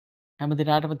හැම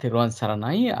දිනාටම තෙරුවන්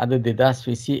සරණයි. අද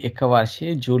 2021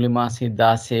 වර්ෂයේ ජූලි මාසයේ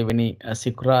 16 වෙනි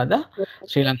සිකුරාදා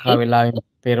ශ්‍රී ලංකා වේලාවෙන්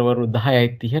පෙරවරු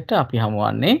 10:30ට අපි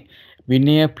හමුවන්නේ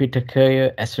විනය පිටකය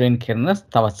ඇසුරෙන් කරන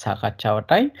තවත්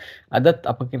සාකච්ඡාවටයි. අදත්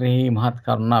අප කෙරෙහි මහත්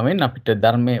කරුණාවෙන් අපිට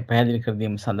ධර්මය පැහැදිලි කර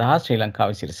දීම සඳහා ශ්‍රී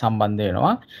ලංකාවේ සිට සම්බන්ධ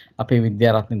වෙනවා. අපේ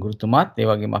විද්‍යාරත්න ගුරුතුමාත් ඒ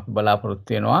වගේම අපි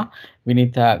බලාපොරොත්තු වෙනවා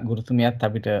විනීතා ගුරුතුමියත්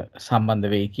අපිට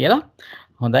සම්බන්ධ වෙයි කියලා.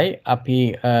 හොඳයි අපි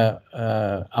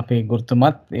අපේ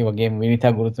ගුරුතුමත් ඒ වගේම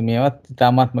විනිතා ගුරුතුමියවත්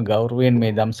ඉතාමත්ම ගෞරවයෙන්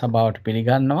මේ ධම් සභාවට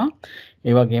පිළිගන්නවා.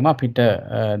 ඒ වගේම අපිට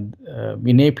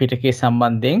විනය පිටකයේ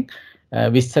සම්බන්ධයෙන්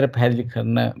විස්තර පැහැදිලි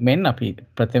කරන මෙන් අපි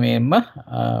ප්‍රථමයෙන්ම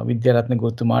විද්‍යාරත්න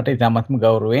ගුරුතුමාට ඉතාමත්ම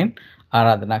ගෞරවයෙන්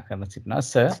ආරාධනා කරන සිටිනවා.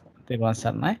 සර් තෙරුවන්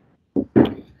සරණයි.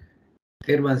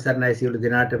 තෙරුවන් සරණයි සියලු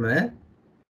දෙනාටම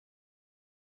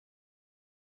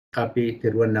අපි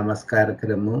තෙරුවන් නමස්කාර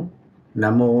කරමු.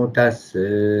 නමෝ තස්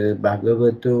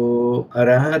භගවතු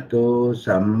අරහතෝ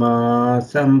සම්මා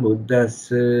සම්බුද්දස්ස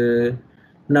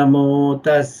නමෝ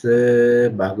තස්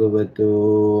භගවතු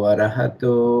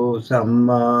අරහතෝ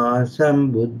සම්මා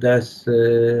සම්බුද්දස්ස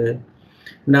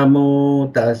නමෝ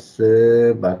තස්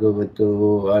භගවතු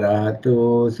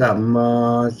අරහතෝ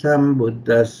සම්මා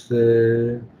සම්බුද්දස්ස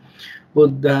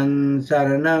බුද්ධං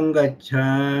සරණං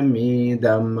ගච්ඡාමි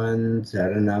ධම්මං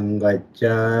සරණං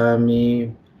ගච්ඡාමි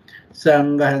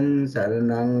සංඝං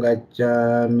සරණං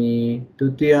ගච්ඡාමි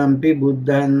ဒ ුතියම්පි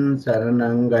බුද්ධං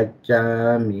සරණං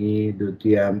ගච්ඡාමි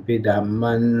ဒ ුතියම්පි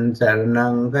ධම්මං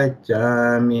සරණං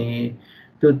ගච්ඡාමි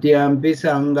ဒ ුතියම්පි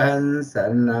සංඝං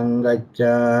සරණං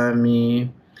ගච්ඡාමි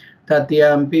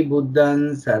තතියම්පි බුද්ධං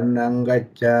සරණං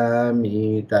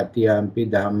ගච්ඡාමි තතියම්පි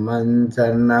ධම්මං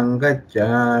සරණං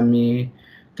ගච්ඡාමි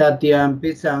තතියම්පි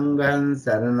සංඝං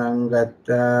සරණං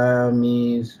ගච්ඡාමි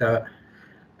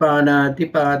පානාති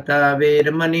පාතා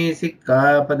වේරමණී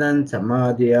සික්ඛාපදං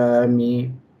සමාදියාමි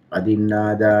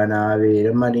අදින්නාදානා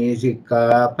වේරමණී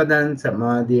සික්ඛාපදං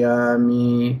සමාදියාමි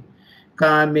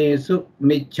කාමේසු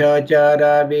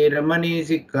මිච්ඡාචාරා වේරමණී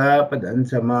සික්ඛාපදං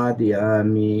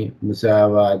සමාදියාමි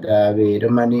මුසාවාදා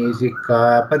වේරමණී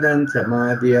සික්ඛාපදං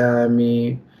සමාදියාමි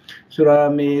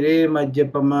සුරාමේරේ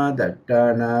මජ්ජපමා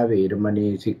දට්ඨානා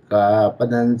වේරමණී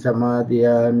සික්ඛාපදං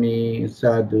සමාදියාමි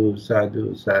සාදු සාදු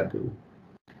සාදු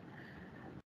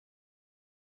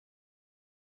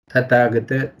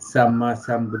තථාගත සම්මා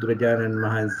සම්බුදුරජාණන්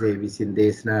වහන්සේ විසින්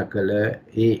දේශනා කළ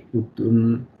ඒ උතුම්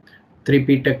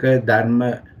ත්‍රිපිටක ධර්ම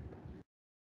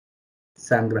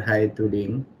සංග්‍රහය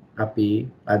තුළින් අපි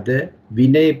අද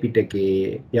විනය පිටකයේ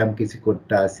යම් කිසි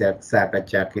කොටසක්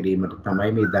සාකච්ඡා කිරීමට තමයි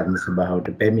මේ ධර්ම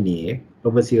සභාවට පැමිණියේ.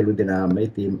 ඔබ සියලු දෙනාම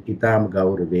ඉතාම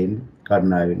ගෞරවයෙන්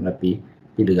කරුණාවෙන් අපි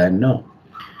පිළිගන්නවා.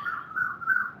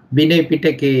 විනය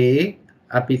පිටකයේ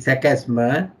අපි සැකැස්ම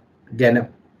ගැන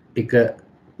එක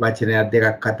වචනයක්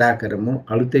දෙකක් කතා කරමු.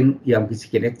 අලුතෙන් යම් කිසි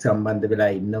කෙනෙක් සම්බන්ධ වෙලා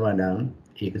ඉන්නවා නම්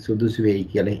ඒක සුදුසු වෙයි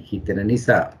කියලා හිතන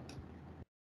නිසා.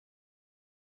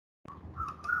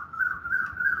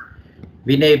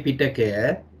 විනය පිටකය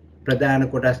ප්‍රධාන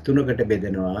කොටස් තුනකට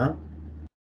බෙදෙනවා.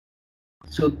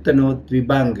 සුත්තනෝත්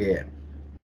විභංගය.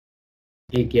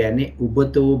 ඒ කියන්නේ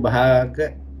උබතෝ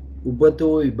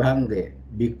විභංගය.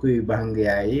 භික්ඛු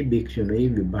විභංගයයි භික්ෂුණී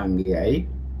විභංගයයි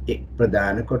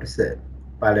ප්‍රධාන කොටස.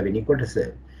 පළවෙනි කොටස.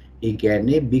 ඒ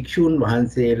කියන්නේ භික්ෂුන්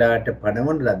වහන්සේලාට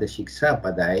පනවන ලද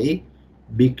ශික්ෂාපදයි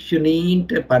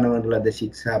භික්ෂුණීන්ට පනවන ලද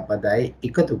ශික්ෂාපදයි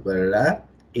එකතු කරලා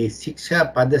ඒ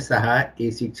ශික්ෂාපද සහ ඒ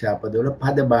ශික්ෂාපදවල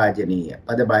පදභාජනීය.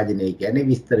 පදභාජනීය කියන්නේ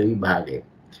විස්තර විභාගය.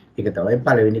 ඒක තමයි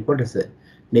පළවෙනි කොටස.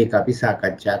 මේක අපි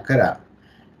සාකච්ඡා කරා.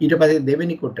 ඊට පස්සේ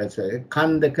දෙවෙනි කොටස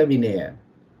කන්දක විනය.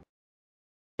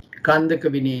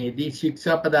 කන්දක විනයේදී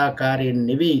ශික්ෂාපද ආකාරයෙන්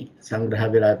නෙවෙයි සංග්‍රහ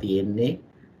වෙලා තියෙන්නේ.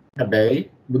 හැබැයි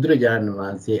බුදුරජාණන්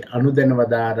වහන්සේ අනුදැන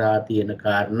වදාරා තියෙන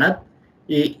කාරණත්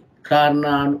ඒ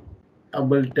කාරණා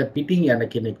වලට පිටින් යන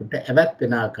කෙනෙකුට ඇවත්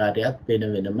වෙන ආකාරයක් වෙන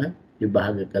වෙනම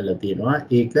විභාග කරලා තියෙනවා.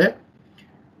 ඒක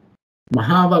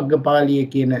මහා වග්ගපාලිය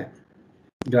කියන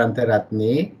ග්‍රන්ථ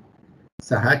රත්නේ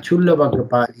සහ චුල්ල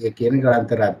වග්ගපාලිය කියන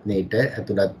ග්‍රන්ථ රත්නයේට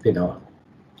ඇතුළත් වෙනවා.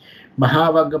 මහා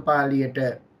වග්ගපාලියට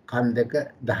කන්දක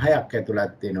 10ක්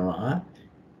ඇතුළත් වෙනවා.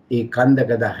 ඒ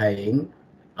කන්දක 10න්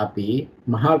අපි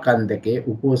මහා කන්දකේ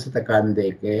උපෝසත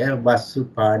කන්දකය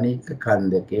වස්සුපාණික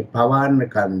කන්දකය පවාන්න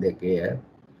කන්දකය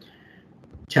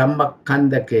චම්මක්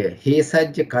කන්දකය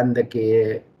හේසජ්ජ කන්දකය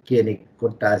කියන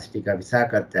කොටස් ටික අපි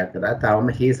සාකච්ඡා කරා. තාම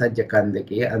හේසජ්ජ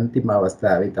කන්දකයේ අන්තිම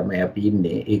අවස්ථාවේ තමයි අපි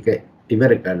ඉන්නේ. ඒක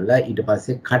ඉවර කරලා ඊට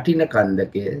පස්සේ කටින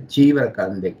කන්දකය චීවර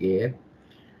කන්දකය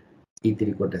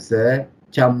ඉතිරි කොටස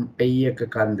චම්පේයක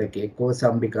කන්දකේ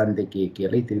කෝසම්බි කන්දකේ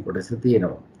කියලා ඉතිරි කොටස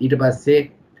තියෙනවා. ඊට පස්සේ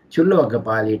චුල්ල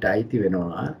වග්ගපාලියට අයිති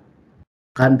වෙනවා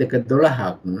කන්දක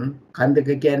 12ක්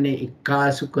කන්දක කියන්නේ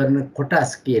එකාසු කරන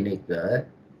කොටස් කියන එක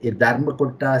ඒ ධර්ම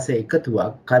කොටස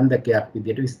එකතුවක් කන්දකයක්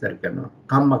විදිහට විස්තර කරනවා.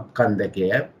 කම්මක් කන්දකය,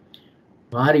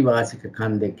 පාරිවාසික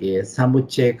කන්දකය,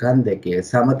 සමුච්චය කන්දකය,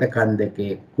 සමත කන්දකය,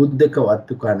 කුද්දක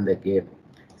වත්තු කන්දකය,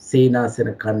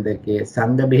 සේනාසන කන්දකය,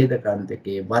 සංඝ බෙහෙද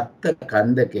කන්දකය, වත්ත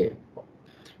කන්දකය,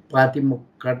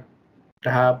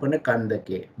 පාතිමුක්ඛාපන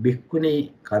කන්දකය,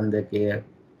 භික්ඛුනී කන්දකය,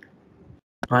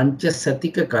 පංච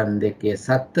සතික කන්දකය,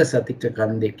 සත්ත සතික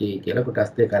කන්දකය කියලා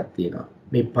කොටස් දෙකක් තියෙනවා.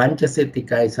 මේ පංච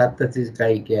සතිකයි සත්ත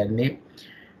සතිකයි කියන්නේ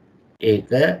ඒක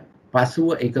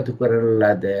පසුව එකතු කරන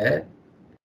ලද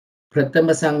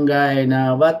ප්‍රථම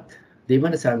සංගායනාවත්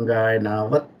දෙවන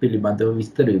සංගායනාවත් පිළිබඳව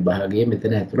විස්තර විභාගය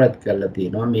මෙතන ඇතුළත් කරලා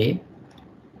තියෙනවා මේ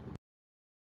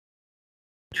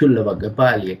චුල්ලවග්ග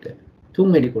පාළියට.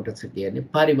 තුන්වෙනි කොටස කියන්නේ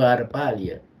පරිවාර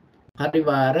පාළිය.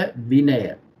 පරිවාර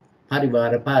විනය.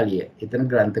 පරිවාර පාළිය. එතන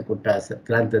ග්‍රන්ථ කොටස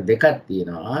ග්‍රන්ථ දෙකක්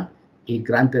තියෙනවා. ඒ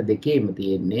ග්‍රන්ථ දෙකේම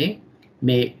තියෙන්නේ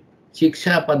මේ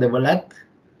ශික්ෂාපදවලත්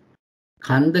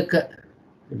කන්දක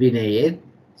විනයේ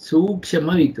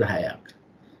සූක්ෂම විග්‍රහයක්.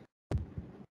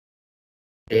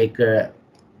 ඒක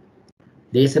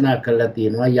දේශනා කළා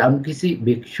තියෙනවා යම්කිසි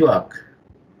භික්ෂුවක්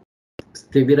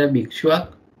ස්ථවිර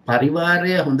භික්ෂුවක්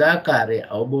පරිවාරය හොඳාකාරය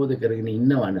අවබෝධ කරගෙන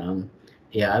ඉන්නවා නම්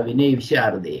එයා විනය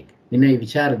විශාරදයෙක්. විනය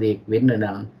විශාරදයෙක් වෙන්න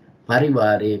නම්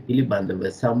පරිවාරය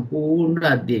පිළිබඳව සම්පූර්ණ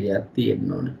අධ්‍යයනයක්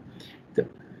තියෙන්න ඕන.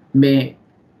 මේ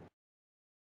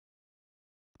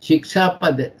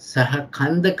ශික්ෂාපද සහ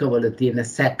කන්දකවල තියෙන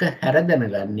සැක හැර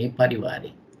දැනගන්නේ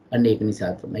පරිවාරය. අන්න ඒක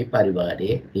නිසා තමයි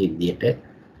පරිවාරයේ මේ විදිහට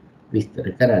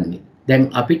විස්තර කරන්නේ. දැන්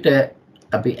අපිට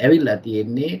අපි ඇවිල්ලා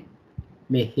තියෙන්නේ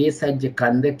මේ හේසජ්ජ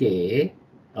කන්දකයේ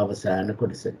අවසාන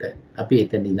කොටසට. අපි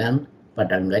එතන ඉඳන්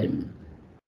පටන් ගනිමු.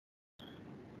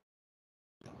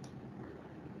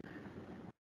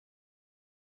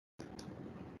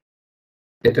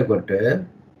 එතකොට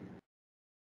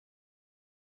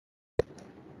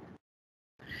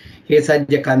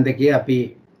හේසජ්ජ කන්දකයේ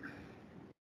අපි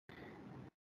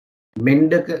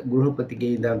මෙණ්ඩක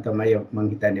ගෘහපතිගේ ඉඳන් තමයි මම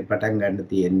හිතන්නේ පටන් ගන්න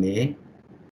තියෙන්නේ.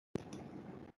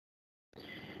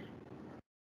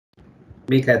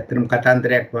 මේක ඇත්තටම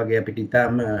කතාන්තරයක් වගේ අපිට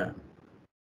ඊටම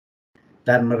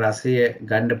ධර්ම රසය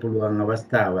ගන්න පුළුවන්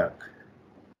අවස්ථාවක්.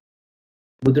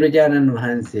 බුදුරජාණන්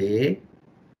වහන්සේ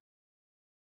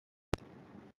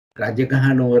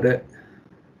රජගහ නුවර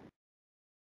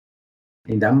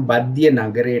ඉඳන් බද්දිය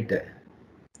නගරයට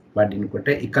වඩිනකොට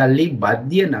එකල්ලි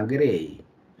බද්දිය නගරයේ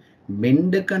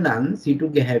මෙණ්ඩක නම් සිටු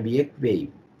ගැහැවියෙක්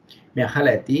වෙයි. මේ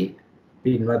අහලා ඇති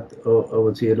පින්වත්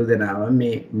ඔව් සියලු දෙනාම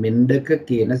මේ මෙණ්ඩක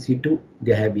කියන සිටු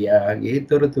ගැහැවියාගේ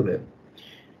තොරතුරු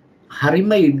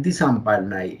හරිම ඉර්ධි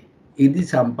සම්පන්නයි. ඉර්ධි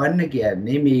සම්පන්න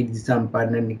කියන්නේ මේ ඉර්ධි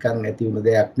සම්පන්න නිකන් ඇති වුණ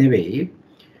දෙයක් නෙවෙයි.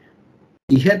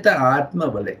 ඉහත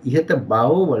ආත්මවල ඉහත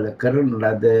භවවල කරන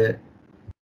ලද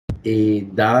ඒ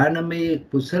දානමය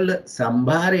කුසල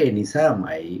සම්භාරය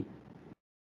නිසාමයි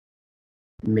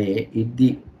මේ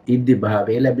ඉර්ධි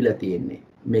භාවය ලැබිලා තියෙන්නේ.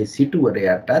 මේ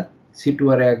සිටුවරයාටත්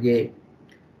සිටුවරයාගේ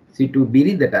සිටු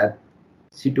බිරිඳටත්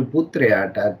සිටු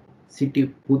පුත්‍රයාටත් සිටු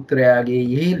පුත්‍රයාගේ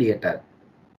යෙහෙළියටත්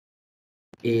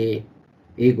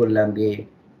ඒගොල්ලන්ගේ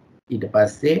ඊට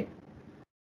පස්සේ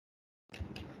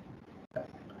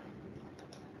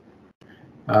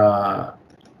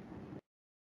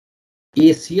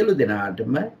ඒ සියලු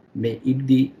දෙනාටම මේ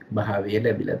ඉර්ධි භාවය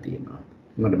ලැබිලා තියෙනවා.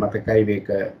 මට මතකයි මේක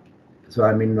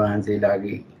ස්වාමින්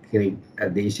වහන්සේලාගේ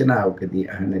දේශනාවකදී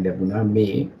අහන්න ලැබුණා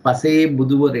මේ පසේ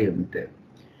බුදුවරයන්ට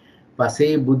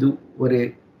පසේ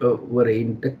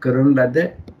බුදුවරයන්ට කරන ලද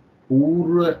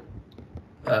පූර්ව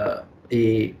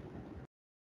ඒ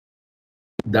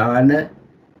දාන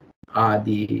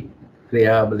ආදී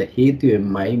ක්‍රියාවල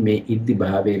හේතුවෙන්මයි මේ ඉර්ධි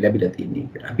භාවය ලැබිලා තියෙන්නේ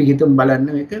කියලා. අපි හිතමු බලන්න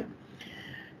මේක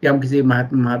යම් කිසි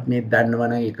මහත්මයෙක්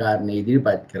දන්නවනම් ඒ කාරණේ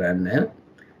ඉදිරිපත් කරන්න.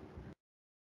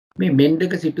 මේ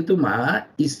මෙණ්ඩක සිටුතුමා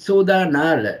ඉස්සෝදා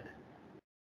නාල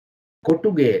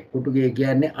කොටුගේ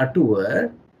කියන්නේ අටුව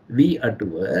වී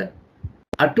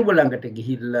අටුව ළඟට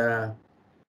ගිහිල්ලා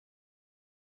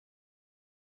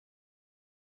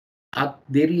අත්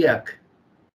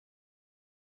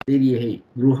දෙරියෙහි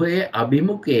ගෘහයේ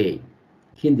අභිමුඛයේ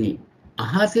හිඳි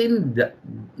අහසෙන්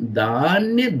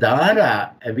ධාන්‍ය ධාරා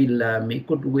ඇවිල්ලා මේ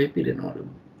කොටුවේ පිරෙනවලු.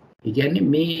 ඒ කියන්නේ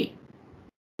මේ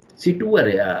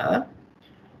සිටුවරයාගේ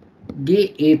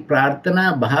ඒ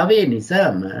ප්‍රාර්ථනා භාවය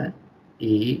නිසාම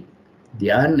ඒ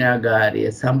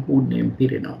ධාන්‍යාගාරය සම්පූර්ණයෙන්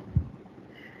පිරෙනවා.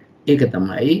 ඒක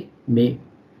තමයි මේ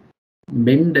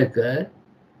මෙණ්ඩක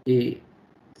ඒ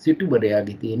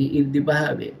සිටුවරයාගේ තියෙන ඉර්ධි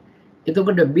භාවය.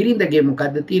 එතකොට බිරිඳගේ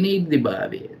මොකද්ද තියෙන ඉර්ධි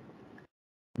භාවය?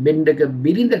 මෙණ්ඩක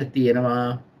බිරිඳට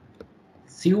තියෙනවා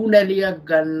සිවුනැලියක්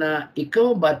ගන්න එකම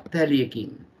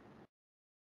බත්තලියකින්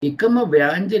එකම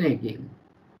ව්‍යංජනයකින්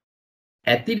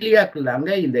ඇතිලියක් ළඟ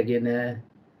ඉඳගෙන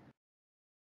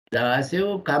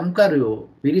දාසයෝ කම්කරුවෝ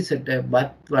පිරිසට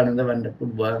බත් වළඳවන්න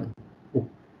පුළුවන්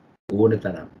ඕන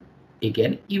තරම්. ඒ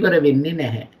කියන්නේ ඉවර වෙන්නේ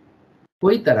නැහැ.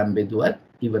 කොයි තරම් බෙදුවත්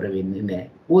ඉවර වෙන්නේ නැහැ.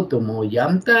 ඕතමෝ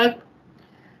යම්තාක්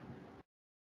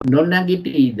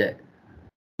නොනගිටීද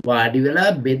වාඩි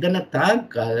වෙලා බෙදන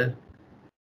තාක්කල්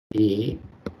ඒ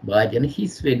වාජන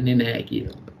හිස් වෙන්නේ නැහැ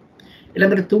කියනවා.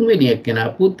 ඊළඟට තුන්වෙනි එක්කෙනා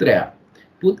පුත්‍රයා.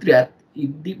 පුත්‍රයාත්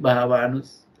ඉද්ධි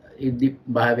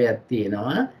භාවයක්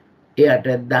තියෙනවා. එයාට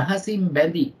දහසින්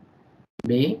බැඳි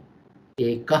මේ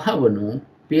ඒ කහවණු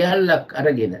පියල්ලක්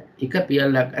අරගෙන එක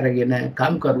පියල්ලක් අරගෙන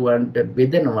කම්කරුවන්ට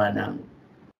බෙදනවා නම්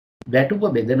වැටුප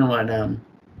බෙදනවා නම්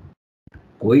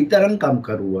කොයිතරම්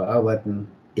කම්කරුවාවත්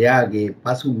එයාගේ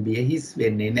පසුම්බිය හිස්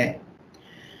වෙන්නේ නැහැ.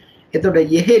 එතකොට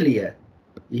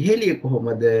ඉහෙලිය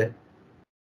කොහොමද?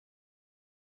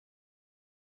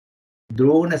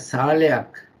 ද්‍රෝණ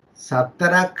සාලයක්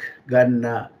සතරක් ගන්න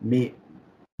මේ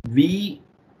වී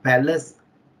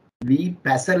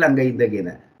පැස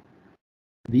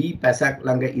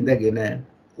ළඟ ඉඳගෙන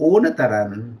ඕන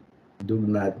තරම්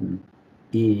දුන්නත්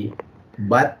ඒ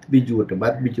බත්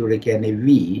බිජුවට කියන්නේ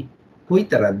වී කොයි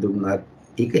තරම් දුන්නත්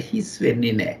ඒක හිස්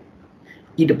වෙන්නේ නැහැ.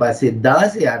 ඊට පස්සේ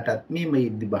 16ටත් මේම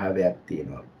ඉද්ධි භාවයක්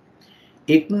තියෙනවා.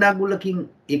 එක් නගුලකින්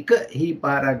එක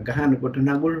හීපාරක් ගහනකොට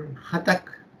නගුල් 7ක්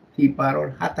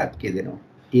හීපාරවල 7ක් යෙදෙනවා.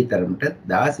 ඒ තරමට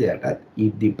 16ටත්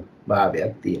ඉද්ධි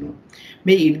භාවයක් තියෙනවා.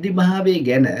 මේ ඉද්ධි භාවය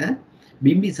ගැන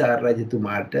බිම්බිසාර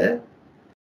රජතුමාට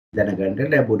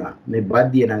දැනගන්න ලැබුණා. මේ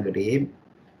බද්දිය නගරේ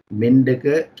මෙන්ඩක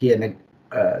කියන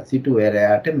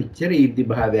සිටුවරයාට මෙච්චර ඉද්ධි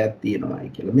භාවයක් තියෙනවා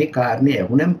කියලා. මේ කාරණේ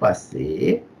ඇහුණන්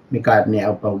පස්සේ මේ කාරණේ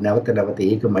නැවත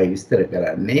ඒකමයි විස්තර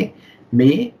කරන්නේ.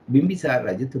 මේ බිම්බිසාර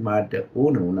රජතුමාට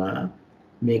ඕන වුණා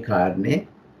මේ කාරණේ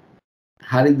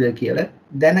හරිද කියලා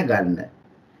දැනගන්න.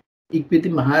 ඉක්බිති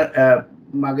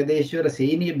මගධේශ්වර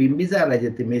සේනිය බිම්බිසාර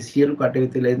රජතුමා මේ සියලු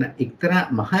කටයුතු වල එක්තරා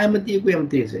මහ ඇමතියෙකු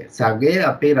එම්තේසේ සගය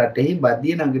අපේ රටෙහි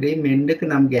බද්දිය නගරේ මෙන්ඩක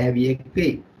නම් ගැහැවියෙක්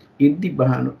වෙයි.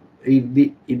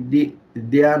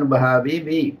 ඉද්ධියානුභාවයේ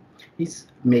වෙයි.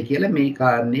 මේ කියලා මේ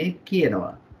කාරණේ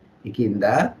කියනවා. ඒකින්ද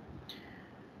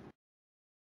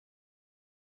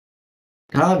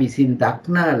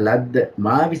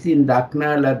මා විසින්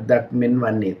දක්නා ලද්දක් මෙන්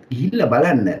වන්නේ. ඉහිල්ලා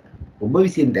බලන්න. ඔබ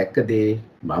විසින් දැක්ක දේ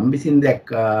මම විසින්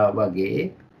දැක්කා වගේ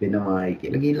වෙනවායි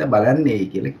කියලා ගිහිල්ලා බලන්නේ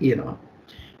කියලා කියනවා.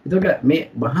 එතකොට මේ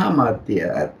මහා මාත්‍ය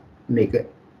මේක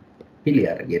පිළි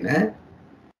අරගෙන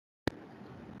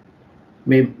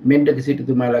මේ මෙන්ඩක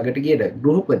සිටුතුමා ළඟට ගියද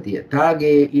ගෘහපතිය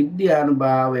තාගේ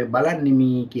ඉද්ධියානුභාවය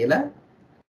බලන්නෙමි කියලා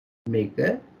මේක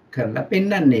කරලා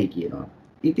පෙන්වන්නේ කියනවා.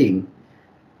 ඉතින්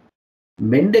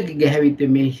මෙන්ඩක ගැහැවිත්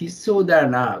මේ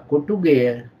හිස්සෝදානා කොටුගේ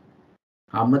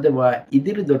අමදවා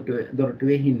ඉදිරි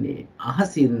දොරටුවේ හින්නේ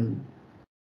අහසින්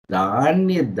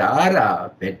ධාන්‍ය ධාරා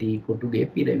පැටි කොටුගේ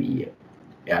පිරවිය.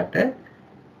 එයාට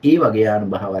ඒ වගේ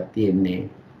අනුභවයක් තියෙන්නේ.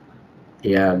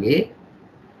 එයාගේ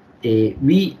ඒ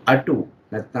වී අටු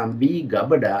නැත්නම් වී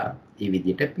ගබඩා ඒ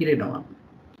විදිහට පිරෙනවා.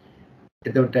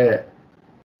 එතකොට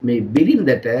මේ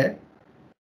බිරිඳට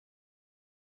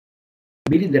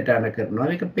අන කරනවා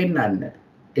මේක පෙන්වන්න.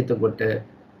 එතකොට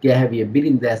ගැහැවිය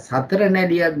බිරිඳ 4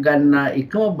 නැලියක් ගන්න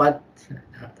එකම බත්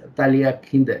තලියක්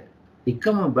හිඳ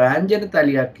එකම ව්‍යංජන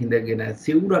තලියක් හිඳගෙන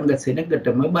සිවුරංග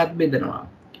සෙනගටම බත් බෙදනවා.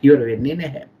 ඉවර වෙන්නේ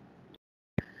නැහැ.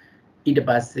 ඊට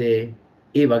පස්සේ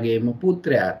ඒ වගේම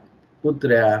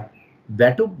පුත්‍රයා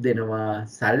වැටුප් දෙනවා,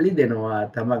 සල්ලි දෙනවා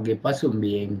තමගේ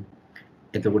පසුම්බියෙන්.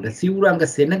 එතකොට සිවුරංග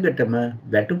සෙනගටම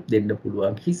වැටුප් දෙන්න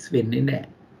පුළුවන්, හිස් වෙන්නේ නැහැ.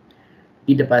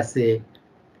 ඊට පස්සේ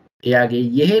එයාගේ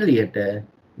යෙහෙලියට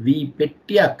වී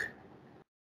පෙට්ටියක්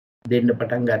දෙන්න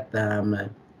පටන් ගත්තාම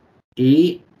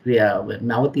ඒ ක්‍රියාව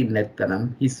නවතින්නේ නැත්නම්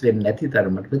හිස් වෙන්නේ නැති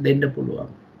තරමට දෙන්න පුළුවන්.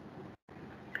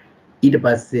 ඊට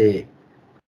පස්සේ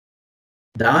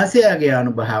 16ගේ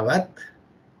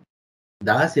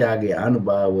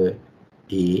අනුභව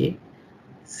ඒ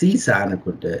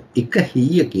සීසානකොට එක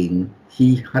හීයකින්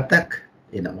හී 7ක්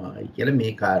එනවා කියලා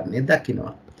මේ කාරණේ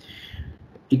දකිනවා.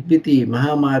 ඉක්බිති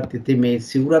මහා මාත්‍යට මේ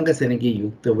සිවුරංග සෙනගී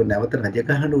යුක්තව නැවත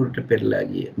රජගහනුවරට පෙරලා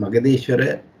ගිය මගධේශ්වර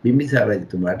බිම්බිසාර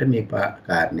රජතුමාට මේ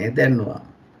කාරණය දැන්නුවා.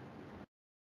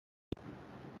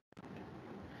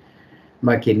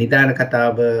 මගේ නිදාන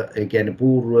කතාව ඒ කියන්නේ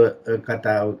පූර්ව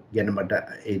කතාව ගැන මට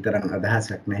ඒ තරම්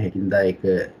අදහසක් නැහැ. හින්දා ඒක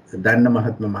දන්න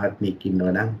මහත්මයෙක්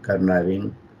ඉන්නවා නම් කරුණාවෙන්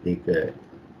ඒක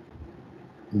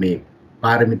මේ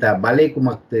පාරමිතා බලය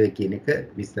කුමක්ද කියන එක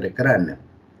විස්තර කරන්න.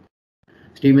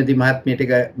 ශ්‍රීමති මහත්මියට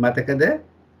මතකද?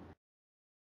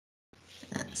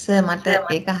 සර් මට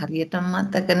ඒක හරියටම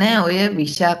මතක නෑ. ඔය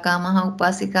විශාකා මහ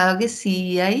උපාසිකාවගේ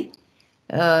සීයයි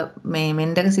මේ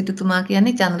මෙන්ඩක සිටුතුමා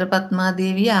කියන්නේ චන්ද්‍රපත්මා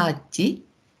දේවිය ආච්චි.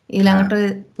 ඊළඟට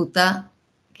පුතා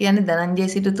කියන්නේ ධනංජය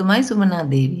සිටුතුමයි සුමනා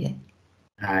දේවියයි.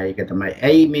 ඒක තමයි.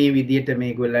 ඇයි මේ විදියට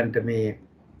මේගොල්ලන්ට මේ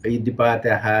ඉදිපාත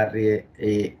ආහාරය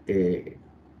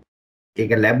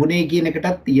ඒක ලැබුණේ කියන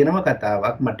එකටත් තියෙනවා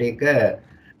කතාවක්. මට ඒක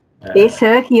ඒ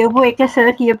සර් කියපු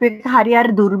එක හරි අර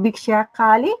දුර්භික්ෂයක්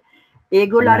කාලේ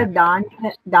ඒගොල්ලෝ අර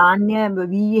ධාන්‍ය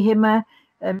වී එහෙම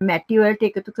මැටි වලට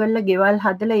එකතු කරලා ගෙවල්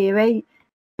හදලා ඒවයි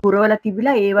පුරවලා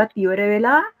තිබිලා ඒවත් ඉවර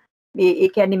වෙලා ඒ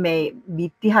කියන්නේ මේ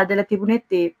බිත්ති හදලා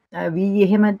තිබුණෙත් ඒ වී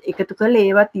එහෙම එකතු කරලා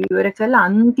ඒවත් ඉවර කරලා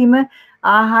අන්තිම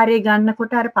ආහාරය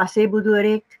ගන්නකොට අර පසේ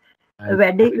බුදුවරයෙක්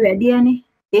වැඩියනේ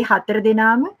ඒ 4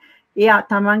 දෙනාම ඒ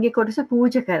තමන්ගේ කොටස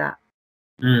පූජා කරා.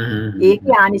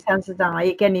 ඒකේ ආනිසංස තමයි.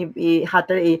 ඒ කියන්නේ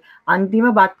ඒ අන්තිම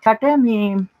බත්කට මේ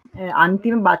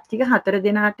අන්තිම බත් ටික 4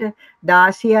 දෙනාට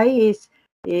 16යි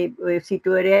ඒ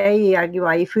සිටුවරයයි එයාගේ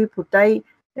වයිෆුයි පුතයි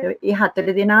ඒ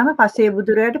 4 දෙනාම පසේ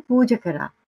බුදුරයාට පූජා කරා.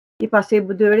 ඒ පසේ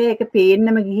බුදුරයා ඒක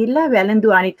පේන්නම ගිහිල්ලා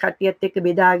වැළඳු අනිත් කට්ටියත් එක්ක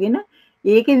බෙදාගෙන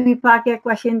ඒකේ විපාකයක්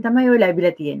වශයෙන් තමයි ඔය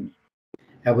ලැබිලා තියෙන්නේ.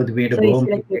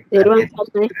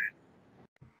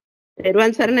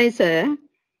 එරුවන් සරණයි සර්.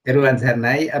 එරුවන්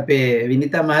සරණයි. අපේ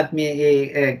විනිතා මහත්මිය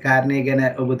ඒ කාරණේ ගැන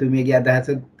ඔබතුමියගේ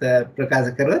අදහස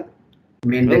ප්‍රකාශ කරොත්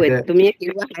ඔබතුමිය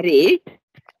කිව්වා හරි.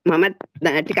 මම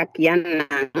ටිකක් කියන්නම්.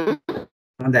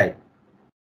 හොඳයි.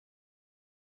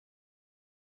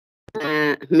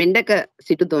 මෙන්ඩක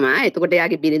සිටුතුමා, එතකොට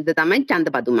එයාගේ බිරිඳ තමයි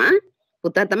චන්දපතුමා,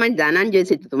 පුතා තමයි ධනංජය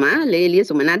සිටුතුමා, ලේලිය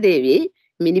සුමනා දේවී,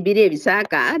 මිනිබිරිය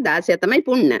විසාකා, 16 තමයි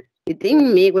පුන්න. ඉතින්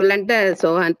මේගොල්ලන්ට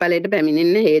සෝහන් ඵලයට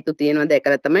පැමිණෙන්න හේතු තියෙනවා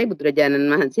දැකලා තමයි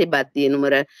බුදුරජාණන් වහන්සේ බත්තිය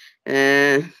නුමර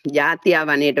ජාතියා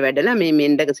වනයේට වැඩලා මේ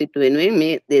මෙන්ඩක සිටු වෙනුවෙන්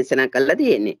මේ දේශනා කළා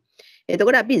තියෙන්නේ.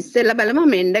 එතකොට අපි ඉස්සෙල්ලා බලමු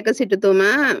මෙන්ඩක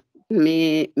සිටුතුමා මේ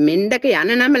මෙන්ඩක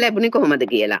යන නම ලැබුණේ කොහොමද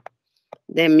කියලා.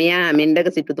 දැන් මෙයා මෙන්ඩක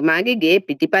සිටුතුමාගේ ගේ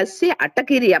පිටිපස්සේ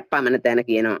අටකිරියක් පමණ තැන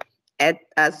කියනවා.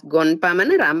 ඇස් ගොන්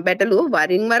පමණ රම් බැටළුව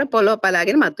වරින් වර පොළොව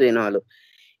පලාගෙන මතුවෙනවලු.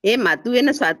 ඒ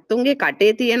මතුවෙන සත්තුන්ගේ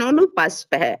කටේ තියෙනවලු පස්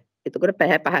පැහැ. එතකොට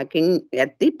පැහැ පහකින්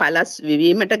ඇති පළස්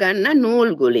විවීමට ගන්න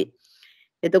නූල් ගුලි.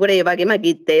 එතකොට ඒ වගේම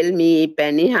ගිතෙල් මී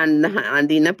පැණි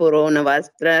අඳින පුරෝණ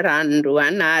වස්ත්‍ර රන්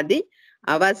රුවන් ආදී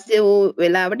අවශ්‍ය වූ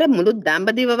වෙලාවට මුළු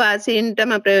දඹදිව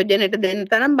වාසීන්ටම ප්‍රයෝජනෙට දෙන්න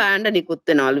තරම් භාණ්ඩ නිකුත්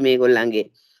වෙනවලු මේගොල්ලන්ගේ.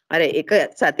 අර එක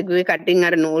සතෙකුගේ කටින්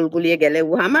අර නූල් ගුලිය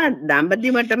ගැලෙව්වහම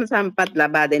දඹදිවටම සම්පත්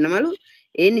ලබා දෙනවලු.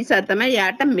 ඒ නිසා තමයි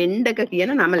යාට මෙන්ඩක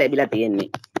කියන නම ලැබිලා තියෙන්නේ.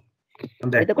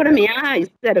 එතකොට මෙයා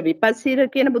ඉස්සර විපස්සීර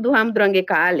කියන බුදුහාමුදුරන්ගේ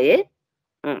කාලේ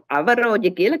අවරෝජ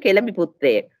කියලා කෙළඹි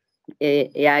පුත්‍රයෙක්.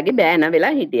 එයාගේ බෑන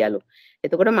වෙලා හිටියලු.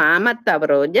 එතකොට මාමත්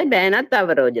අවරෝජ බෑනත්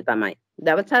අවරෝජ තමයි.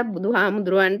 දවසක්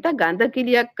බුදුහාමුදුරන්ට ගඳ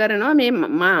කිලියක් කරනවා මේ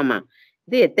මාමා.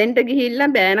 ඉතින් එතෙන්ට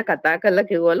ගිහිල්ලා බෑන කතා කරලා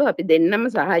කිව්වලු අපි දෙන්නම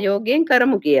සහයෝගයෙන්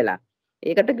කරමු කියලා.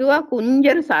 ඒකට කිව්වා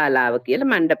කුංජර ශාලාව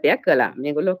කියලා මණ්ඩපයක් කළා.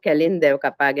 මේගොල්ලෝ කැලෙන් දැව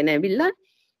කපාගෙන ඇවිල්ලා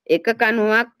එක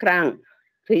කණුවක් රන්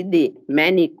රිදි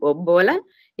මැණික් ඔබ්බවල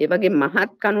ඒ වගේ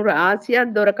මහත් කණු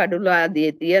රාශියක් දොර කඩුල ආදී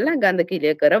තියලා ගඳ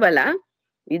කිලිය කරවලා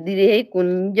ඉදිරියේ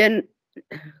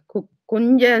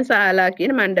කුංජ ශාලා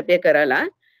කියන මණ්ඩපය කරලා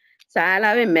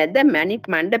ශාලාවේ මැද මැණික්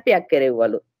මණ්ඩපයක්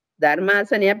කෙරෙව්වලු.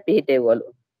 ධර්මාසනයක් පිහිටෙව්වලු.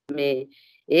 මේ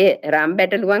ඒ රම්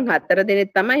බැටළුවන් 4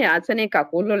 දෙනෙක් තමයි ආසනේ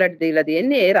කකුල් වලට දීලා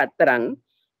තියෙන්නේ ඒ රත්තරන්.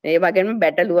 ඒ වගේම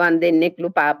බැටළුවන් දෙන්නෙක්ලු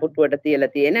පාපුටුවට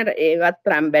තියලා තියෙන ඒවත්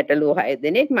රම් බැටළුව 6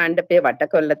 දෙනෙක් මණ්ඩපේ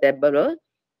වට කරලා තැබ්බලු.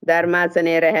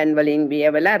 ධර්මාසනේ රැහන් වලින්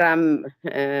බියවලා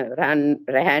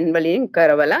රැහන් වලින්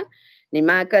කරවලා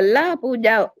නිමා කළා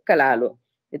පූජා කළාලු.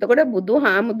 එතකොට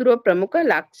බුදුහාමුදුරුව ප්‍රමුඛ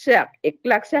ලක්ෂයක්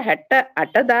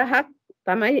 1,68,000ක්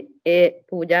තමයි ඒ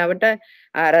පූජාවට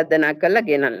ආරාධනා කරලා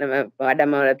ගෙනල්ලා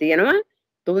වඩමවල තියෙනවා.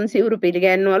 3 සිවුරු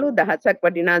පිළිගන්නවලු, දහසක්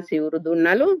වටිනා සිවුරු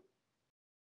දුන්නලු.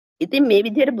 ඉතින් මේ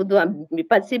විදිහට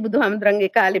විපස්සී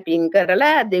බුදුහාමුදුරන්ගේ කාලේ පින්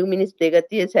කරලා දෙව් මිනිස්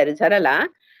දෙගතිය සැරිසරලා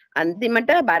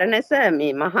අන්තිමට බරණැස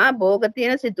මේ මහා භෝග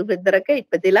තියෙන සිටු පෙදරක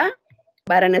ඉපදිලා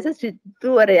බරණැස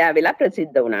සිටුවරයා වෙලා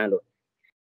ප්‍රසිද්ධ වුණාලු.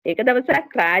 ඒක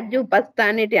දවසක් රාජ්‍ය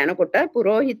උපස්ථානයට යනකොට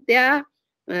පුරෝහිතයා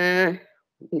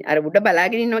අර උඩ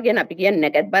බලාගෙන ඉන්නවා කියන අපි කියන්නේ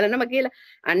නැකත් බලනවා කියලා.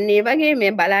 අන්න ඒ වගේ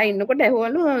මේ බලා ඉන්නකොට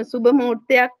ඇහුවලු සුබ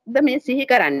මුහූර්තයක්ද මේ සිහි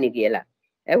කරන්න කියලා.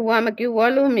 ඇහුවාම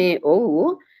කිව්වලු මේ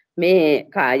ඔව් මේ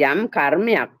යම්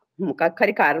කර්මයක් මොකක්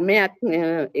හරි කර්මයක්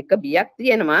එක බියක්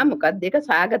තියෙනවා මොකක්ද ඒක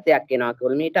සාගතයක් වෙනවා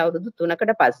කියලා මීට අවුරුදු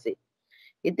 3කට පස්සේ.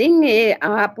 ඉතින් ඒ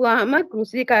ආපුවාම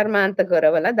කෘෂි කර්මාන්ත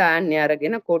කරවලා ධාන්‍ය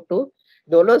අරගෙන කොටු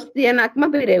 12 තියනක්ම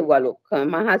පෙරෙව්වලු.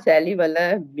 මහා සැලිවල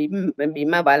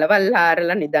බිම වලවල්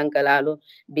හාරලා නිදන් කළාලු.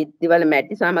 බිත්තිවල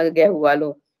මැටි සමග ගැහුවලු.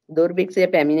 දුර්භික්ෂය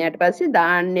පැමිණියට පස්සේ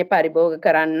ධාන්‍ය පරිභෝග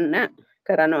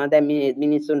කරනවා. දැන් මේ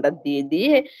මිනිස්සුන්ට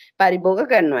දීදී පරිභෝග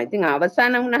කරනවා. ඉතින්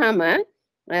අවසාන වුණාම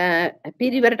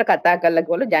පිරිවරට කතා කරලා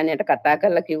කිව්වලු ජනයට කතා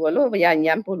කරලා කිව්වලු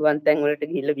යම් පුළුවන් තැන් වලට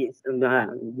ගිහිල්ලා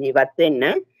ජීවත් වෙන්න.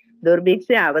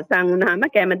 දුර්භික්ෂය අවසන් වුණාම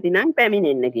කැමති නම්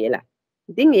පැමිණෙන්න කියලා.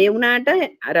 ඉතින් ඒ වුණාට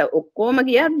අර ඔක්කොම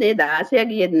ගියත් මේ 16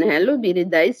 ගියෙත් නැහැලු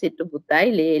බිරිඳයි සිටු පුතයි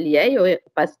ලේලියයි ඔය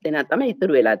 5 දෙනා තමයි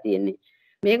ඉතුරු වෙලා තියෙන්නේ.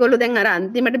 මේගොල්ලෝ දැන් අර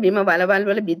අන්තිමට බිම වලවල්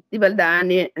වල බිත්ති වල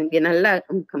දාන්නේ ගෙනල්ලා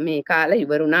මේ කාලා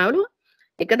ඉවරුණාලු.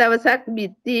 එක දවසක්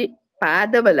බිත්ති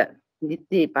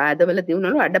පාදවල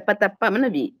තියුණලු අඩපතක්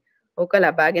පමණ වී. ඕක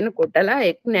ලබාගෙන කොටලා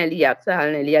එක් නැලියක් සහල්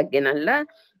නැලියක් ගෙනල්ලා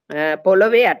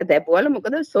පොළවේ යට දැපුවලු.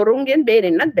 මොකද සොරුන්ගෙන්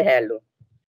බේරෙන්නත් බැහැලු.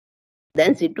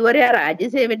 දැන් සිටුවරයා රාජ්‍ය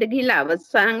සේවයට ගිහිල්ලා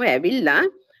අවසානව ඇවිල්ලා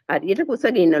හරියට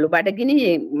කුසගින්නලු බඩගිනි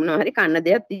මොනවා හරි කන්න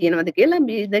දෙයක් තියෙනවද කියලා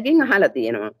බීදගෙන් අහලා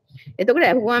තියෙනවා. එතකොට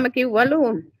ඇහුවාම කිව්වලු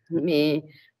මේ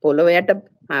පොළොවට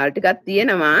හාල් ටිකක්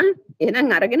තියෙනවා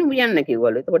එහෙනම් අරගෙන උයන්න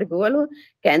කිව්වලු. එතකොට කිව්වලු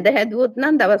කැඳ හැදුවොත්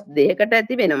නම් දවස් දෙකකට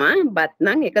ඇති වෙනවා. බත්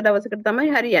නම් එක දවසකට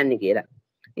තමයි හරියන්නේ කියලා.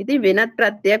 ඉතින් වෙනත්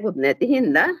ප්‍රත්‍යයක්වත් නැති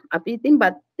හින්දා අපි ඉතින්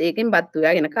බත් ඒකෙන් බත්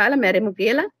උයාගෙන කාලා මැරෙමු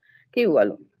කියලා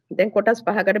කිව්වලු. දැන් කොටස්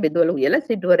 5කට බෙදවලු කියලා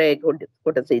සිටුවරේ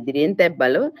කොටස ඉදිරියෙන්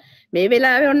තැබ්බලු. මේ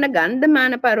වෙලාවේ ඔන්න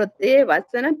ගන්ධමාන පර්වතයේ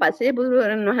වස්සන පසේ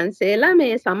බුදුරන් වහන්සේලා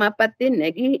මේ සමාපත්තියෙන්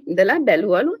නැගී ඉඳලා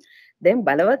බැලුවලු. දැන්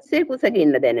බලවත්සේ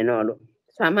කුසගින්න දැනෙනවලු.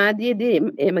 සමාධියේදී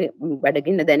එහෙම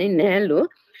බඩගින්න දැනෙන්නේ නැහැලු.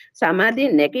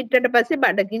 සමාධියෙන් නැගිට්ටට පස්සේ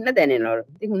බඩගින්න දැනෙනවලු.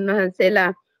 ඉතින් උන්වහන්සේලා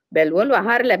බැලුවලු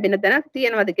ආහාර ලැබෙන තැනක්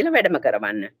තියෙනවද කියලා වැඩම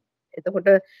කරවන්න. එතකොට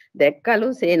දැක්කලු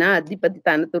සේනා අධිපති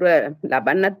තනතුර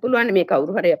ලබන්නත් පුළුවන් මේ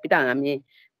කවුරු හරි අපිට මේ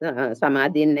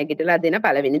සමාධියෙන් නැගිටලා දෙන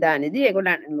පළවෙනි දානේදී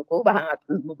ඒගොල්ලන්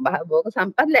භෝග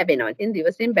සම්පත් ලැබෙනවා. ඉතින්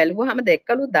දිවසින් බැලුවාම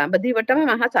දැක්කලු දඹදිවටම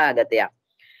මහා සාගතයක්.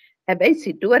 හැබැයි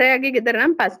සිටුවරයාගේ ගෙදර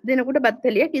නම් 5 දිනකට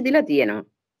බත්තලියක් ඉදිලා තියෙනවා.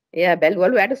 එයා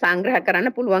බැලුවලු එයාට සංග්‍රහ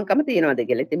කරන්න පුළුවන්කම තියනවාද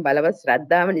කියලා. ඉතින් බලවත්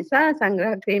ශ්‍රද්ධාව නිසා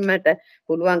සංග්‍රහ කිරීමට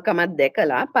පුළුවන්කමක්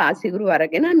දැකලා පාසිකුරු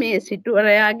අරගෙන මේ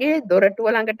සිටුවරයාගේ දොරටුව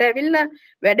ළඟට ඇවිල්ලා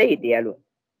වැඩ හිටියලු.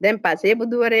 දැන් පසේ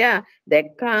බුදුවරයා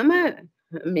දැක්කාම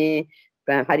මේ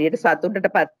හරියට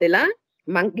සතුටටපත් වෙලා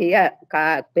මං ගිය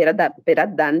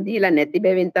පෙරත් දන් දීලා නැති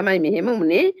බැවින් තමයි මෙහෙම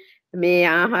වුනේ. මේ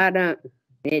ආහාර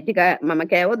මේ ටික මම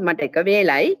කෑවොත් මට එක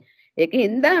වේලයි.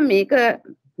 ඒකින්ද මේක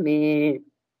මේ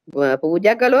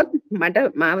පූජා කළොත් මට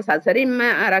මාව සසරින්ම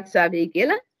ආරක්ෂා වෙයි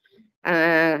කියලා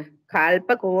කල්ප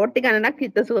කෝටි ගණනක්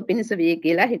හිතසුව පිණිස වෙයි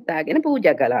කියලා හිතාගෙන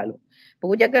පූජා කළාලු.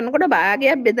 පූජා කරනකොට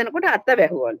භාගයක් බෙදනකොට අත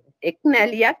වැහුවලු. එක්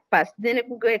නැලියක් 5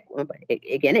 දිනකුගේ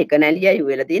ඒ කියන්නේ එක නැලියයි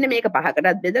වෙලා තියෙන මේක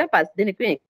 5කටත් බෙදලා 5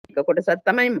 දිනකුගේ එක කොටසක්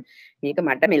තමයි මේක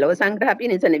මට මෙලව සංග්‍රහ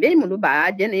පිණිස නෙවෙයි මුළු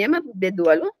භාජනයම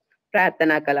බෙදුවලු.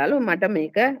 ප්‍රාර්ථනා කළාලු මට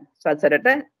මේක සසරට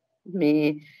මේ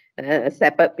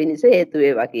සැප පිණිස හේතු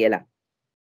වේවා කියලා.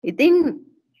 ඉතින්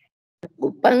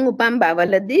උපන්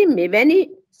බවලදී මෙවැනි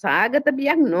සාගත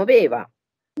බියක් නොවේවා.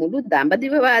 මුළු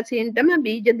දඹදිව වාසීන්ටම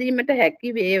බීජ දීමට හැකි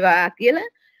වේවා කියලා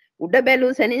උඩ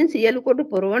බැලූ සැනින් සියලු කොට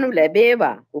පුරවනු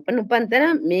ලැබේවා. උපන්තර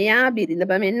මෙයා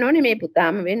බිරිඳම වෙන්න ඕනේ, මේ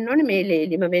පුතාම වෙන්න ඕනේ, මේ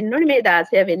ලේලිම වෙන්න ඕනේ, මේ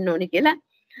 16 වෙන්න ඕනේ කියලා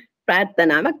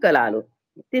ප්‍රාර්ථනාවක් කළාලු.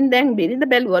 ඉතින් දැන් බිරිඳ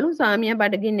බැලුවලු සාමියා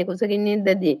බඩගින්නේ කුසගින්නේ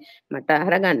ඉඳදී මට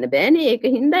අහරගන්න බෑනේ.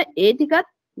 ඒකින්ද ඒ ටිකත්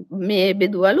මේ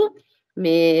බෙදුවලු.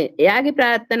 මේ එයාගේ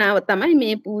ප්‍රාර්ථනාව තමයි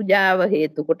මේ පූජාව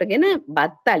හේතු කොටගෙන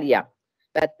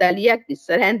බත්තලියක්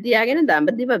ඉස්සරහෙන් තියාගෙන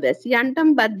දඹදිව වැසියන්ටම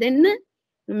බත් දෙන්න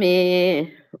මේ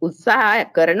උත්සාහ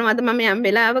කරනවද මම යම්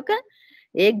වෙලාවක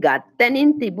ඒ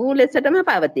ගත්තනින් තිබූ ලෙසටම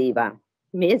පවතිවා.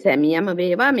 මේ සැමියම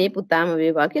වේවා මේ පුතාම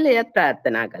වේවා කියලා එයත්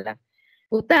ප්‍රාර්ථනා කළා.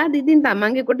 පුතා දිදින්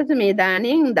තමන්ගේ කොටස මේ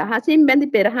දාණයෙන් 10න් බැඳි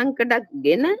පෙරහංකඩක්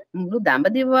ගෙන මුළු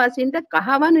දඹදිව වාසීන්ට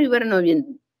කහවණු ඉවර නොවින්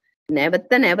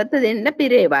නැවත දෙන්න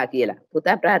පිරේවා කියලා.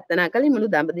 පුතා ප්‍රාර්ථනා කළේ මුළු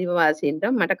දඹදිව වාසීන්ට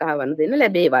මට කහවණු දෙන්න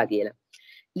ලැබේවා කියලා.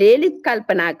 ලේලිත්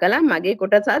කල්පනා කළා මගේ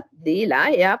කොටසත් දීලා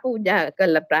එයා පූජා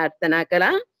කළා ප්‍රාර්ථනා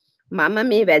කළා මම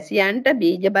මේ වැසියන්ට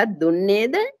බීජබත්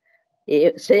දුන්නේද ඒ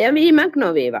ශ්‍රේයවීමක්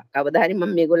නොවේවා. කවදා හරි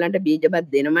මම මේගොල්ලන්ට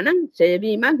බීජබත් දෙනම නම්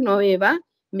ශ්‍රේයවීමක් නොවේවා.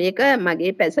 මේක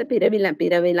මගේ පැස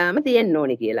පිරවිලාම තියෙන්න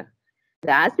ඕනේ කියලා.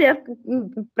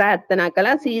 16ක් ප්‍රාර්ථනා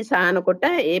කළා සීසාන කොට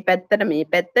ඒ පැත්තට මේ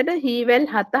පැත්තට හීවැල්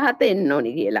 7 එන්න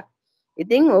ඕනේ කියලා.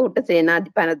 ඉතින් ඔහුට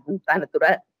සේනාධිපති තනතුර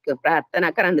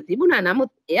ප්‍රාර්ථනා කරන්න තිබුණා.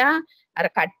 නමුත් එයා අර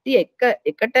කට්ටිය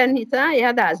එකට නිසා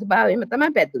එයා දාසභාවයෙන්ම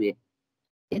තමයි පැතුවේ.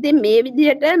 ඉතින් මේ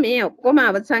විදිහට මේ ඔක්කොම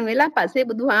අවසන් වෙලා පස්සේ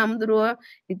බුදුහාමුදුරුවෝ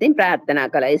ඉතින් ප්‍රාර්ථනා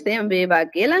කළා. එසේම වේවා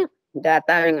කියලා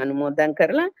ගාථාවෙන් අනුමෝදන්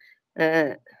කරලා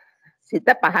සිත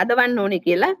පහදවන්න ඕනේ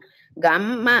කියලා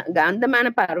ගන්ධමාන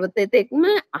පර්වතයට එක්ම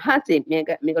අහසින්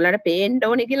මේගොල්ලන්ට පේන්න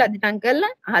ඕනේ කියලා අදිටන්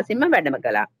කරලා අහසින්ම වැඩම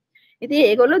කළා. ඉතින්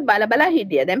ඒගොල්ලොත් බල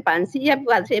හිටියා. දැන්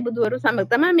 500ක් වසේ බුදුවරු සමග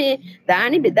තමයි මේ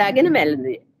දානි බෙදාගෙන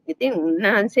වැළඳුවේ. ඉතින්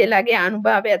උන්වහන්සේලාගේ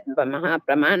අනුභවයත් මහා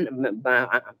ප්‍රමාණ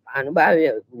අනුභවය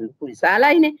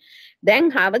විශාලයිනේ.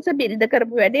 දැන් හවස බිරිඳ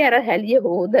කරපු වැඩේ අර හැලිය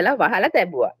හොදලා වහලා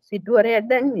තැබුවා. සිටුවරයා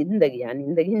දැන් නිින්ද ගියා.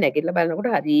 නිින්ද ගිහින් නැගිටලා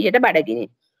බලනකොට හරියට බඩගිනි.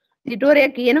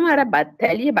 සිටුවරයා කියනවා අර බත්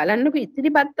හැලිය බලන්නකො ඉතිරි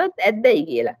බත්වත් ඇද්දයි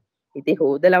කියලා. ඉතින්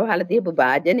හොදලා වහලා තියපු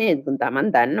වාජනේ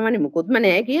Taman දන්නවනේ මුකුත්ම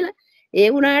නැහැ කියලා. ඒ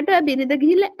වුණාට බිරිඳ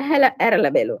ගිහිල්ලා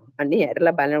ඇරලා බැලුවා. අනේ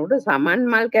ඇරලා බලනකොට සමන්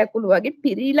මල් කැකුළු වගේ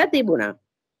පිරීලා තිබුණා.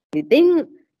 ඉතින්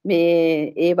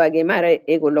මේ ඒ වගේම අර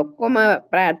ඒගොල්ලෝ ඔක්කොම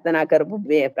ප්‍රාර්ථනා කරපු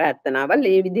ප්‍රාර්ථනාවල්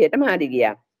ඒ විදිහටම හරි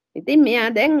ගියා. ඉතින් මෙයා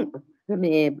දැන්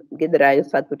මේ ගෙදර අය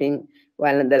සතුටින්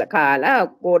වළඳලා කාලා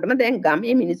ඔක්කොටම දැන්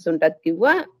ගමේ මිනිස්සුන්ටත්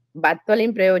කිව්වා බත්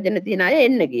වලින් ප්‍රයෝජන තියන අය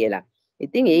එන්න කියලා.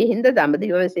 ඉතින් ඒ හින්දා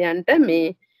දඹදිවසයන්ට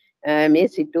මේ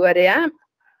සිටුවරයා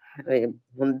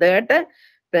හොඳට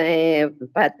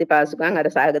පත්තිපාසුකම් අර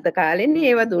සාගත කාලෙන්නේ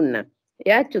ඒව දුන්නා.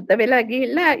 එයා චුත වෙලා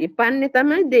ගිහිල්ලා ඉපන්නේ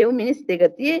තමයි දෙව් මිනිස්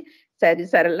දෙගතියේ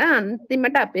සැරිසරලා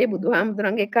අන්තිමට අපේ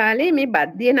බුදුහාමුදුරන්ගේ කාලේ මේ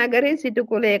බද්දිය නගරේ සිටු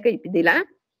කුලයක ඉපදිලා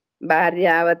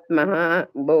භාර්යාවත් මහා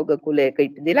භෝග කුලයක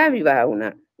ඉපදිලා විවාහ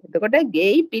වුණා. එතකොට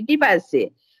ගෙයි පිටිපස්සේ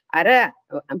අර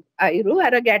අයිරු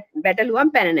අර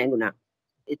බැටළුවන් පැන නැගුණා.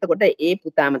 එතකොට ඒ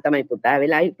පුතාම තමයි පුතා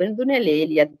වෙලා ඉපදුනේ.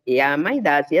 ලේලියත් එයාමයි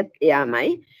දාසියත්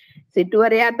එයාමයි.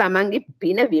 සිටුවරයා තමන්ගේ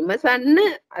පින විමසන්න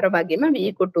අර වගේම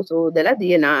වී කොටු සෝදලා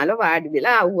දියනාල වාඩි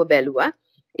වෙලා අවුව බැලුවා.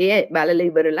 ඒ බලලා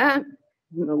ඉවරලා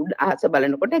අහස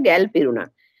බලනකොට ගැල් පිරුණා.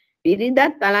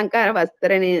 පිරිදත් අලංකාර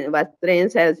වස්ත්‍රයෙන්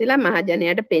සැරසිලා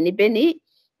මහජනයාට පෙනිපෙනි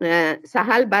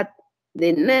සහල් බත්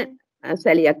දෙන්න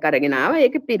සැලියක් අරගෙන ආවා.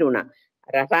 ඒක පිරුණා.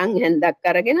 රසං හැන්දක්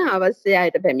අරගෙන අවශ්‍ය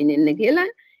අයට පැමිණෙන්න කියලා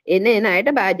එන අයට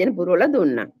භාජන පුරවලා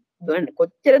දුන්නා.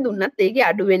 කොච්චර දුන්නත් ඒකේ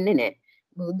අඩු වෙන්නේ නැහැ.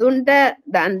 බුදුන්ට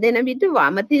දන් දෙන විට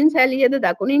වමතින් සැලියද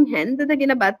දකුණින්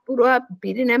හැන්දදගෙන බත් පුරවා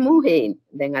පිරිනැමූ හේයින්.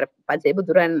 දැන් අර පසේ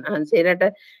බුදුරන් වහන්සේලාට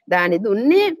දානි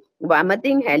දුන්නේ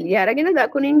වමතින් හැලිය අරගෙන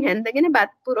දකුණින් හැන්දගෙන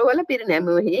බත් පුරවල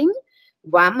පිරිනැමූ හේයින්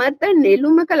වමත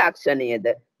නෙළුමක ලක්ෂණයද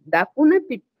දකුණ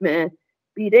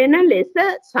පිරෙන ලෙස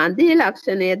සඳේ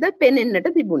ලක්ෂණයද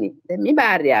පෙනෙන්නට තිබුණි. දැන් මේ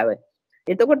භාර්යාව.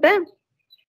 එතකොට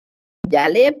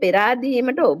ජලය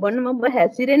පෙරාදීමට ඔබ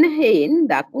හැසිරෙන හේයින්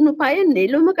දකුණු පාය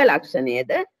නෙළුමක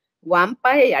ලක්ෂණයද වම්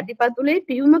පාය යටිපතුලේ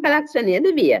පියුමක ලක්ෂණයද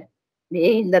විය.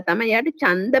 මේ හින්දා තමයි යාට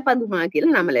ඡන්දපදුමා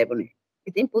කියලා නම ලැබුණේ.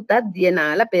 ඉතින් පුතත්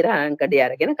දියනාලා පෙරාංකඩේ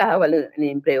අරගෙන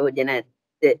කහවලුනේ ප්‍රයෝජන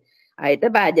අයට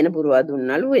භාජන පුරවා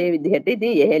දුන්නලු. ඒ විදිහට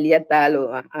ඉතින් එහෙලියත්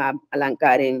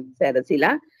අලංකාරයෙන්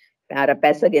සැරසිලා අර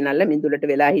පැස ගෙනල්ලා මිදුලට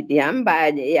වෙලා හිටියාම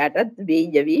එයාටත්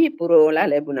බීජවි පුරෝලා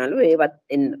ලැබුණලු. ඒවත්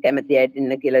කැමති අයට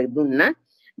ඉන්න කියලා දුන්නා.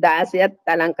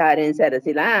 16ත් අලංකාරයෙන්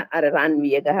සැරසිලා අර රන්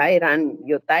වියගහයි රන්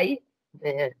යොතයි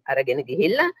අරගෙන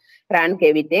ගිහිල්ලා රන්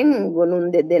කෙවිතෙන් ගුණුන්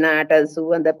දෙදෙනාට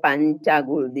සුවඳ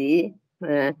පංචගුල් දී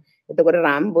එතකොට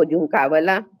රම් බොජුන්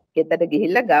කවලා ගෙතට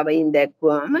ගිහිල්ලා ගවයින්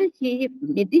දැක්කුවාම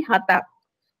මිටි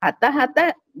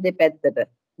 7 දෙපැත්තට.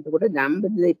 එතකොට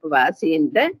දඹදිව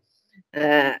වාසීන්ට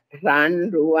රන්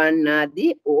රුවන්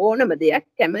ආදී ඕනම දෙයක්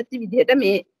කැමති විදිහට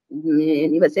මේ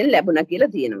නිවසෙන් ලැබුණා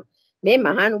කියලා තියෙනවා. මේ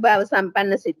මහානුභාව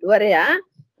සම්පන්න සිටුවරයා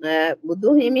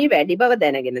බුදු හිමි වැඩි බව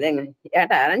දැනගෙන දැන්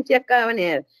එයාට ආරංචියක්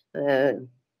ආවනේ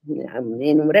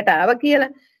මේ නුඹරට ආව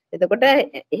කියලා. එතකොට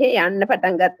එහෙ යන්න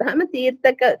පටන් ගත්තාම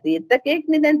තීර්ථකෙක්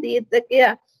නේ. දැන්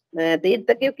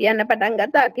තීර්ථකයෝ කියන්න පටන්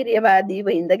ගත්තා අකිරියවාදීව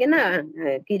ඉඳගෙන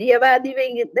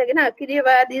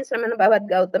අකිරියවාදී ශ්‍රමණ බවත්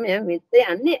ගෞතමයන් වෙත්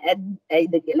යන්නේ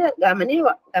ඇයිද කියලා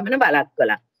ගමන බලක්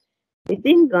කළා.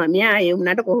 ඉතින් ගමයා ඒ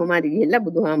වුණාට කොහොම හරි ගිහිල්ලා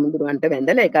බුදුහාමුදුරුවන්ට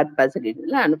වැඳලා එකත් පස්සේ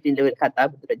ගිහිල්ලා අනුපිඬුවේ කතා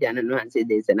බුදුරජාණන් වහන්සේ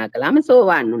දේශනා කළාම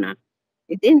සෝවාන් වුණා.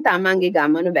 ඉතින් තමන්ගේ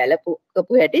ගමන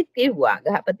වැළපුකපු හැටිත් කිව්වා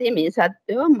ගහපතේ මේ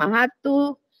සත්‍යව මහත් වූ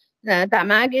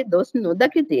තමාගේ දොස්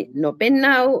නොදකිති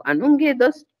නොපෙන්නා වූ අනුන්ගේ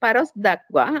දොස් පරස්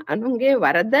දක්වා අනුන්ගේ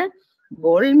වරද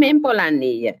බොල්මෙන්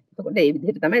පොලන්නේය. එතකොට ඒ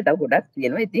විදිහට තමයි තව ගොඩක්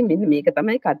තියෙනවා. ඉතින් මෙන්න මේක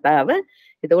තමයි කතාව.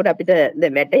 එතකොට අපිට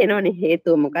දැන් වැටෙනවනේ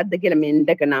හේතුව මොකද්ද කියලා.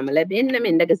 මෙන්ඩක නම ලැබෙන්න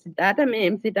මෙන්ඩක සිතාට මේ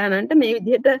සිතානන්ට මේ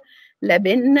විදිහට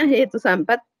ලැබෙන්න හේතු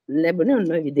සම්පත් ලැබුණේ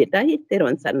ඔන්න ඔය විදිහටයි.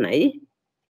 තෙරුවන් සරණයි.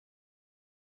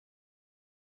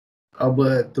 ඔබ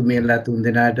තුමියලා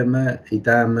තුන්දෙනාටම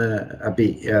ඊටම අපි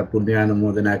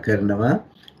පුණ්‍යානුමෝදනා කරනවා.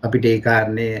 අපිට ඒ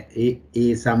කාරණේ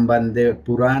ඒ සම්බන්ධ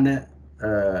පුරාණ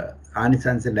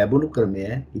ආනිසංස ලැබුණු ක්‍රමය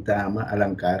ඊටම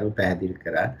අලංකාරව පැහැදිලි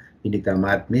කරා විනිතා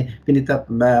මහත්මිය. විනිතා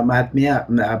මහත්මිය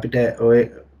අපිට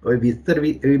ඔය විස්තර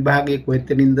විභාගයේ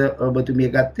කොහෙතනින්ද ඔබතුමිය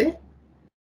ගත්තේ?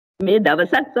 මේ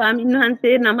දවසක් ස්වාමීන්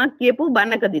වහන්සේ නමක් කියපු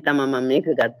බණකදී තමයි මම මේක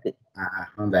ගත්තේ.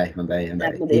 හොඳයි.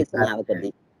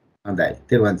 දේශනාවකදී. හොඳයි.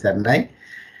 තෙරුවන් සරණයි.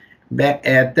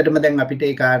 ඇත්තටම දැන් අපිට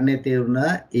ඒ කාරණේ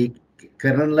තේරුණා. ඒ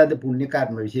කරන ලද පුණ්‍ය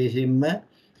කර්ම විශේෂයෙන්ම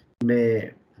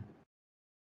මේ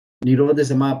නිරෝධ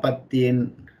සමාපත්තියෙන්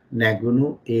නැගුණු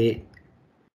ඒ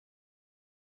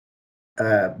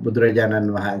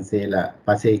බුදුරජාණන් වහන්සේලා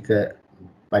පසේක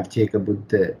පච්චේක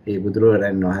බුද්ධ ඒ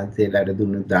බුදුරජාණන් වහන්සේලාට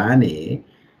දුන්නු දානේ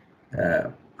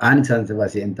ආනිසංස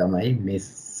වශයෙන් තමයි මේ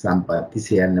සම්පatti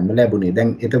සියල්ලම ලැබුණේ. දැන්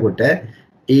එතකොට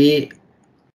ඒ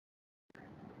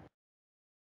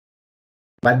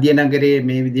මධ්‍ය නගරයේ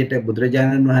මේ විදිහට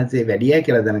බුදුරජාණන් වහන්සේ වැඩියයි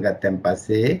කියලා දැනගත්තන්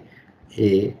පස්සේ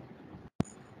ඒ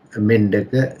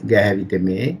මෙණ්ඩක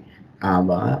ගැහැවිතමේ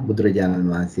ආවා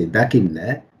බුදුරජාණන් වහන්සේ දකින්න.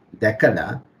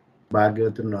 දැකලා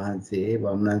භාග්‍යවතුන් වහන්සේ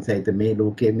වම්නන් සහිත මේ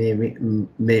ලෝකයේ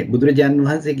මේ බුදුරජාණන්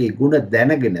වහන්සේගේ ගුණ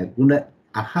දැනගෙන ගුණ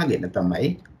අහගෙන තමයි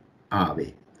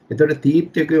ආවේ. එතකොට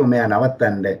තීර්ථකයෝ මෙයා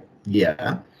නවත්තන්න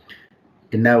ගියා.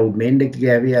 එනවා මෙණ්ඩක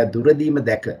ගැහැවියා දුරදීම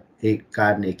දැක ඒ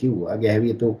කාරණේ කිව්වා.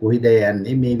 ගැහැවිය තෝ කොහිද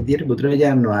යන්නේ? මේ විදිහට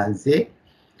බුදුරජාණන් වහන්සේ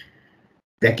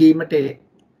දැකීමට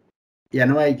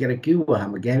යනවායි කියලා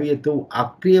කිව්වහම ගැහැවිය තෝ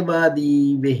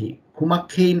අක්‍රියවාදී වෙහි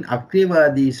කුමක් හේයින්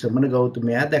අක්‍රියවාදී ශ්‍රමණ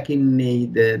ගෞතමයා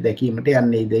දකින්නේද දැකීමට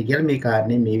යන්නේද කියලා මේ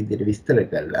කාරණේ මේ විදිහට විස්තර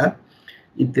කළා.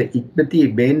 ඉක්මති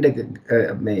බෙන්ඩ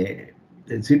මේ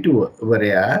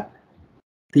සිටුවරයා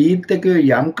තීර්ථකයෝ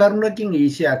යම් කරුණකින්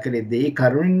ඊර්ෂ්‍යා කළේද ඒ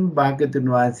කරුණින්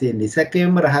භාග්‍යවතුන් වහන්සේ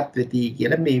නිසකයම රහත් වෙති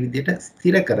කියලා මේ විදිහට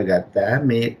ස්ථිර කරගත්තා.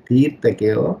 මේ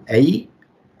තීර්ථකයෝ ඇයි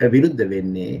විරුද්ධ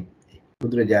වෙන්නේ?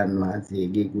 බුදුරජාණන්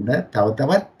වහන්සේගේ ගුණ තව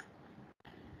තවත්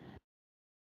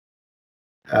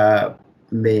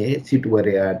මේ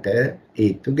සිටුවරයාට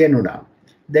ඒත්තු ගෙනුණා.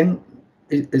 දැන්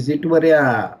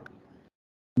සිටුවරයා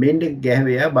මෙණ්ඩක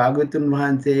ගැහැවියා භාග්‍යවතුන්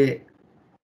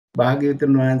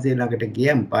වහන්සේ ළඟට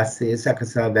ගියන් පස්සේ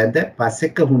සකසා වැඳ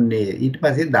පස්සෙක හුන්නේ. ඊට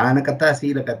පස්සේ දාන කතා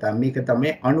සීල කතා මේක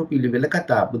තමයි අනුපිළිවෙල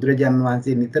කතා. බුදුරජාණන්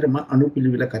වහන්සේ නිතරම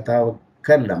අනුපිළිවෙල කතාව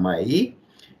කරලමයි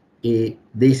ඒ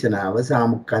දේශනාව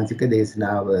සාමුක්කාංශික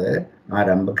දේශනාව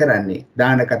ආරම්භ කරන්නේ.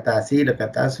 දාන කතා සීල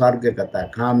කතා ස්වර්ග කතා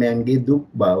කාමයන්ගේ දුක්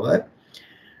බව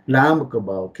ලාමක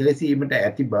බව කෙලසීමට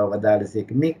ඇති බව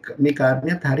වදාළසේක මේ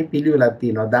කාරණයක් හරි පිළිවෙලක්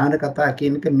තියෙනවා. දාන කතා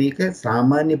කියන එක මේක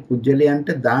සාමාන්‍ය පුජ්‍යලයන්ට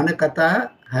දාන කතා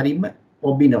හරිම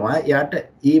ඔබිනවා. එයාට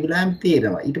ඒ විලාම්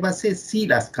තේරෙනවා. ඊට පස්සේ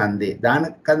සීලස්කන්ධේ දාන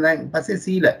කන්දෙන් පස්සේ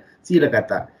සීල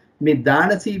කතා. මේ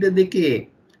දාන සීල දෙකේ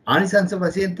ආනිසංස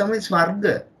වශයෙන් තමයි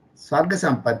ස්වර්ග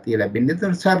සම්පත්තිය ලැබෙන්නේ.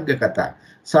 ඒතකොට ස්වර්ග කතා.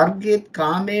 ස්වර්ගයේත්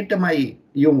කාමයටමයි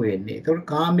යොමු වෙන්නේ. ඒතකොට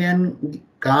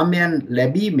කාමයන්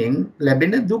ලැබීමෙන්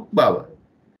ලැබෙන දුක් බව,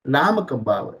 ලාමක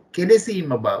බව,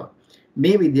 කෙලෙසීම බව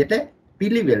මේ විදිහට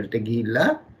පිළිවෙලට ගිහිල්ලා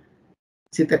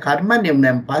සිත කර්මණ්‍ය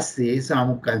වුණාන් පස්සේ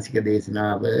සාමුක්කාංශික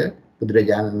දේශනාව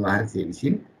බුදුරජාණන් වහන්සේ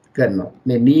විසින් කරනවා.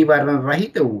 මේ නීවරණ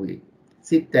රහිත වූයේ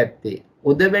සිත් ඇත්තේ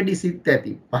ඔද වැඩි සිත්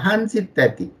ඇති පහන් සිත්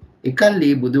ඇති එකල්ලි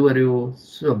බුදුවරයෝ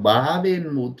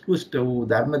ස්වභාවයෙන්ම උත්කෘෂ්ට වූ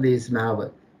ධර්ම දේශනාව.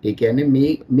 ඒ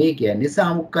කියන්නේ මේ කියන්නේ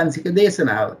සාමුක්කාංශික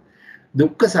දේශනාව.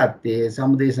 දුක්ඛ සත්‍ය,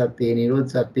 සමුදය සත්‍ය,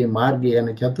 නිරෝධ සත්‍ය, මාර්ගය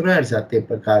යන චතුරාර්ය සත්‍ය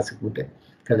ප්‍රකාශ කොට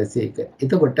කළසේක.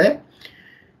 එතකොට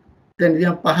දැන්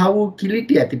පහ වූ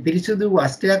කිලිටි ඇති පිරිසුදු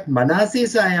වස්ත්‍රයක් මනසේ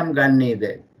සායම් ගන්නේද?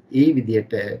 ඒ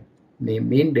විදිහට මේ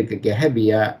මෙණ්ඩක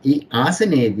ගැහැවියා ඊ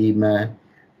ආසනයේදීම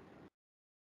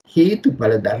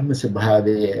හේතුඵල ධර්ම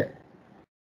ස්වභාවය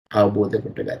අවබෝධ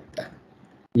කොට ගත්තා.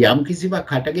 යම් කිසිවක්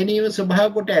හට ගැනීම ස්වභාව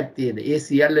කොට ඇත්තේද ඒ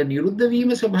සියල්ල නිරුද්ධ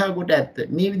වීම ස්වභාව කොට ඇත්ත.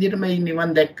 මේ විදිහටමයි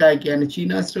නිවන් දැක්කා කියන්නේ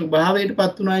චීනාස්ත්‍ර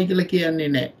භාවයටපත් උනායි කියලා කියන්නේ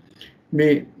නැහැ.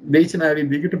 මේ දේශනාවේ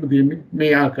දිගටම දෙන්නේ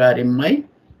මේ ආකාරයෙන්මයි.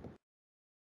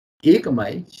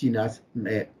 ඒකමයි චීනාස්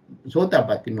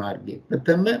සෝතාපට්ටි මාර්ගයේ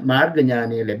ප්‍රථම මාර්ග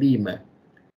ඥානය ලැබීම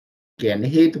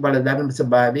කියන්නේ හේතුඵල ධර්ම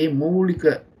ස්වභාවයේ මූලික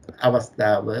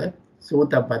අවස්ථාව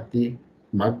සෝතාපට්ටි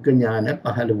මග්ග ඥාන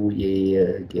පහළ වූයේ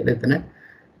කියලා එතන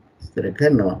විස්තර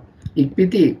කරනවා.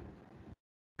 ඉක්පිති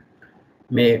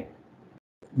මේ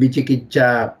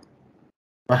විචිකිච්ඡා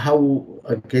පහ වූ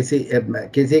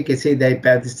කෙසේ දැයි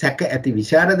පැවති සැක ඇති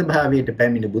විශාරද භාවයට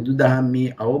පැමිණ බුදුදහමේ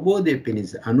අවබෝධය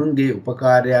පිණිස අනුන්ගේ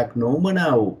උපකාරයක්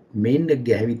නොවමනා වූ මෙණ්ඩක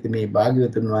ගැහැවිත මේ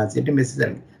භාග්‍යවතුන් වහන්සේට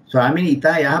මෙසේද ස්වාමීනි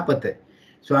ඊතා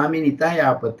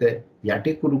යහපත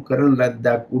යටිකුරු කරන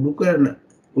ලද්දක්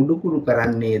උඩුකුරු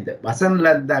කරන්නේද වසන්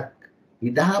ලද්දක්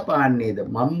විදහා පාන්නේද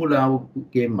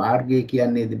මම්මුලාවගේ මාර්ගය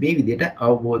කියන්නේද මේ විදිහට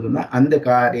අවබෝධ වුණ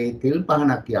අන්ධකාරයේ තෙල්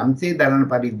පහනක් යම්සේ දරන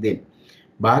පරිද්දෙන්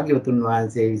භාග්‍යවතුන්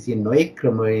වහන්සේ විසින් නොයෙක්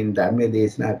ක්‍රමවලින් ධර්ම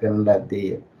දේශනා කරන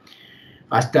ලද්දේ.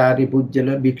 අෂ්ටාරි පුජ්‍යල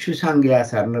භික්ෂු සංඝයා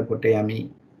සරණ කොට යමි.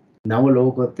 නව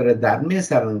ලෝකෝත්තර ධර්මයේ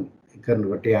සරණ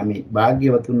කරනකොට යමි.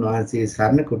 භාග්‍යවතුන් වහන්සේ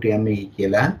සරණ කොට යමි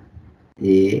කියලා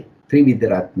ඒ ත්‍රිවිධ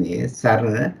රත්නයේ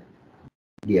සරණ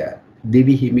ගියා.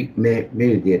 දෙවි හිමි මේ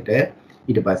විදිහට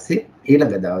ඊට පස්සේ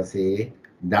ඊළඟ දවසේ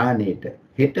දානෙට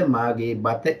හෙට මාගේ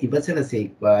බත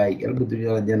ඉවසනසේක්වායි කියලා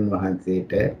බුදුරජාණන්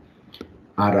වහන්සේට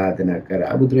ආරාධනා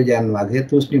කරා. බුදුරජාණන් වහන්සේ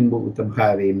තුෂ්ණිම්බුත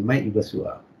භාවයෙන්ම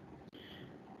ඉවසුවා.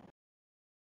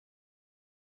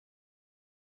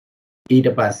 ඊට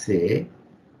පස්සේ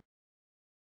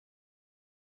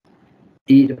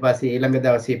ඊට පස්සේ ඊළඟ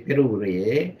දවසේ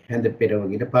පෙරවරුවේ හැඳ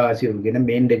පෙරවගෙන පාසියුරුගෙන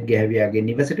මේන්ඩක් ගැහැවියාගේ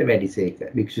නිවසට වැඩිසේක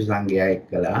භික්ෂු සංඝයා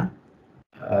එක්කලා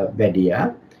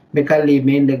වැඩියා. මෙකල්ලි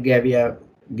මේන්ඩක්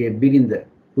ගැහැවියාගේ බිරිඳ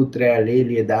පුත්‍රයා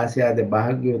ලේලිය 16ද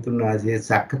භාග්‍යවතුන් වහන්සේ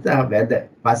සක්කතා වැද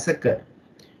පසක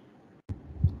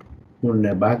මුන්න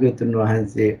භාග්‍යවතුන්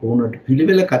වහන්සේ වුණට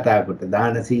පිළිවෙල කතා කොට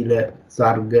දාන සීල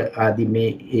ස්වර්ග ආදී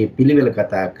මේ පිළිවෙල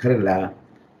කතා කරලා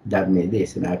ධර්මයේ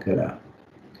දේශනා කළා.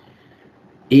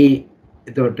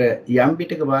 එතකොට යම්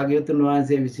පිටක භාග්‍යවතුන්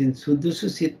වහන්සේ විසින් සුදුසු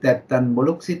සිත් නැත්තන්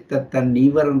මොලොක් සිත් නැත්තන්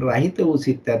නීවරණ රහිත වූ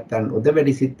සිත් නැත්තන්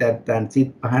උදවැඩි සිත් නැත්තන්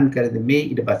සිත් පහන් කරද මේ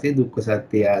ඊට පස්සේ දුක්ඛ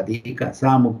සත්‍ය ආදී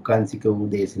සාමුක්ඛංශික වූ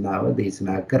දේශනාව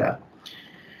දේශනා කරා.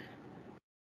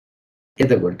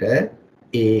 එතකොට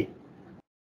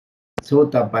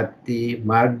සෝතපට්ටි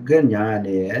මාර්ග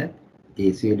ඥානය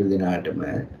සියලු දෙනාටම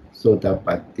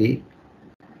සෝතපට්ටි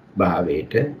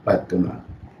භාවයට පත් වුණා.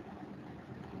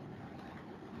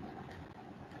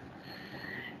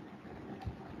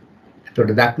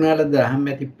 එතකොට දක්නාලද දහම්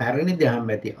ඇති පැරණි දහම්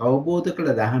ඇති අවබෝධ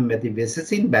කළ දහම් ඇති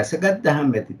වෙසසින් බැසගත්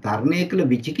දහම් ඇති තරණය කළ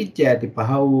විචිකිච්ඡා ඇති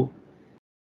පහ වූ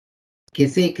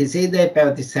කෙසේදයි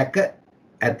පැවති සැක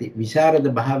ඇති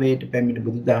විශාරද භාවයට පැමිණ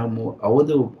බුදුදහම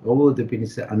අවබෝධ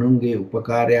පිණිස අනුන්ගේ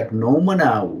උපකාරයක්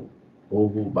නොවමනා වූ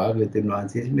ඔහු භාග්‍යවතුන්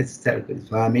වහන්සේ මෙසසල් කළ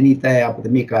ස්වාමීනි ඊතය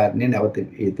අපිට මේ කාරණේ නැවත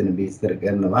ඒතන විස්තර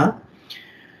කරනවා.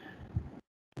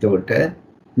 එතකොට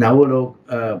නවලෝක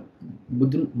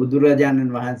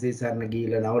බුදුරජාණන් වහන්සේ සරණ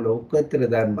ගිහිලා නවලෝකෝත්තර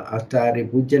ධර්ම අෂ්ටාර්ය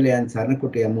පුජ්‍යලයන් සරණ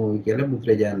කොට යමු කියලා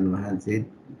බුදුරජාණන් වහන්සේ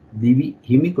දිවි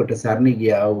හිමි කොට සරණ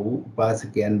ගියා වූ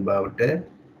උපාසකයන් බවට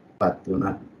පත්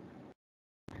වුණා.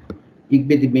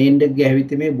 ඉක්බෙති මේන්ඩක්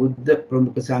ගැවිත මේ බුද්ධ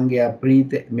ප්‍රමුඛ සංඝයා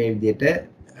ප්‍රීත මේ විදිහට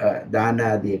දාන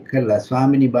ආදී කළා.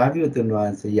 ස්වාමිනී භාග්‍යවතුන්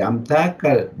වහන්සේ යම්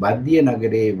තාක්කල් බද්දිය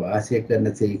නගරේ වාසය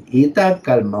කරනසේ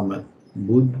ඊතාක්කල් මම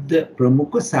බුද්ධ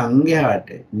ප්‍රමුඛ සංඝයාට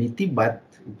නිතිබත්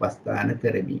උපස්ථාන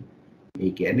කරමි.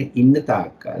 ඒ කියන්නේ ඉන්න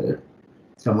තාක්කල්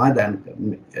සමාදන්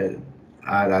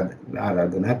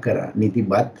ආරාධනා කරා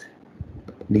නිතිබත්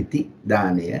නිති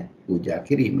දානය පූජා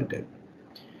කිරීමට.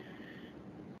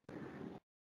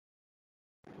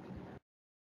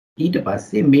 ඊට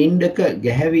පස්සේ මේන්ඩක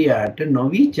ගැහැවියාට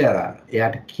නොවිචාරා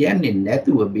එයාට කියන්නේ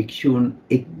නැතුව භික්ෂූන්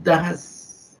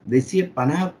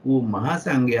 1250ක් වූ මහා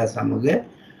සංඝයා සමග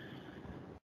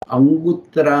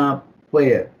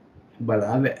අංගුත්තරාපය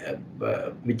බලා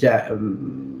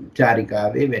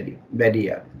චාරිකාවේ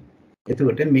වැඩියා.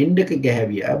 එතකොට මේන්ඩක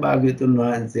ගැහැවියා භාග්‍යවතුන්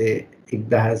වහන්සේ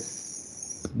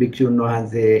 1000 භික්ෂුන්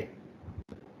වහන්සේ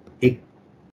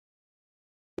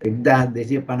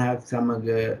 1250ක් සමග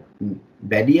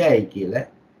වැඩියයි කියලා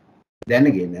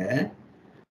දැනගෙන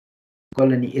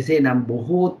කොළනි එසේනම්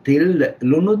බොහෝ තෙල්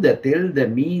ලුණුද තෙල්ද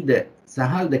මීද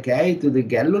සහල්ද කෑයුතුද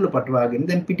ගැල්වල පටවාගෙන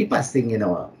දැන් පිටිපස්සෙන්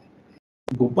එනවා.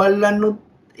 ගොපල්ලන්නුත්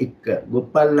එක්ක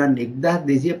ගොපල්ලන්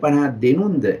 1250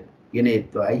 දෙනුන්ද ගෙන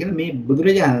එත්වා. ඒ කියන්නේ මේ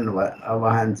බුදුරජාණන්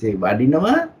වහන්සේ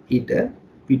වඩිනවා ඊට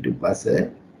පිටුපස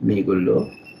මේගොල්ලෝ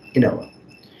එනවා.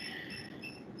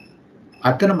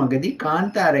 අතරමඟදී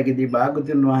කාන්තාරයකදී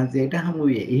භාගතුන් වහන්සේට හමු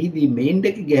වේ. එහිදී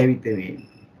මේන්ඩක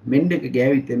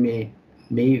ගෑවිත මේ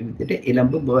විදිහට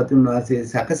එළඹ භවතුන් වහන්සේ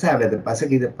සකසා වැද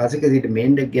පසක සිට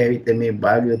මේන්ඩක ගෑවිත මේ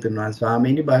භාග්‍යවතුන් වහන්සේ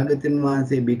ස්වාමීනි භාගතුන්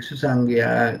වහන්සේ භික්ෂු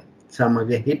සංඝයා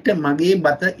සමග හෙට මගේ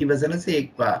බත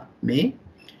ඉවසනසේක්වා මේ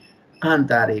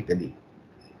කාන්තාරයකදී.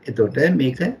 එතකොට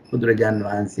මේක බුදුරජාන්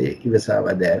වහන්සේ ඉවසා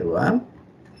වදාරුවා.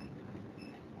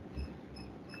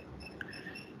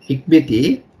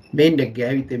 ඉක්බිති මේන්ඩක්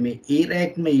ගෑවිත මේ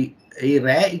ඒ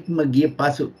රෑ ඉක්ම ගිය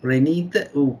පසු ප්‍රණීත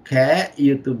වූ කෑ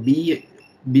යුතු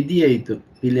බිදිය යුතු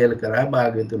පිළියෙල කරා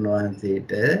භාග්‍යවතුන්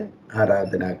වහන්සේට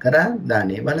ආරාධනා කරා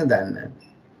දානේ වළඳන්න.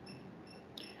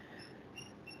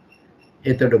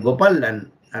 එතකොට ගොපල්ලන්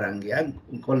අරන් ගියා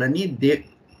කොළණි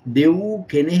දෙව්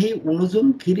කෙනෙහි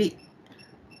උණුසුම් කිරි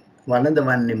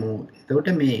වළඳවන්නෙමු. එතකොට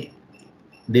මේ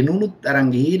දෙනුනුත්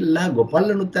අරන් ගිහිල්ලා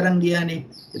ගොපල්ලනුත් අරන් ගියානේ.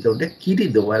 එතකොට කිරි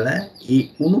දොවල ඒ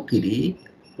උණු කිරි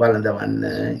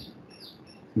වළඳවන්න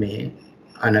මේ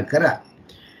අනකරා.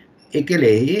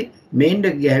 එකලෙහි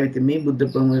මේන්ඩක ගැහැවිත මේ බුද්ධ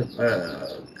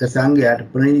ප්‍රමුඛ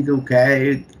සංඝයාට ප්‍රණීත වූ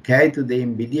කෑයුතු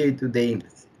දෙයින් බිදිය යුතු දෙයින්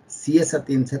සිය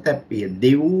සතින් සතප්පිය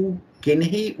දෙව්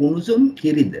කෙනෙහි උණුසුම්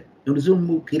කිරිද උණුසුම්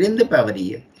වූ කිරෙන්ද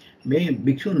පැවරිය. මේ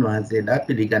භික්ෂුන් වහන්සේලා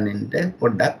පිළිගන්නට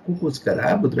පොඩ්ඩක් කුකුස්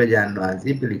කරා. බුදුරජාණන්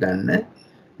වහන්සේ පිළිගන්න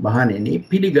මහණෙනි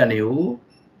පිළිගනිව්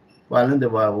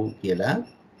වළඳවා වූ කියලා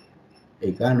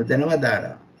ඒක අනුතන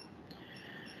වදාරා.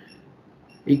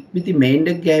 ඉක්බිති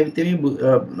මේන්ඩක ගැහැවිත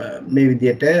මේ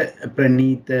විදියට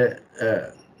ප්‍රණීත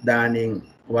දානෙන්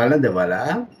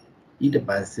වළඳවලා ඊට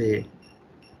පස්සේ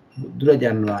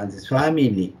බුදුරජාණන් වහන්සේ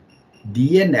ස්වාමීනි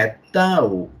දිය නැත්තා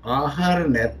වූ ආහාර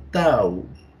නැත්තා වූ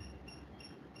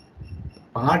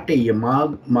පාටය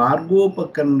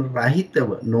මාර්ගෝපකරණ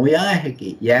රහිතව නොයා හැකි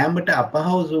යෑමට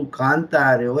අපහසු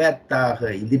කාන්තාරයෝ ඇත්තාහ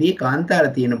ඉදිරියේ කාන්තාර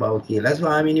තියෙන බව කියලා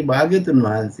ස්වාමීනි භාග්‍යවතුන්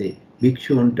වහන්සේ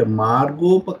භික්ෂූන්ට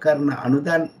මාර්ගෝපකරණ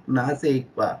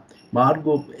අනුදන්නාසේක්වා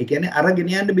ඒ කියන්නේ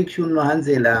අරගෙන යන්න භික්ෂුන්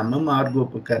වහන්සේලාම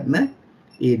මාර්ගෝපකරණ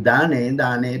ඒ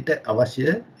දාණයට අවශ්‍ය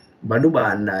බඩු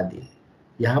භාණ්ඩ ආදී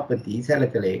යහපති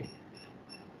සැලකලේ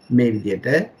මේ විදිහට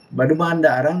බඩු භාණ්ඩ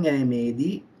අරන්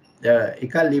යෑමේදී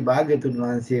එකල්ලි භාග්‍යවතුන්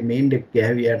වහන්සේ මේන්ඩෙක්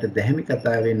ගැහැවියාට දැහැමි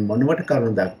කතාවෙන් මොනවට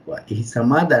කරුණු දක්වා එහි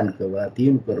සමාදාන කරවා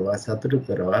තියුණු කරවා සතුටු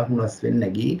කරවා හුනස් වෙන්න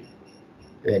නැගී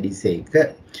වැඩිසේක.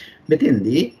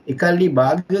 මෙතෙන්දී එකල්ලි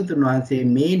භාග්‍යවතුන් වහන්සේ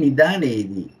මේ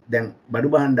නිදානයේදී දැන් බඩු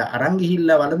භාණ්ඩ අරන්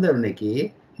ගිහිල්ලා වළඳන එකේ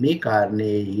මේ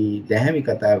කාරණේහි දැහැමි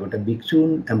කතාවකට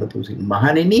භික්ෂූන් ඇමතුසි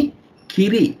මහණෙනි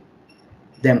කිරි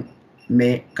දැන්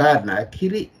මේ කාරණා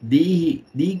කිරි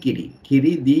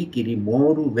දී කිරි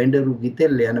මෝරු වෙඬරු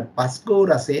ගිතෙල් යන පස්කෝ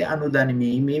රසය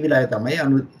අනුදනිමි මේ විලාය තමයි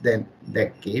දැන්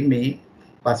දැක්කේ මේ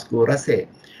පස්කෝ රසය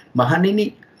මහණෙනි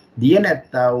දිය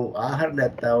නැත්තා වූ ආහාර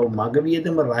නැත්තා වූ මග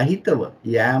වියදම රහිතව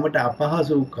යාමට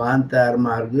අපහසු කාන්තාර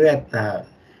මාර්ගය ඇත්තා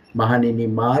මහණෙනි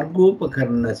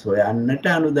මාර්ගෝපකරණ සොයන්නට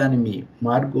අනුදනිමි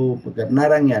මාර්ගෝපකරණ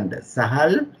අරන් යන්න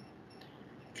සහල්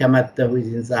කැමැත්ත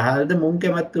විසින් සහල්ද මුන්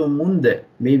කැමැත්ත මුන්ද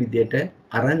මේ විදියට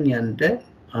අරන් යන්න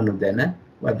අනුදැන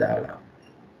වදාළා.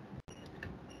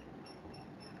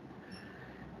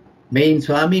 මේන්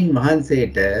ස්වාමින්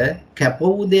වහන්සේට කැප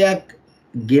වූ දෙයක්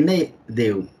ගෙන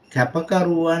දෙව්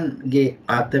කැපකරුවන්ගේ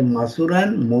අත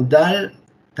මසුරන් මුදල්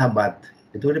තබත්.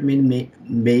 එතකොට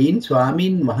මේන්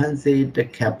ස්වාමින් වහන්සේට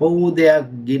කැප වූ දෙයක්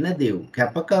ගෙන දෙව්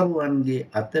කැපකරුවන්ගේ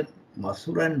අත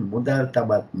මසුරන් මුදල්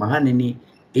තබත් මහණෙනි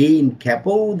එයින් කැප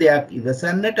වූ දෙයක්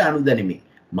ඉවසන්නට අනුදනිමි.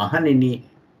 මහණෙනි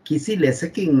කිසි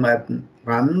ලෙසකින්වත්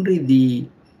රන් රිදී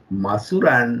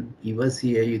මසුරන්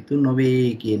ඉවසිය යුතු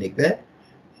නොවේ කියන එක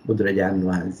බුදුරජාන්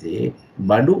වහන්සේ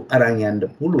බඩු අරන් යන්න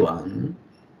පුළුවන්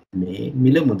මේ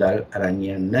මිල මුදල් අරන්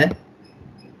යන්න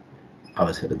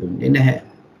අවසර දුන්නේ නැහැ.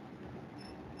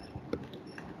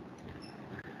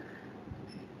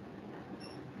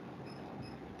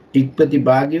 ඉක්පති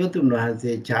භාග්‍යවතුන්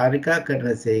වහන්සේ චාරිකා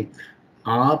කරනසේක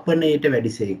ආපනයට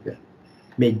වැඩිසේක.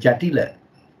 මේ ජටිල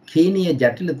කීනීය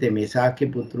ජටිලතේ මේ ශාක්‍ය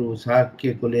පුත්‍රු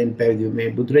ශාක්‍ය කුලයෙන් පැවිදි මේ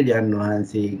බුදුරජාන්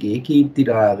වහන්සේගේ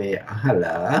කීර්තිරාවේ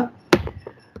අහලා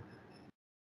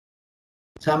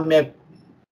සම්‍යක්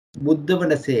බුද්ධ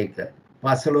වනසේක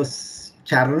 15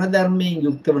 චරණ ධර්මයෙන්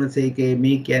යුක්ත වනසේක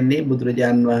මේ කියන්නේ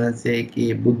බුදුරජාන්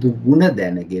වහන්සේගේ බුදු ගුණ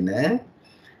දැනගෙන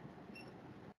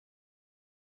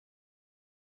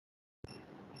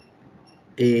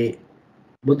ඒ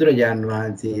බුදුරජාන්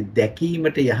වහන්සේ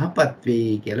දැකීමට යහපත්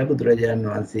වේ කියලා බුදුරජාන්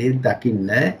වහන්සේ දකින්න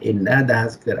එන්න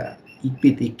අදහස් කරා.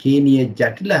 ඉක්පිති කේනිය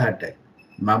ජටිලහට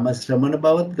මම ශ්‍රමණ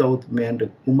බවත් ගෞතමයන්ට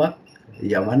කුමක්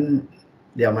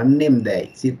යවන්නෙම්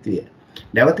දැයි සිත්විය.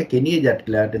 නැවත කෙනිය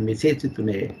ජටිලහට මෙසේ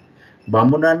සිතුනේ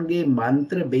බමුණන්ගේ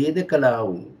මන්ත්‍ර වේද කළා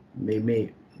වූ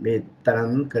මේ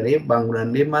තරම් කරේ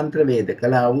බමුණන්ගේ මන්ත්‍ර වේද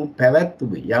කළා වූ පැවැත්තු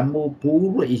යම් වූ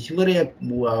පූර්ව ඊශ්වරයක්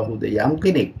වූ යම්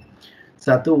කෙනෙක්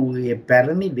සතු වූයේ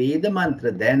පැරණි වේද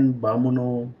මන්ත්‍ර දැන්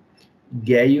බමුණෝ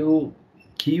ගැයූ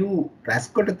කියූ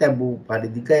රැස්කොට තැබූ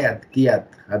පරිදි කියත්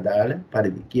අදාළ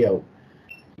පරිදි කියව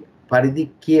පරිදි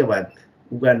කියවත්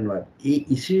උගන්වත් ඒ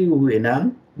ඉසිව්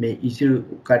එනම් මේ ඉසිව්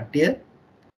කට්ටිය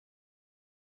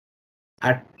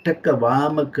අට්ටක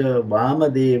වාමක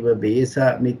වාමදේව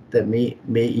බේසමිත්ත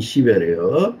මේ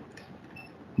ඉසිවරයෝ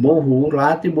මොහු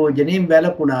රාත්‍රි භෝජනයෙන්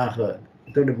වැළකුණාහ.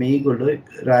 එතකොට මේගොල්ලෝ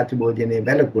රාත්‍රි භෝජනයේ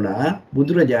වැළකුණා.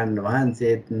 බුදුරජාණන්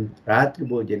වහන්සේත් රාත්‍රි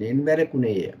භෝජනයෙන්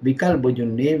වැළකුණේය. විකල්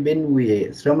භෝජනයේ වෙන් වූයේ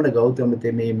ශ්‍රමණ ගෞතම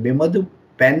තෙමේ මෙමදු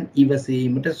පෑන්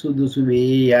ඉවසීමට සුදුසු වේ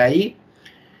යයි.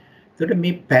 එතකොට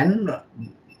මේ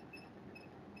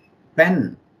පෑන්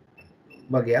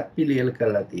වගේ පිළියෙල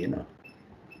කරලා තියෙනවා.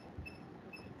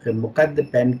 මොකද්ද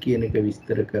පෑන් කියන එක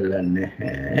විස්තර කරලා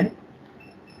නැහැ.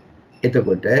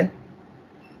 එතකොට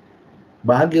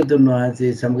භාග්‍යවතුන්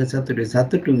වහන්සේ සමග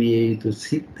සතුටු විය යුතු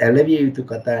සිත් ඇලවිය යුතු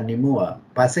කතා නිමුවා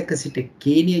පසක සිට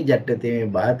කේනිය ජට්ටතේ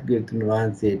භාග්‍යවතුන්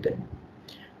වහන්සේට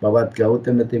බවත්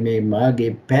ගෞතම තෙමේ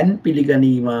මාගේ පෑන්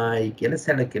පිළිගනීමයි කියලා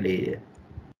සැලකලේය.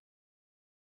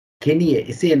 කෙනිය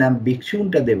එසේනම්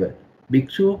භික්ෂූන්ට දෙව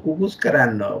භික්ෂූන්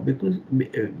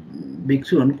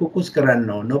කුකුස්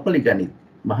කරන්නෝ නොපිළිගනිත්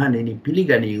මහණෙනි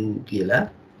පිළිගනිව් කියලා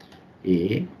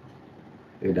ඒ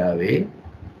වෙලාවේ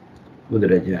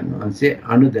බුදුරජාණන් වහන්සේ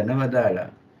අනුදැන වදාළා.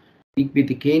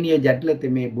 ඉක්පිති කේනිය ජට්ලත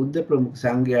මේ බුද්ධ ප්‍රමුඛ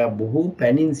සංඝයා බොහෝ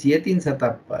පැනින් සියතින්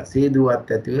සතප්පා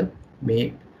සේදුවත් ඇතිව මේ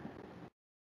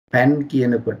පෑන්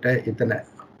කියනකොට එතන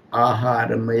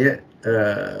ආහාරමය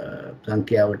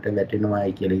සංඛ්‍යාවට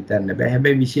වැටෙනවායි කියලා හිතන්න බෑ.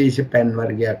 හැබැයි විශේෂ පැන්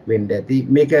වර්ගයක් වෙන්න ඇති.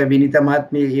 මේක විනිත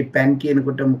මහත්මිය මේ පැන්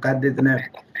කියනකොට මොකක්ද එතන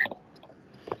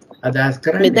අදහස්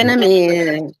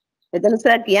කරන්නේ? මෙතන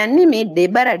සර් කියන්නේ මේ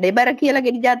ඩෙබර කියලා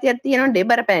ගෙඩි జాතියක් තියෙනවා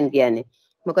ඩෙබර පෑන් කියන්නේ.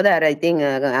 මොකද අර ඉතින්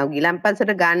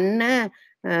ගිලම්පසට ගන්න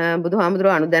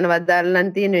බුදුහාමුදුරුවෝ අනුදැනවත් දාලා නම්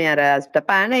තියෙන්නේ අර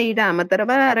අෂ්ටපාන ඊට අමතරව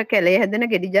අර කැලේ හැදෙන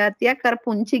ගෙඩි జాතියක් අර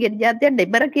පුංචි ගෙඩි జాතියක්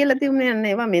ඩෙබර කියලා තියුනේ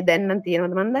ඒවා මේ දැන් නම්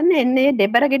තියෙනවද මන් දන්නේ. එන්නේ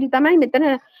ඩෙබර ගෙඩි තමයි මෙතන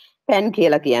පෑන්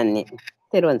කියලා කියන්නේ.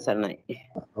 තෙරුවන් සරණයි.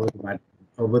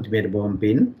 ඔබතුමීට බොහොම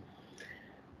පින්.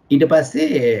 ඊට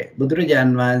පස්සේ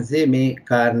බුදුරජාන් වහන්සේ මේ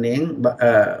කාරණයෙන්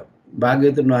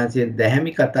භාග්‍යවතුන් වහන්සේ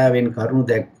දැහැමි කතාවෙන් කරුණු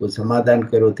දැක්වූ සමාදාන්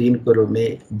කරෝ තීන් කරෝ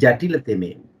මේ ජටිල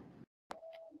තෙමේ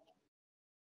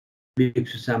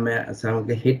භික්ෂු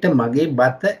සමග හෙට මගේ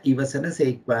බත ඉවසන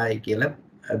සේක්වායි කියලා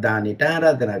දානෙට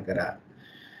ආරාධනා කරා.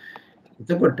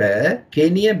 එතකොට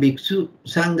කෙනිය භික්ෂු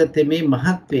සංඝ තෙමේ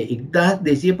මහත්වේ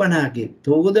 1250කි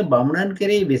තෝද බමුණන්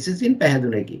කරේ වෙසසින්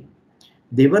පැහැදුණකි.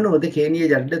 දෙවනෝද කෙනිය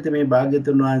ජටිල තෙමේ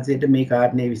භාග්‍යවතුන් වහන්සේට මේ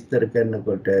කාරණේ විස්තර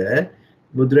කරනකොට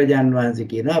බුදුරජාන් වහන්සේ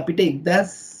කියනවා අපිට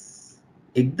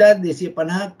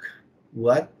 1250ක්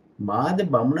වත් මාද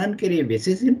බමුණන් කෙරේ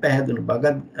වෙසසින් පැහැදුණු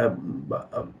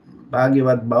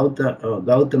භාග්‍යවත්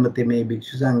ගෞතම තෙමේ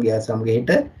භික්ෂු සංඝයා සමග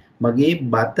හෙට මගේ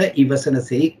බත ඉවසන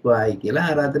සේක්වායි කියලා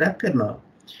ආරාධනා කරනවා.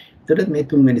 එතකොට මේ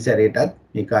තුන්වෙනි සැරේටත්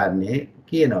මේ කාරණේ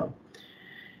කියනවා.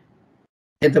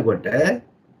 එතකොට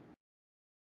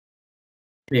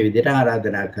මේ විදිහට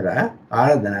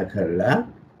ආරාධනා කරලා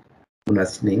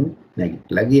උනස්නින්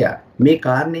නැගිටලා ගියා. මේ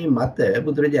කාරණේ මත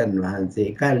බුදුරජාණන්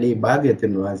වහන්සේ කල්ලි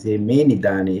භාග්‍යවතුන් වහන්සේ මේ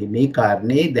නිදානේ මේ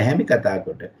කාරණේ දැහැමි කතා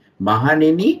කොට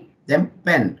මහණෙනි දැන්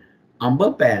පෑන් අඹ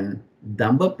පෑන්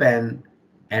දඹ පෑන්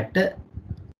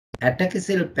ඇට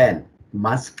කෙසෙල් පෑන්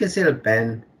මස් කෙසෙල් පෑන්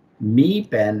මී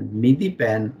පෑන් මිදි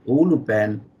පෑන් ඌළු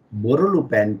පෑන් බොරළු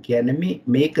පෑන් කියන්නේ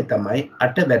මේක තමයි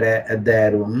අටවැර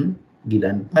ඇදෑරුම්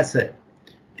ගිලන්පස.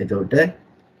 එතකොට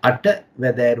අට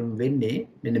වැදෑරුම් වෙන්නේ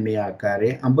මෙන්න මේ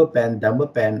ආකාරයේ අඹ පෑන් දඹ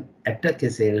පෑන් ඇට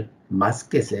කෙසෙල් මස්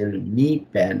කෙසෙල් මී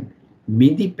පෑන්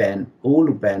මිදි පෑන්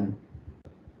ඌළු පෑන්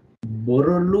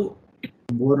බොරළු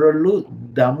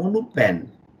දමනු පෑන්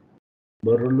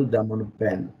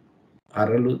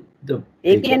අරලු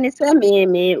ඒ කියන්නේ සර්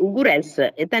මේ උගු රැස්ස.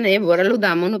 එතන ඒ බොරළු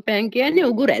දමනු පෑන් කියන්නේ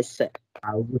උගු රැස්ස.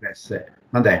 උගු රැස්ස.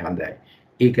 හොඳයි.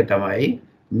 ඒක තමයි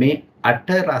මේ අට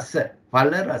රස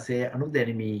ඵල රසය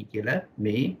අනුදැනීමි කියලා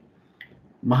මේ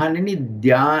මහණෙනි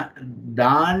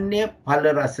ධාන්‍ය ඵල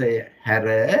රසය හැර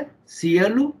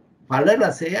සියලු ඵල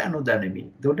රසය අනුදැනීමි.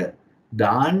 එතකොට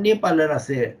ධාන්‍ය ඵල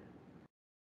රසය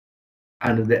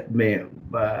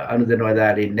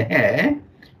අනුදැනවදාරින් නැහැ.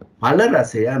 ඵල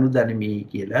රසය අනුදැනීමි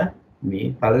කියලා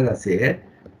මේ ඵල රසය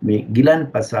මේ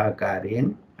ගිලන්පස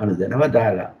ආකාරයෙන්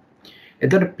අනුදැනවදාලා.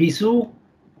 එතකොට පිසු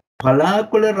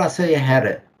පලාකුල රසය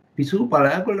හැර පිසු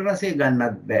පලාකුල රසය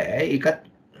ගන්නත් බෑ. ඒකත්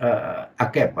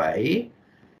අකැපයි.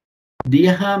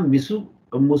 දියහා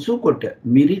මුසු කොට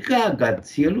මිරිකාගත්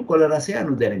සියලු කොළ රසය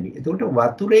අනුදැනීමි. එතකොට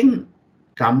වතුරෙන්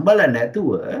කම්බල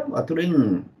නැතුව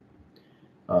වතුරෙන්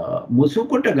මුසු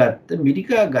කොට ගත්ත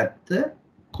මිරිකා ගත්ත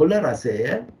කොළ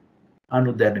රසය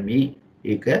අනුදැනීමි.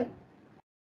 ඒක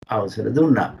අවසර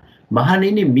දුන්නා.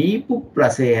 මහණෙනි මීපුප්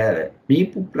රසය හැර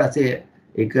මීපුප් රසය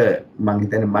ඒක මං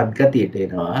හිතන්නේ මත් ගතියට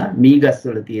එනවා. මී ගස්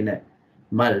වල තියෙන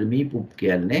මල් මීපුප්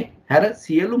කියන්නේ හැර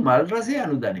සියලු මල් රසය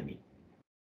අනුදැනීමි.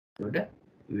 එතකොට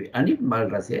අනිත් මල්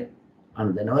රසය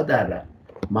අනුදැනවදාලා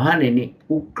මහණෙනි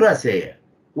උක් රසය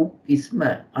උක් ඉස්ම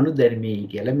අනුදැනීමි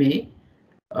කියලා මේ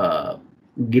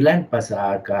ගිලන්පස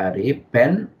ආකාරයේ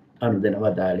පෑන්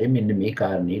අනුදැනවදාලේ මෙන්න මේ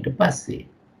කාරණේට පස්සේ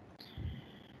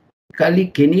කලි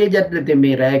කෙනිය ජටිල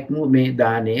තෙමේ රැක්මු මේ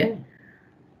දාණය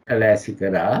ලෑසි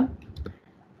කරා.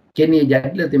 කෙනිය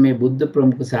ජටිල තෙමේ බුද්ධ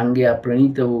ප්‍රමුඛ සංඝයා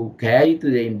ප්‍රණීත වූ කෑ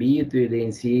යුතු දෙයින් බිය යුතු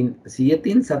දෙයින්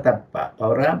සියතින් සතප්පා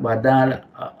පවරා වදාළ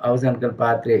අවසන් කළ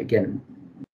පාත්‍රය කියන්නේ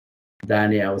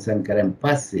දාණය අවසන් කරන්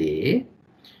පස්සේ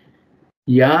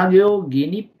යාගයෝ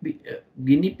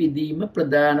ගිනි පිදීම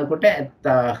ප්‍රදාන කොට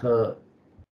ඇත්තාහ.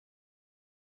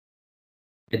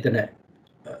 එතන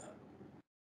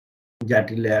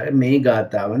ජටිල මේ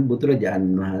ගාථාවන්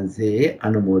බුදුරජාණන් වහන්සේ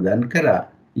අනුමෝදන් කරා.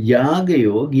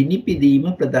 යාගයෝ ගිනි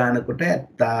පිදීම ප්‍රදාන කොට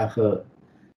ඇත්තාහ.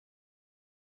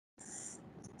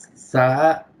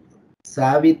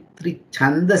 සාවිත්‍රි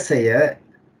ඡන්දසය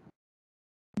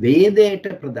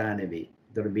වේදයට ප්‍රදාන වේ.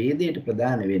 ඒතර වේදයට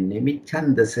ප්‍රදාන වෙන්නේ මේ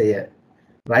ඡන්දසය.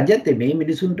 රජතෙමේ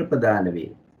මිනිසුන්ට ප්‍රදාන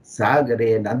වේ.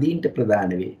 සාගරයේ නදීන්ට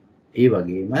ප්‍රදාන වේ. ඒ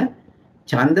වගේම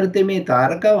චන්ද්‍රතෙමේ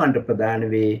තාරකාවන්ට ප්‍රදාන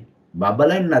වේ.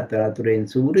 බබලන් අතර අතුරෙන්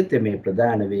සූර්යතෙමේ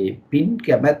ප්‍රදාන වේ. පින්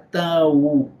කැමැත්තා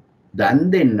වූ දන්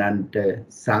දෙන්නන්ට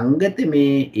සංගති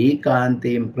මේ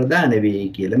ඒකාන්තයෙන් ප්‍රධාන වේ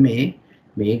කියලා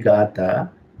මේ ගාථාව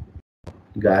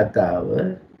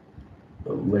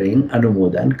වලින්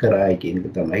අනුමෝදන් කරායි කියන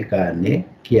එක තමයි කාරණේ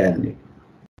කියන්නේ.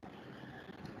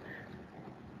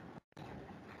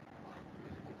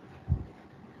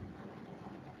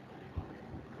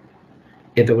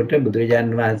 එතකොට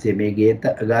බුදුරජාණන් වහන්සේ මේ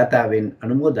ගාථාවෙන්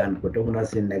අනුමෝදන් කොට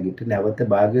උන්වහන්සේ නැගිට නැවත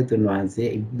භාග්‍යවතුන්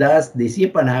වහන්සේ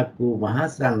 1250ක් වූ මහා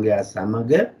සංඝයා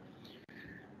සමග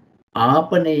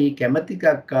ආපනෙහි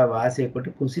කැමැතිකක්කා වාසය කොට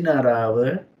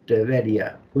කුසිනාරාවට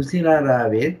වැඩියා.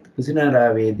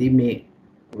 කුසිනාරාවේදී මේ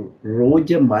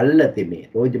රෝජ මල්ල තෙමේ.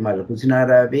 රෝජ මල්ල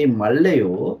කුසිනාරාවේ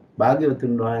මල්ලයෝ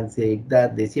භාග්‍යවතුන් වහන්සේ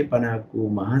 1250ක් වූ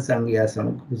මහා සංඝයා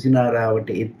සමග කුසිනාරාවට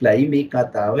එත්ලයි මේ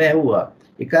කතාව ඇහුවා.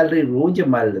 එකල්රි රෝජ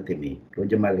මල්ල තෙමේ.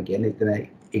 රෝජ මල්ල කියන්නේ එතන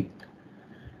එක්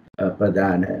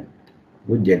ප්‍රධාන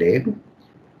පුජ්‍යලෙක්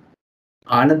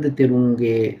ආනන්ද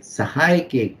තෙරුන්ගේ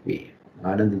සහායකයෙක් වේ.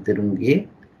 ආනන්ද තෙරුන්ගේ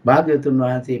භාග්‍යවතුන්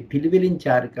වහන්සේ පිළිවෙලින්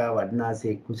චාරිකා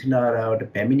වඩනාසේ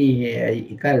කුසිනාරාවට පැමිණියේයි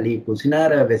එකල්ලි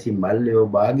කුසිනාරාව වැසි මල්ලයෝ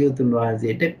භාග්‍යවතුන්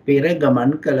වහන්සේට පෙර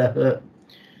ගමන් කළහ.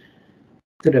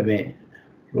 උතර මේ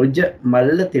රෝජ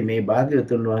මල්ල තෙමේ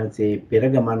භාග්‍යවතුන් වහන්සේ පෙර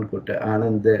ගමන් කොට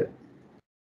ආනන්ද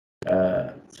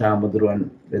සාමුදුරුවන්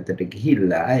වෙතට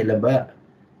ගිහිල්ලා එළඹ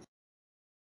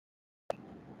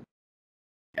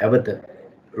අවත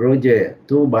රෝජය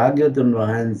තු භාග්‍යවතුන්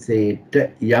වහන්සේට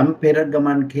යම් පෙර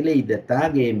ගමන් කෙලෙයිද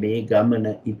තාගේ මේ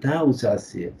ගමන ඉතා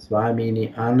උසස්ය.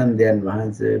 ස්වාමීනි ආනන්දයන්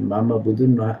වහන්සේ මම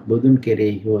බුදුන්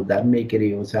කෙරෙහි හෝ ධර්මයේ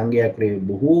කෙරෙහි හෝ සංඝයා කෙරෙහි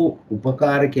බොහෝ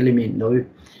උපකාර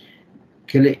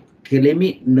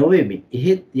කෙලෙමි නොවෙමි.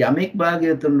 එහෙත් යමෙක්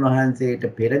භාග්‍යවතුන්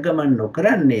වහන්සේට පෙර ගමන්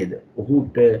නොකරන්නේද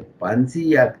ඔහුට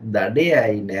 500ක්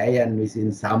දඩයයි නෑයන්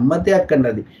විසින් සම්මතයක්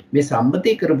කරනදී මේ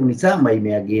සම්මතය කරපු නිසාමයි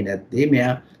මෙයා ගියේ නැත්තේ.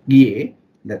 මෙයා ගියේ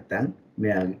නැත්තම්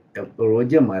මෙයා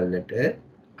රෝජ මල්ලට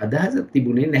අදහසක්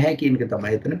තිබුණේ නැහැ කියන එක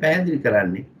තමයි එතන පැහැදිලි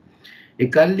කරන්නේ.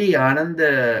 එකල්ලි ආනන්ද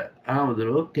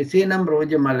ආමුදුරෝ කෙසේනම්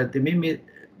රෝජ මල්ල තෙමේ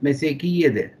මෙසේ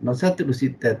කීයේද නොසතුටු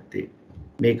සිත් ඇත්තේ.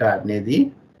 මේ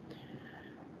කාරණේදී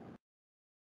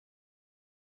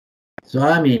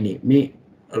ස්වාමීනි මේ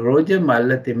රෝජ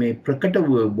මල්ල තෙමේ ප්‍රකට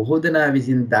වූ බොහෝ දෙනා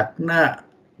විසින්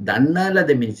දන්නා ලද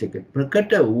මිනිසෙක්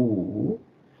ප්‍රකට වූ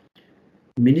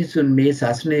මිනිසුන් මේ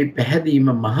සසුනේ පැහැදීම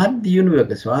මහත්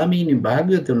දියුණුවක. ස්වාමීනි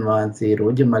භාග්‍යවතුන් වහන්සේ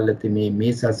රෝජ මල්ල තෙමේ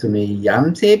මේ සසුනේ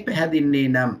යම්සේ පැහැදින්නේ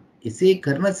නම් එසේ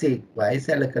කරනසේක්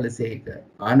වයසල කළසේක.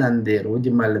 ආනන්දේ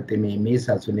රෝජ මල්ල තෙමේ මේ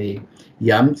සසුනේ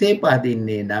යම්සේ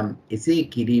පැහැදින්නේ නම් එසේ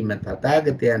කිරීම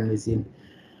තථාගතයන් විසින්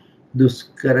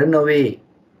දුෂ්කර නොවේ.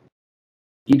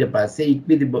 ඊට පස්සේ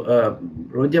ඉක්බිති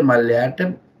රෝජ මල්ලයාට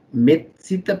මෙත්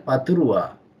සිත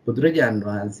පතුරුවා. බුදුරජාන්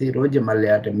වහන්සේ රෝජ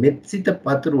මල්ලයාට මෙත් සිත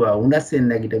පතුරුවා උණස්යෙන්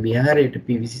නැගිට විහාරයට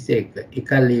පිවිසිසේක.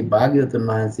 එකල්ලි භාග්‍යවතුන්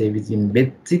වහන්සේ විසින්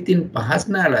මෙත් සිතින්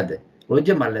පහස්නා ලද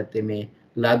රෝජ මල්ල තෙමේ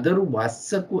ලදරු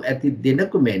වස්සකු ඇති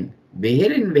දෙනකු මෙන්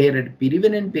වෙහෙරෙන් වෙහෙරට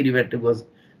පිරිවෙනෙන් පිරිවට ගොස්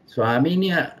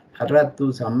ස්වාමීනි අරහත්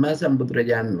වූ සම්මා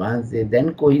සම්බුදුරජාන් වහන්සේ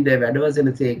දැන් කොහිද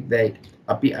වැඩවසනසේක්දැයි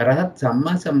අපි අරහත්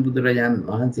සම්මා සම්බුදුරජාන්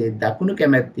වහන්සේ දකුණු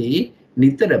කැමැත්තේ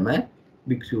නිතරම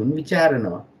භික්ෂූන්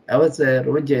විචාරනවා. අවස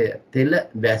රෝජය තෙල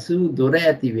වැසූ දොර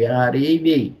ඇති විහාරයේ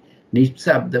වෙයි.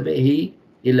 නිශ්ශබ්දව එහි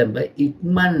එළඹ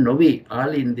ඉක්මන් නොවේ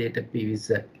ආලින්දයට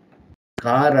පිවිස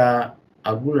කාරා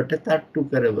අගුලට තට්ටු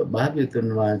කරව භාග්‍යවතුන්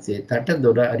වහන්සේ තට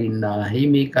දොර අරින්නාහි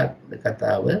මේ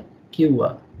කතාව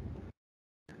කිව්වා.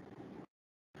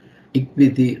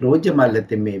 ඉක්බිති රෝජ මල්ල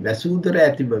තෙමේ වැසූදොර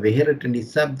ඇතිව වෙහෙරට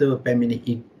නිශ්ශබ්දව පැමිණි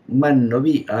ඉක්මන්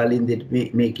නොවි ආලින්දයට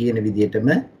මේ කියන විදිහටම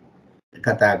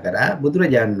කතා කරා.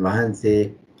 බුදුරජාණන් වහන්සේ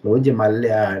රෝජ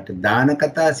මල්ලයාට දාන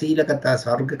කතා, සීල කතා,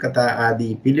 ස්වර්ග කතා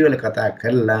ආදී පිළිවෙල කතා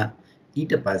කරලා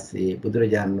ඊට පස්සේ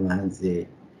බුදුරජාණන් වහන්සේ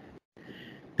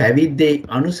පැවිද්දේ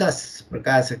අනුසස්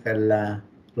ප්‍රකාශ කරලා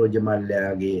රෝජ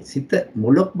මල්ලයාගේ සිත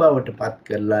මුලක් බවට පත්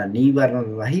කරලා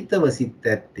නීවරණ රහිතව සිත්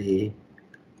ඇත්තේ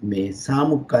මේ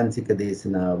සාමුක්කාංශික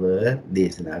දේශනාව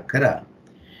දේශනා කරා.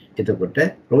 එතකොට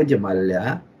රෝජ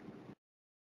මල්ලයා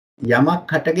යමක්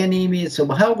හට ගැනීමේ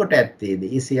ස්වභාව කොට ඇත්තේද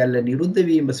ඒ සියල්ල නිරුද්ධ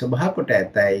වීම ස්වභාව කොට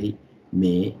ඇතයි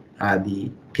මේ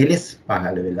ආදී කෙලෙස්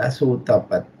පහළ වෙලා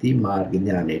සෝතාපට්ටි මාර්ග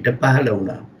ඥානයට පහළ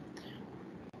වුණා.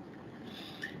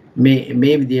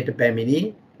 මේ විදිහට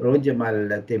පැමිණි රෝජ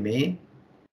මල්ල තෙමේ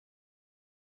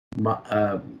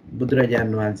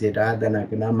බුදුරජාණන් වහන්සේට ආරාධනා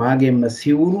කළා මාගෙන්ම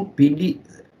සිවුරු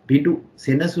පිඩු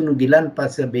සෙනසුණු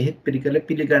ගිලන්පස බෙහෙත් පිළිකල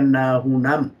පිළිගන්නා වූ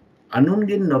නම්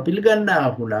අනුන්ගෙන්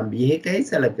නොපිළිගන්නා වූ නම් බිහෙකයි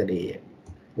සැලකලේය.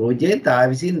 රෝජේ තා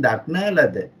විසින් දක්නා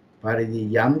ලද පරිදි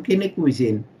යම් කෙනෙකු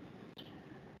විසින්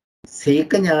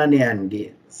සේක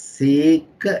ඥානයන්ගේ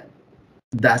සේක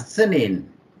දස්සනෙන්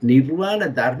නිර්වාණ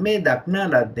ධර්මයේ දක්නා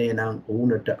ලද්දේ නම්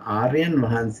ඔවුන්ට ආර්යයන්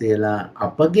වහන්සේලා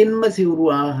අපගෙන්ම සිවුරු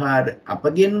ආහාර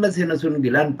අපගෙන්ම සෙනසුන්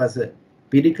ගිලන්පස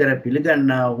පිළිකර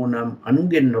පිළිගන්නා වූ නම්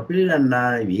අනුගෙන් නොපිළිගන්නා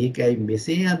වේකයි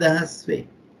මෙසේ අදහස් වේ.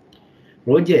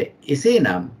 රෝජේ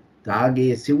එසේනම්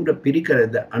තාගේ සිවුර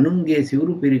පිරිකරද අනුන්ගේ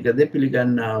සිවුරු පිරිකරද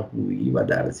පිළිගන්නා වූයි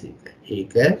වදාළසේක.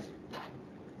 ඒක ඒ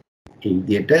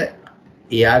විදිහට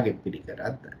එයාගේ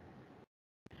පිරිකරත්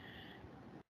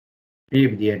ඒ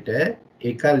විදිහට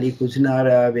එකල්ලි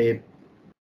කුසිනාරාවේ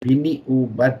පිණි වූ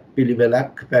බත්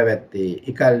පිළිවෙලක් පැවැත්තේ.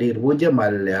 එකල්ලි රෝජ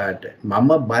මල්ලයාට මම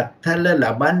බත්තල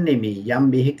ලබන්නේමි යම්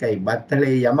බෙහෙකයි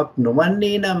බත්තලේ යමක්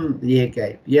නොවන්නේ නම්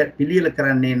බෙහෙකයි පිළිවෙල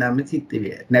කරන්නේ නම්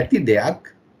සිත්තිවිය. නැති දෙයක්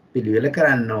පිළිවෙල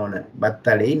කරන්න ඕන.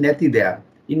 බත්තලේ නැති දෙයක්.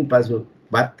 ඉන්පසු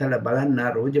බත්තල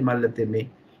බලන්නා රෝජ මල්ල තෙමේ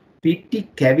පිටි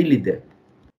කැවිලිද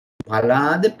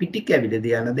පලාද පිටි කැවිලිද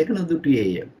යන දෙක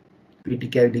නොදුටියේය. පිටි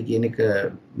කැවිලි කියන එක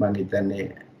මම හිතන්නේ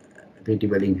පිටි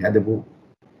වලින් හදපු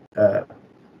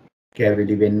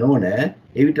කැවිලි වෙන්න ඕන.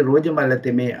 එවිට රෝජ මල්ල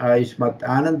තෙමේ ආයුෂ්මත්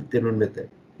ආනන්ද තෙරුන් වෙත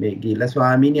මේ ගිහිලා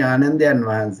ස්වාමීනි ආනන්දයන්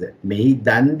වහන්සේ මෙහි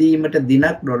දන් දීමට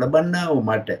දිනක් නොලබන්නා වූ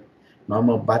මට මම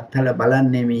බත්තල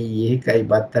බලන්නේ මේ ඒකයි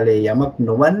බත්තලේ යමක්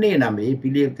නොවන්නේ නම් මේ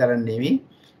පිළියෙල කරන්නේ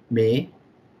මේ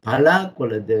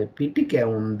පලාකොළද පිටි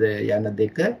කැවුම්ද යන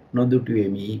දෙක නොදුටු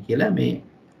වෙමි කියලා මේ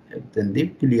එතෙන්දී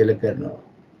පිළියෙල කරනවා.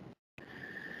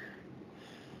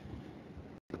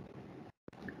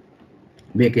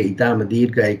 මේක ඊටාම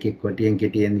දීර්ඝයි කොටියෙන්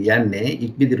කෙටියෙන් යන්නේ.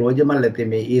 ඉක්බිදි රෝජමල්ල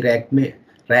තෙමේ ඊ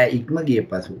රෑ ඉක්ම ගිය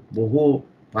පසු බොහෝ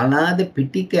පලාද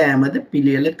පිටි කෑමද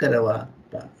පිළියෙල කරවා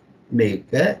මේක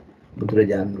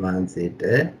බුදුරජාන් වහන්සේට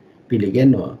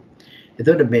පිළිගන්නවා.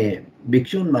 එතකොට මේ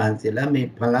භික්ෂුන් වහන්සේලා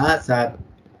මේ පලාසා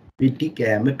පිටි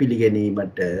කෑම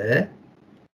පිළිගැනීමට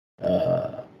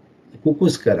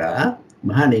කුකුස් කරා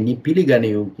මහණෙනි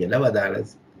පිළිගනියු කියලා වදාළා.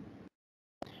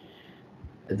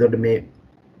 එතකොට මේ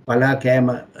පලා කෑම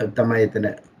තමයි එතන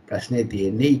ප්‍රශ්නේ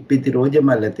තියෙන්නේ. ඉක්පිති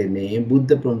රෝජමල්ල තෙමේ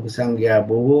බුද්ධ ප්‍රමුඛ සංඝයා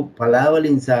බොහෝ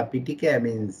පලාවලින් සහ පිටි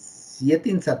කෑමෙන්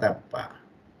සියතින් සතප්පා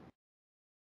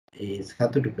ඒ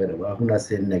සතුටු කරවා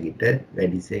හුනසෙන් නැගිට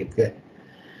වැඩිසේක.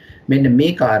 මෙන්න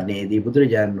මේ කාරණේදී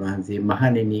බුදුරජාණන් වහන්සේ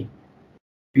මහණෙනි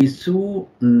පිසු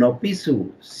නොපිසු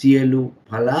සියලු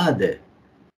පලාද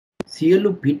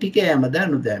සියලු පිටි කෑමද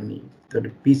අනුදැමි. එතකොට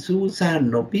පිසු සහ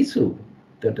නොපිසු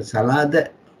එතකොට සලාද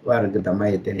වර්ග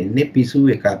තමයි එතන ඉන්නේ. පිසු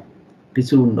එකක්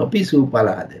පිසු නොපිසු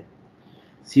පලාද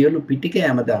සියලු පිටි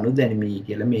කෑමද අනුදැමි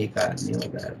කියලා මේ කාරණේ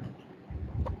වදාරනවා.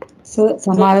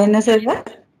 සමා වෙන්න සර්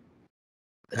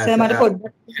මට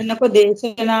පොඩ්ඩක් කියන්නකෝ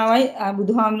දේශනාවයි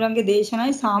බුදුහාමුදුරන්ගේ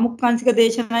දේශනාවයි සාමුක්කාංශික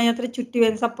දේශනාවයි අතර චුට්ටි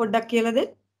වෙනසක් පොඩ්ඩක් කියලා දෙන්න.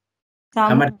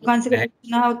 සාමුක්කාංශික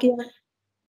දේශනාව කියලා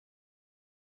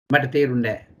මට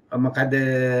තේරුන්නේ නැහැ. මොකද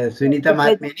සුනිතා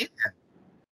මාත්මේ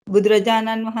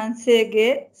බුදුරජාණන් වහන්සේගේ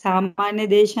සාමාන්‍ය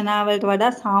දේශනාවලට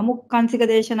වඩා සාමුක්කාංශික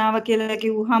දේශනාව කියලා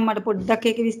කිව්වහම මට පොඩ්ඩක්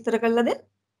ඒක විස්තර කරලා දෙන්න.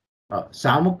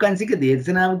 සාමුක්කාංශික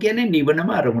දේශනාව කියන්නේ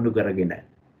නිවනම අරමුණු කරගෙන.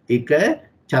 ඒක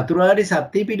චතුරාර්ය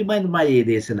සත්‍ය පිළිබඳමයි මේ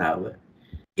දේශනාව.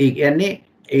 ඒ කියන්නේ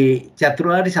ඒ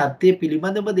චතුරාර්ය සත්‍ය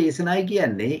පිළිබඳව දේශනායි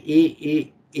කියන්නේ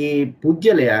ඒ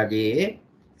පුජ්‍යලයාගේ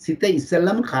සිත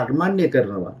ඉස්සෙල්ලම කර්මන්නේ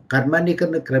කරනවා. කර්මන්නේ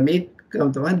කරන ක්‍රමයේ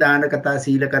තමයි දාන කතා,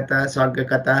 සීල කතා, ස්වර්ග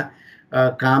කතා,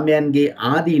 කාමයන්ගේ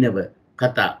ආදීනව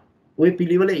කතා. ওই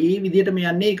පිළිවෙල ඒ විදිහටම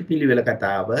යන්නේ. ඒක පිළිවෙල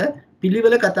කතාව.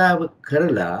 පිළිවෙල කතාව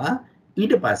කරලා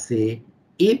ඊට පස්සේ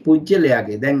ඒ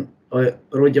පුජ්‍යලයාගේ දැන් ඔය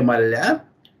රෝජමල්ලා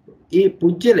ඒ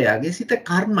පුජ්‍යලයාගේ සිත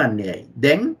කර්මන්නේයි.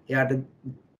 දැන් එයාට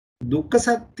දුක්ඛ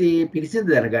සත්‍ය පිරිසිදු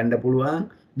දැනගන්න පුළුවන්.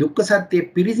 දුක්ඛ සත්‍ය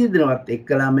පිරිසිදුනවත්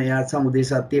එක්කලාම එයා සමුදය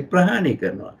සත්‍ය ප්‍රහාණය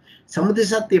කරනවා. සමුදය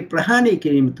සත්‍ය ප්‍රහාණය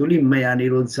කිරීම තුලින්ම එයා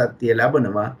නිරෝධ සත්‍ය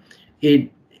ලබනවා.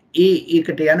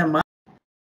 ඒකට යන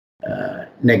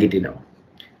නැගිටිනවා.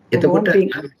 එතකොට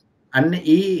අන්න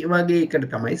ඒ වගේ එකට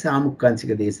තමයි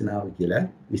සාමුක්කාංශික දේශනාව කියලා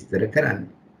විස්තර කරන්නේ.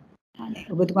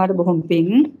 ඔබතුමාට බොහොම පිං.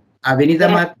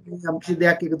 අවිනිදමත් සම්පූර්ණ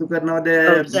දෙයක් එකතු කරනවද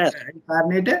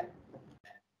කාරණේට?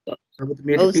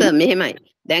 ඔව් සර් මෙහෙමයි.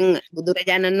 දැන්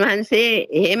බුදුරජාණන් වහන්සේ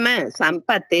එහෙම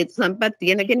සම්පත්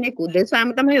තියෙන කෙනෙක්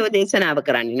උදෙසාම තමයි ඔය දේශනාව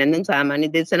කරන්නේ. නැත්නම් සාමාන්‍ය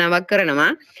දේශනාවක්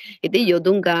කරනවා. ඉතින්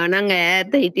යොදුන් ගාණන්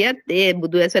ඈත හිටියත් ඒ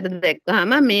බුදු ඇසට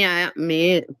දැක්කහම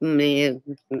මේ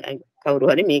කවුරු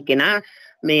හරි මේ කෙනා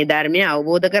මේ ධර්මය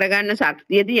අවබෝධ කරගන්න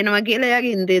ශක්තිය තියෙනවා කියලා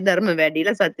එයාගේ ඉන්ද්‍රිය ධර්ම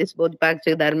වැඩිලා සත්‍යස්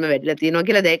බෝධිපාක්ෂික ධර්ම වැඩිලා තියෙනවා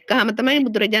කියලා දැක්කහම තමයි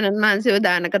බුදුරජාණන් වහන්සේ ඔය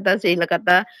දාන කතා, සීල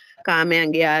කතා,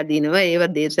 කාමයන්ගේ ආදීනව ඒව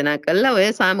දේශනා කළා. ඔය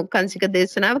සාමුක්කාංශික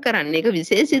දේශනාව කරන්නේ. ඒක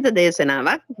විශේෂිත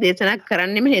දේශනාවක්. දේශනා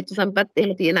කරන්නෙම හේතු සම්පත්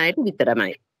එහෙම තියෙන අයට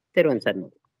විතරමයි. තෙරුවන් සරණයි.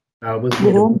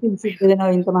 බොහොම පිං සිද්ධ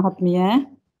වෙනවා ඉන්ත මහත්මිය.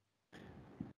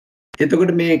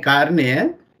 එතකොට මේ කාරණය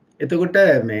එතකොට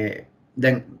මේ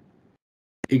දැන්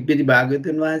ඉක්බිති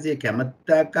භාග්‍යවතුන් වහන්සේ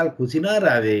කැමැත්තක්කල්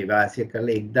කුසිනාරාවේ වාසය කළ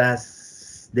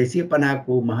 1250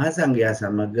 වූ මහා සංඝයා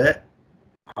සමග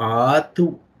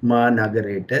ආතුමා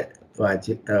නගරයට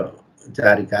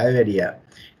චාරිකාවේ වැඩියා.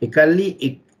 එකල්ලි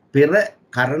පෙර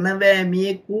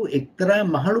කරණවැමියෙක් වූ එක්තරා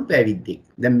මහලු පැවිද්දෙක්.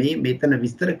 දැන් මේ මෙතන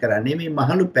විස්තර කරන්නේ මේ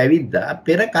මහලු පැවිද්දා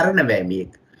පෙර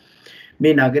කරණවැමියෙක්.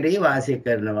 මේ නගරේ වාසය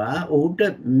කරනවා. ඔහුට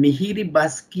මිහිරි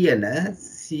බස් කියන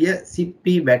සිය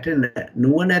සිප්පි වැටෙන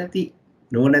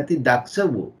නුවණැති දක්ෂ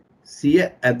වූ සිය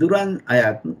ඇදුරන්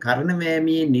අයත්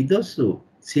කරණවැමියේ නිදොස් වූ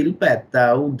ශිල්ප ඇත්තා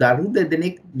වූ දරු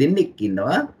දෙන්නෙක්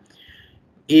ඉන්නවා.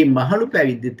 ඒ මහලු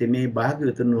පැවිද්ද මේ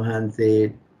භාග්‍යවතුන් වහන්සේ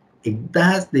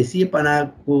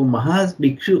 1250 වූ මහා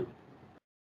භික්ෂු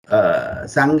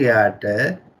සංඝයාට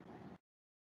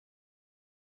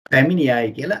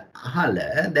පැමිණියයි කියලා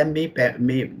අහලා දැන් මේ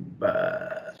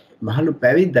මහලු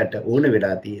පැවිද්දට ඕන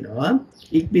වෙලා තියෙනවා.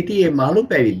 ඉක්බිති මේ මහලු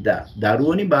පැවිද්දා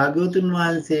දරුවනි භාග්‍යවතුන්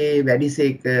වහන්සේ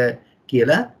වැඩිසේක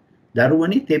කියලා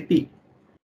දරුවනි තෙපි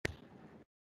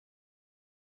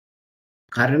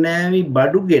කරණෑවි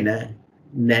බඩුගෙන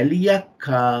නැලියක්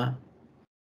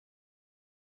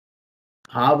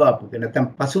ආවාපුක නැත්නම්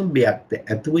පසුම්බියක්ද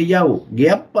ඇතුව යව්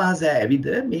ගෙයක් පාසා ඇවිද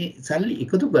මේ සල්ලි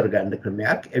එකතු කරගන්න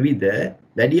ක්‍රමයක් ඇවිද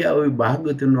වැඩි අවි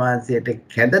භාග්‍යවතුන් වහන්සේට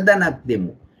කැඳ දනක්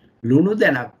දෙමු ලුණු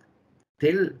දනක්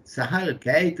තෙල් සහල්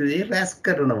කෑයුතු දේ රැස්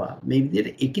කරනවා මේ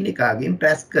විදිහට එකිනෙකාගෙන්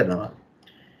රැස් කරනවා.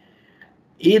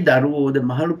 ඒ දරුවෝද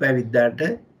මහලු පැවිද්දාට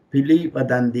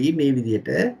පිළිවදන් දී මේ විදිහට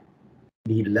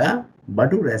ගිහිල්ලා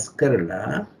බඩු රැස්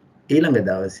කරලා ඊළඟ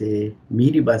දවසේ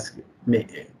මිහිරි බස්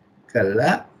මේ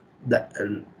කළා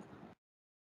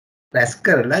රැස්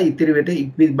කරලා ඉතිරිවට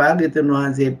ඉක්බිති භාග්‍යවතුන්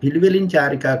වහන්සේ පිළිවෙලින්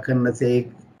චාරිකා කරනසේ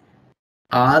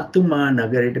ආතුමා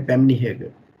නගරයට පැමිණියේක.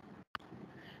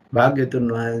 භාග්‍යවතුන්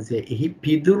වහන්සේ එහි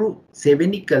පිදුරු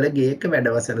සෙවෙනි කළ ගේක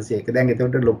වැඩවසනසේක. දැන්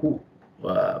එතකොට ලොකු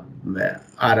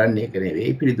ආරණ්‍යක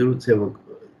නෙවෙයි පිදුරු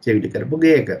සෙවිලි කරපු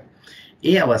ගේක.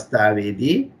 ඒ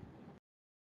අවස්ථාවේදී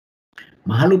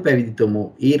මහලු පැවිදිතුමෝ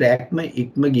ඒ රැක්ම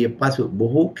ඉක්ම ගිය පසු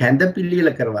බොහෝ කැඳ පිළිවෙල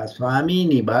කරවා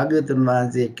ස්වාමීනි භාග්‍යවතුන්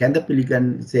වහන්සේ කැඳ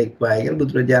පිළිගන්සේක්වා කියලා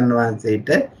බුදුරජාණන් වහන්සේට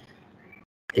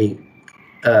ඒ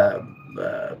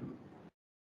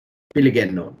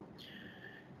පිළිගන්නෝ.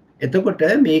 එතකොට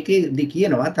මේකෙදි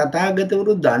කියනවා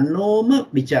තථාගතවරු දන්නෝම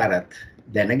ਵਿਚාරත්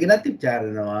දැනගෙනත්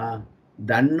ਵਿਚාරනවා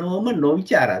දන්නෝම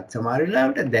නොවිචාරත් සමහර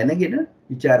වෙලාවට දැනගෙන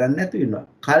විචාරන්න නැතු වෙනවා.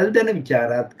 කල් දැන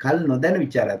විචාරත් කල් නොදැන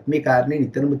විචාරත් මේ කාරණේ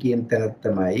නිතරම කියන තරක්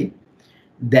තමයි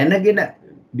දැනගෙන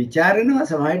විචාරනවා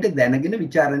සමහරට දැනගෙන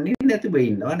විචාරන්නේ නැතුව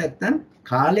ඉන්නවා නැත්නම්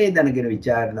කාලය දැනගෙන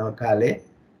විචාරනවා කාලය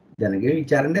දැනගෙන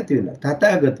විචාරන්නේ නැති වෙනවා.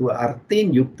 තථාගතව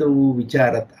අර්ථයෙන් යුක්ත වූ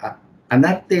විචාරත්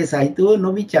අනර්ථයේ සහිතව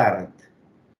නොවිචාරත්.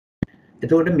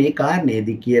 එතකොට මේ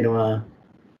කාරණේදී කියනවා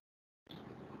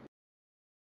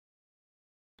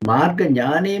මාර්ග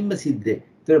ඥාණයෙන්ම සිද්ධේ.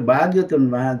 ඒතර භාග්‍යවතුන්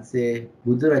වහන්සේ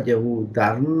බුදුරජ වූ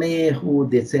ධර්මයේ හෝ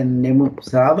දෙසෙන්නෙමු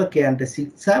ශ්‍රාවකයන්ට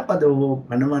ශික්ෂාපද හෝ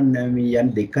පනවන්නමි යන්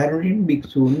දෙකරුණින්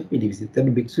භික්ෂූන් පිළිවිසිතන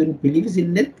භික්ෂූන්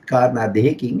පිළිවිසින්නෙත් කාරණා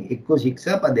දෙකකින් එක්කෝ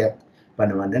ශික්ෂාපදයක්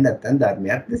පනවන්න නැත්නම්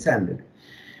ධර්මයක් දෙසන්නට.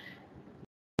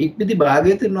 ඉක්බිති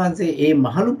භාග්‍යවතුන් වහන්සේ ඒ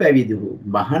මහලු පැවිදි වූ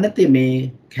මහණතේ මේ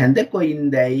කැඳ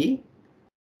කොයින්දයි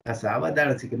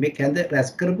අසවදාලසික මේ කැඳ රැස්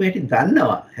කරපු හැටි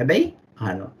දන්නවා. හැබැයි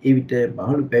අහනවා. ඒ විට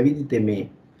මහලු පැවිදි තෙමේ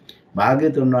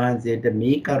භාග්‍යවතුන් වහන්සේට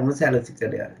මේ කර්ම සැලසි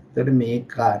කළා. එතකොට මේ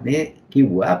කාරණේ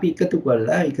කිව්වා අපි එකතු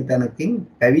කළා එක තැනකින්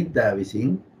පැවිද්දා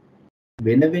විසින්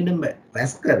වෙන වෙනම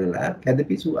රැස් කරලා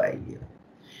කැදපිසුවයි කියලා.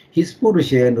 හිස්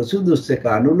පුරුෂය නොසුදුස්සක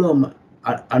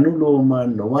අනුලෝම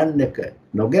නොවන්නක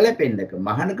නොගැලපෙන්නක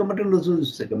මහානකමට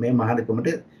නොසුදුස්සක මේ මහානකමට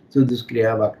සුදුසු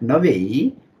ක්‍රියාවක් නොවේයි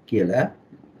කියලා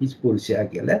හිස් පුරුෂයා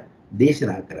කියලා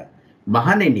දේශනා කරා.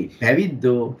 මහණෙනි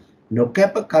පැවිද්දෝ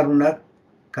නොකැප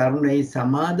කරුණේ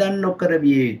සමාදන් නොකර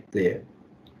විය යුත්තේ.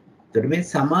 ඒතර මේ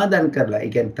සමාදන් කරලා, ඒ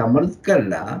කියන්නේ තමරුත්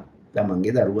කරලා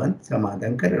තමන්ගේ දරුවන්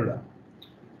සමාදන් කරලා.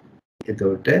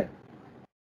 එතකොට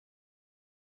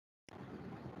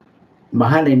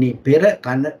මහණෙනි පෙර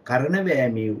කරන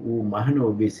වෑමී වූ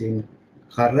මහණෝ විසින්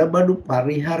කරබඩු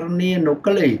පරිහරණය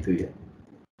නොකළ යුතුය.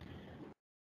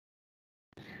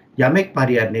 යමෙක්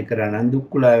පරිහරණය කරන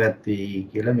දුක්ඛලාවත් වේ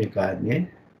කියලා මේ කාරණේ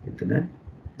එතන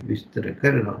විස්තර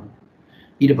කරනවා.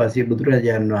 ඊට පස්සේ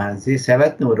බුදුරජාණන් වහන්සේ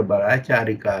සවැත් නුවර බලා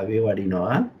චාරිකාවේ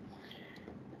වඩිනවා.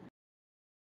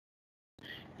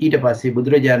 ඊට පස්සේ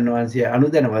බුදුරජාණන් වහන්සේ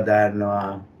අනුදැන වදාරනවා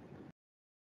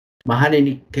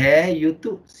මහණෙනි කෑ යුතු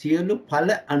සියලු ඵල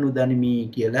අනුදනිමි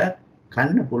කියලා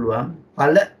කන්න පුළුවන්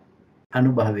ඵල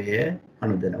අනුභවය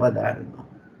අනුදැන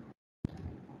වදාරනවා.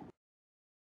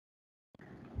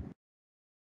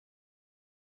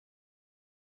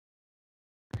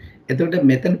 එතකොට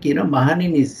මෙතන කියනවා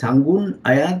මහණෙනි සංගුණ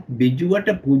අයත් බිජුවට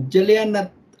පුජ්‍යලයන්ත්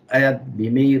අයත්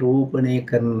බිමේ රෝපණය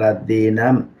කරන ලද්දේ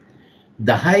නම්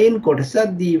 10න්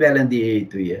කොටසක් දී වැළඳිය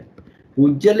යුතුය.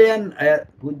 පුජ්‍යලයන්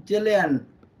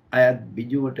අයත්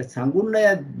බිජුවට සංගුණ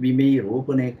අයත් බිමේ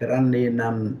රෝපණය කරන්නේ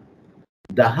නම්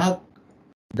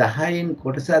 10න්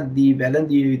කොටසක් දී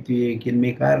වැළඳිය යුතුය කියන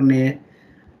මේ කාරණය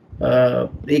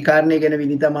ඒ කාරණය ගැන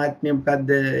විනිතා මහත්මිය මොකද්ද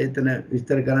එතන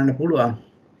විස්තර කරන්න පුළුවන්?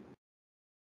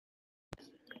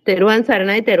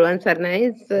 තෙරුවන් සරණයි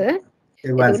සර්.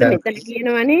 මෙතන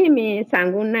කියනවනේ මේ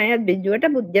සංගුණ අයත් බිජුවට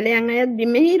පුජ්‍යලයන් අයත්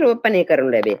බිමෙහි රෝපණය කරනු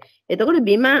ලැබේ. එතකොට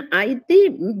බිම අයිති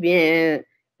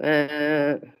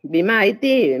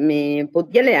මේ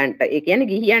පුජ්‍යලයන්ට, ඒ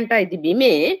කියන්නේ ගිහියන්ට අයිති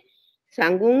බිමේ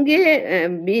සංගුන්ගේ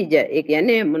බීජ, ඒ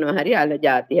කියන්නේ මොනවා හරි අල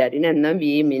ಜಾති හරි නැත්නම්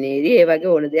වී මිනේරි ඒ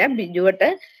වගේ ඕන දෙයක් බිජුවට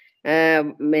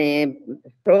මේ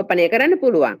රෝපණය කරන්න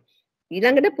පුළුවන්.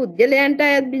 ඊළඟට පුජ්‍යලයන්ට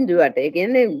අයත් බිඳුවට, ඒ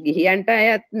කියන්නේ ගිහියන්ට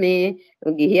අයත් මේ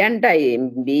ගිහියන්ටයි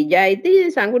බීජ අයිති,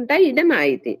 සංගුණටයි ඉඩම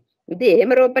අයිති. ඉතින්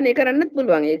එහෙම රෝපණය කරන්නත්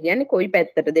පුළුවන්. ඒ කියන්නේ කොයි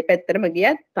පැත්තට දෙපැත්තටම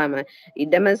ගියත් තමයි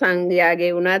ඉඩම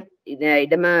සංඝයාගේ වුණත්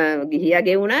ඉඩම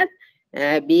ගිහියාගේ වුණත්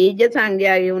බීජ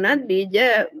සංඝයාගේ වුණත් බීජ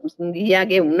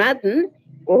ගිහියාගේ වුණත්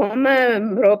කොහොම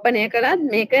රෝපණය කළත්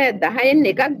මේක 10න්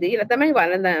එකක් දීලා තමයි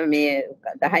වළඳ මේ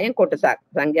 10න් කොටසක්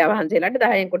සංඝයා වහන්සේලාට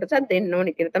 10න් කොටසක් දෙන්න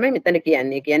ඕනේ කියලා තමයි මෙතන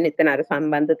කියන්නේ. ඒ කියන්නේ එතන අර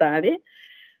සම්බන්ධතාවය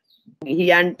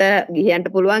ගිහියන්ට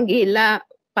පුළුවන් ගිහිල්ලා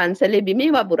පන්සලේ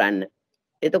බිමේ වපුරන්න.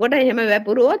 එතකොට එහෙම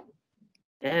වැපුරුවොත්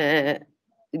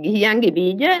ගිහියන්ගේ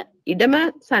බීජ ඉඩම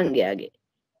සංඝයාගේ.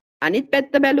 අනිත්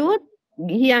පැත්ත බැලුවොත්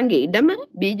ගිහියන්ගේ ඉඩම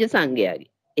බීජ සංඝයාගේ.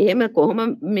 එහෙම කොහොම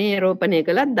මේ රෝපණය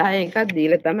කළත් 10න් එකක්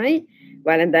දීලා තමයි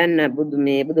වළඳන්න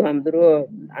බුදුහාමුදුරුවෝ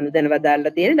අනුදැන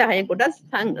වදාළා තියෙන 10න් කොටස්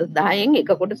 10න්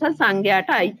එක කොටසක් සංඝයාට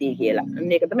අයිති කියලා.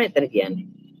 අන්න ඒක තමයි එතන කියන්නේ.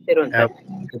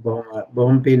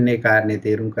 බොහොම පින්නේ කාරණේ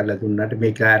තේරුම් කරලා දුන්නාට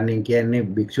මේ කාරණේ කියන්නේ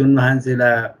භික්ෂුන්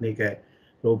වහන්සේලා මේක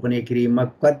රෝපණය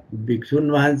කිරීමක්වත්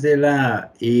භික්ෂුන් වහන්සේලා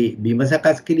ඒ බිම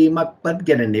සකස් කිරීමක්වත්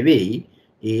ගැන නෙවෙයි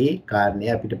ඒ කාරණය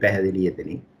අපිට පැහැදිලි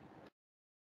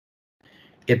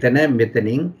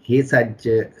මෙතනින් හේ සජ්ජ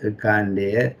කාණ්ඩය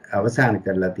අවසන්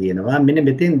කරලා තියෙනවා. මෙන්න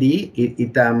මෙතෙන්දී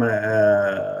ඊටම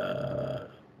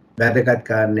වැදගත්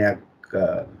කාරණයක්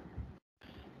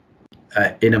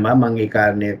එනවා. මම ඒ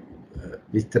කාරණය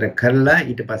විස්තර කරලා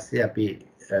ඊට පස්සේ අපි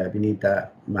විනීතා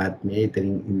මහත්මිය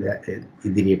එතනින්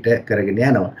ඉදිරියට කරගෙන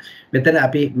යනවා. මෙතන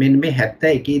අපි මෙන්න මේ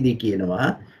 71 දී කියනවා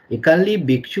එකල්ලි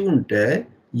භික්ෂූන්ට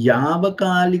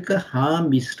යාවකාලික හා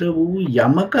මිශ්‍ර වූ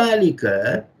යමකාලික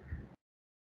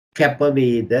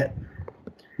කැපවේද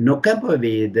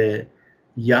නොකැපවේද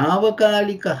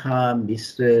යාවකාලික හා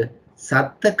මිශ්‍ර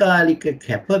සත්තකාලික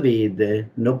කැපවේද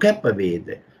නොකැපවේද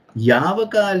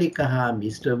යාවකාලික හා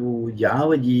මිශ්‍ර වූ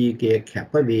යාවජීවිකය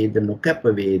කැපවේද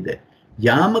නොකැපවේද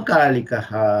යාමකාලික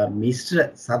හා මිශ්‍ර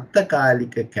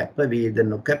සත්තකාලික කැපවේද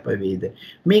නොකැපවේද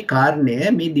මේ කාරණය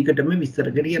මේ දිගටම විස්තර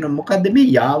කරගෙන මොකද්ද මේ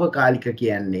යාවකාලික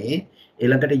කියන්නේ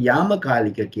ඊළඟට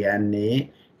යාමකාලික කියන්නේ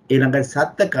ඊළඟට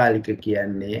සත්තකාලික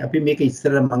කියන්නේ අපි මේක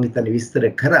ඉස්සර මම හිතන්නේ විස්තර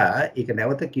කරා ඒක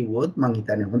නැවත කිව්වොත් මම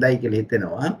හිතන්නේ හොඳයි කියලා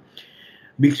හිතෙනවා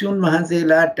භික්ෂුන්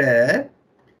වහන්සේලාට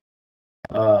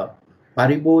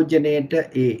පරිභෝජනයේට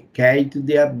ඒ කෑ යුතු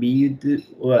දෙයක් බිය යුතු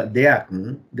දෙයක්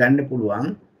ගන්න පුළුවන්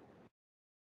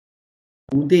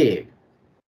උදේ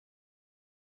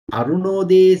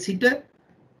අරුණෝදයේ සිට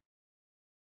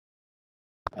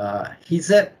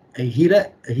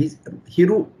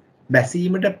හිරු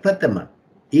බැසීමට ප්‍රථම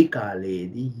ඒ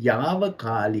කාලයේදී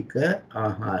යාවකාලික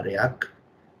ආහාරයක්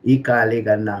ඒ කාලේ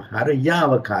ගන්න ආහාර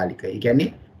යාවකාලික. ඒ කියන්නේ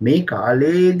මේ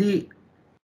කාලයේදී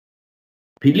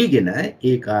පිළිගෙන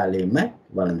ඒ කාලෙම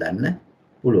වළඳන්න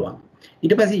පුළුවන්.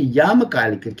 ඊට පස්සේ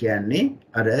යාමකාලික කියන්නේ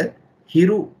අර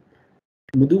හිරු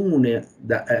මුදුන්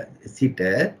සිට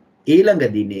ඊළඟ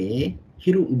දිනේ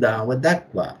හිරු උදාව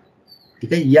දක්වා.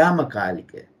 ඒක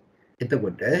යාමකාලික.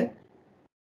 එතකොට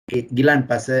ඒ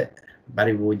ගිලන්පස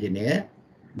පරිභෝජනය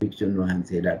භික්ෂුන්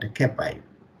වහන්සේලාට කැපයි.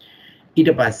 ඊට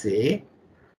පස්සේ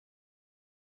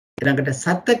ඊළඟට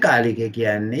සත්තකාලික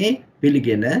කියන්නේ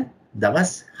පිළිගෙන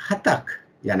දවස් 7ක්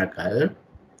යනකල්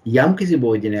යම් කිසි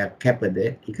භෝජනයක් කැපද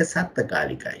ඒක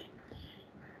සත්තකාලිකයි.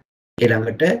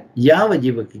 ඊළඟට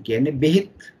යාවජීවක කියන්නේ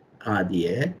බෙහෙත්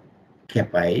ආදිය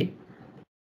කැපයි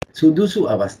සුදුසු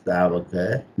අවස්ථාවක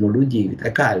මුළු ජීවිත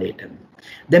කාලයටම.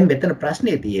 දැන් මෙතන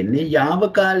ප්‍රශ්නේ තියෙන්නේ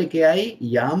යාවකාලිකයයි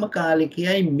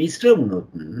යාමකාලිකයයි මිශ්‍ර වුණොත්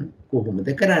කොහොමද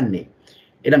කරන්නේ?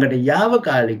 ඊළඟට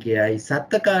යාවකාලිකයයි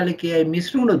සත්තකාලිකයයි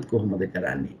මිශ්‍ර වුණොත් කොහොමද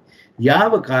කරන්නේ?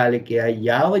 යාවකාලිකයයි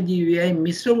යාවජීවයයි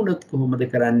මිශ්‍ර වුණොත් කොහොමද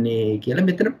කරන්නේ කියලා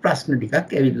මෙතන ප්‍රශ්න ටිකක්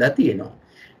ඇවිල්ලා තියෙනවා.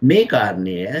 මේ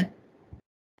කාරණය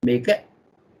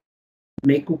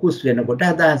මේ කුකුස් වෙනකොට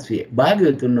අදහස් වේ.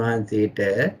 භාග්‍යවතුන් වහන්සේට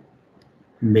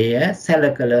මෙය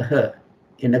සැලකලහ.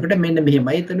 එනකොට මෙන්න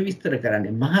මෙහෙමයි එතන විස්තර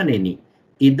කරන්නේ. මහණෙනි,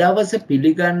 ඊදවස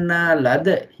පිළිගන්නා ලද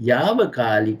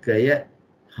යාවකාලිකය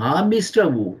හා මිශ්‍ර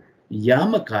වූ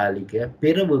යාමකාලිකය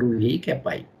පෙරවරුෙහි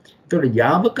කැපයි. එතකොට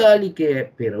යාමකාලිකය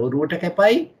පෙරවරුවට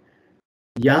කැපයි,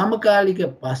 යාමකාලික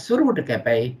පස්වරුවට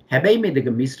කැපයි. හැබැයි මේ දෙක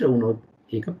මිශ්‍ර වුණොත්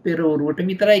ඒක පෙරවරුවට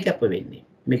විතරයි කැප වෙන්නේ.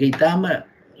 මේක ඊටාම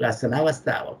ලස්සන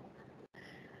අවස්ථාවක්.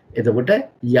 එතකොට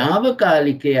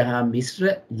යාමකාලිකය හා මිශ්‍ර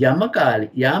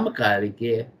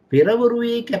යාමකාලිකය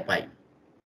පෙරවරුවේ කැපයි.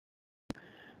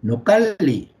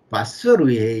 නොකල්ලි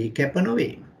පස්වරුවේ කැප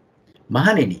නොවේ.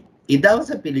 මහණෙනි, ඊදවස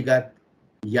පිළිගත්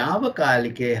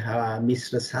යාවකාලිකය හා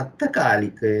මිශ්‍ර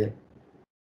සත්තකාලික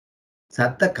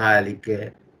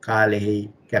කාලෙහි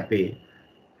කැපේ.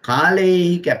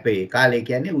 කාලෙහි කැපේ. කාලය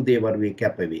කියන්නේ උදේවරුවේ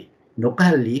කැපවේ.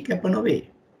 නොකල්ලි කැප නොවේ.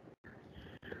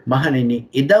 මහණෙනි,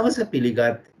 ඊදවස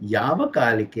පිළිගත්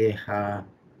යාවකාලිකය හා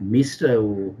මිශ්‍ර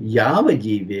වූ යාව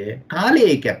ජීවය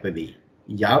කාලයේ කැපවේ.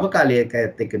 යාව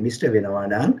කාලයකත් එක්ක මිශ්‍ර වෙනවා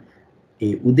නම්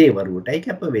ඒ උදේවරුවටයි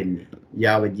කැප වෙන්නේ.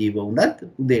 යාව ජීව වුණත්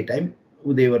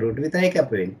උදේවරුවට විතරයි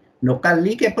කැප වෙන්නේ.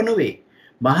 නොකල්ලි කැප නොවේ.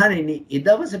 මහණෙනි,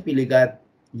 ඊදවස පිළිගත්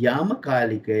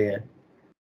යාමකාලිකය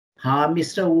හා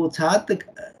මිශ්‍ර වූ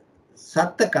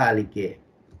සත්තකාලිකය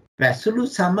පැසුළු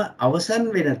සම අවසන්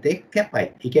වෙන තෙක් කැපයි.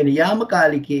 ඒ කියන්නේ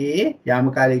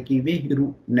යාමකාලිකයේ කිව්වේ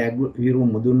හිරු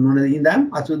මුදුන් වුණ ඉඳන්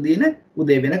අසුදින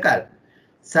උදේ වෙනකල්.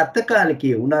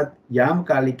 සත්තකාලිකයේ වුණත්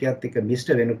යාමකාලිකයත් එක්ක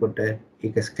මිශ්‍ර වෙනකොට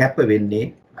ඒක කැප වෙන්නේ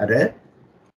අර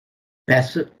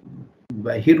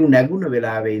හිරු නැගුණ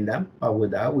වෙලාවේ ඉඳන්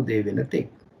පහවදා උදේ වෙන තෙක්.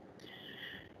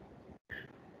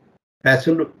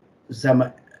 පැසුළු සම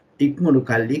ඉක්මුණු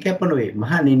කල්ලි කැප නොවේ.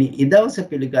 මහණෙනි, ඊදවස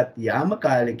පිළිගත්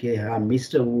යාමකාලිකය හා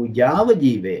මිශ්‍ර වූ යාව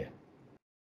ජීවයත්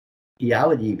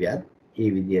ඒ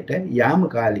විදිහට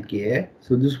යාමකාලිකය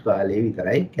සුදුසු කාලයේ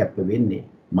විතරයි කැප වෙන්නේ.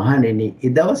 මහණෙනි,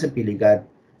 ඊදවස පිළිගත්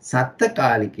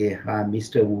සත්තකාලිකය හා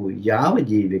මිශ්‍ර වූ යාව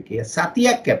ජීවකය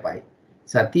සතියක් කැපයි.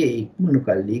 සතිය ඉක්මුණු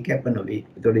කල්ලි කැප නොවේ.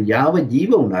 එතකොට යාව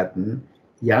ජීව වුණත්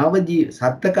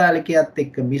සත්තකාලිකයත්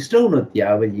එක්ක මිශ්‍ර වුණොත්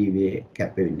යාව ජීවයේ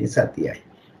කැප වෙන්නේ සතියයි.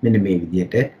 මෙන්න මේ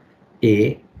විදිහට ඒ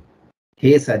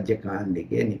හේ සජ්ජ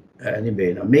කාණ්ඩයේ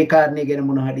නිබේනවා. මේ කාරණේ ගැන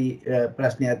මොන හරි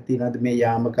ප්‍රශ්නයක් තියෙනවද? මේ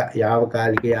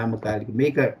යාමකාලික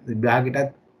මේක විභාගෙටත්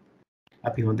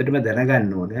අපි හොඳටම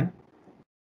දැනගන්න ඕන.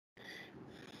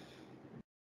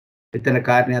 එතන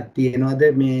කාරණයක් තියෙනවද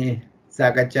මේ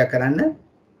සාකච්ඡා කරන්න?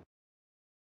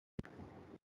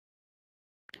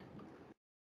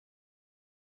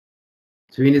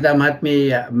 සුවිනිතා මහත්මිය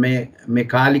මේ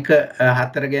කාලික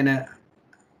හතර ගැන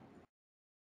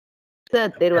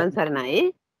තෙරුවන් සරණයි.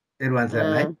 තෙරුවන්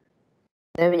සරණයි.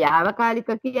 යාවකාලික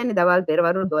කියන්නේ දවල්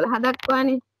පෙරවරු 12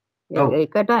 දක්වානේ.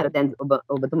 ඒකට අර දැන්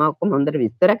ඔබතුමා ඔක්කොම හොඳට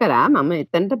විස්තර කරා. මම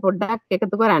එතනට පොඩ්ඩක්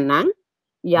එකතු කරන්නම්.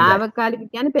 යාවකාලික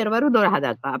කියන්නේ පෙරවරු 12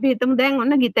 දක්වා. අපි හිතමු දැන්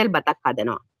ඔන්න ගිතෙල් බතක්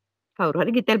හදනවා. කවුරු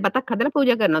හරි ගිතෙල් බතක් හදලා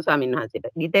පූජා කරනවා ස්වාමීන්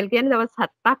වහන්සේට. ගිතෙල් කියන්නේ දවස්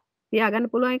 7ක්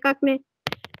තියාගන්න පුළුවන් එකක් නේ.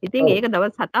 ඉතින් ඒක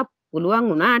දවස් 7ක් පුළුවන්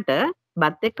වුණාට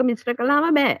බත් එක්ක මිශ්‍ර කළාම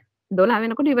බෑ. 12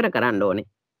 වෙනකොට ඉවර කරන්න ඕනේ.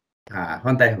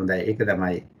 හොඳයි. ඒක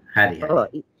තමයි.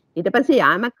 හරි. ඊට පස්සේ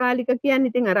යාමකාලික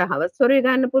කියන්නේ ඉතින් අර හවස් වරුවේ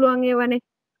ගන්න පුළුවන් ඒවනේ.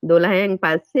 12න්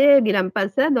පස්සේ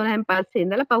ගිලන්පස 12න් පස්සේ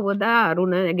ඉඳලා පහවදා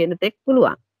අරුණ නැගෙන තෙක්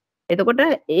පුළුවන්. එතකොට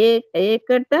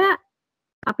ඒකට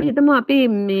අපි හිතමු අපි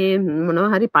මේ මොනවා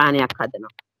හරි පානයක්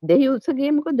හදනවා. දෙහි උස්ස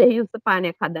ගේමුකෝ. දෙහි උස්ස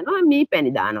පානයක් හදනවා. මී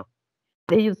පැණි දානවා.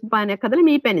 දෙහි උස්ස පානයක් හදලා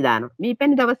මී පැණි දානවා. මී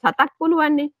පැණි දවස් 7ක්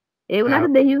පුළුවන්නේ. ඒ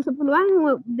වුණාට දෙහි උස්ස පුළුවන්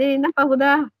දෙහි ඉඳන්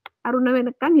පහවදා අරුණ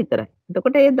වෙනකන් විතරයි.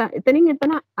 එතකොට එතනින්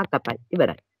එතන අකපයි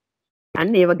ඉවරයි.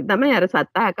 අන්න ඒ වගේ තමයි අර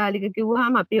සත්තාකාලික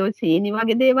කිව්වහම අපි ඔය සීනි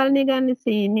වගේ දේවල් නේ ගන්න.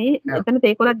 සීනි එතන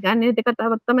තේකොලක් ගන්න එක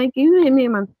කතාවක් තමයි කිව්වේ. මේ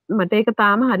මට ඒක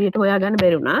තාම හරියට හොයාගන්න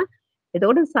බැරි වුණා.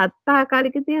 එතකොට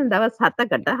සත්තාකාලික තියෙන දවස්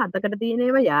 7කට තියෙන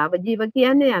ඒවා යාව ජීව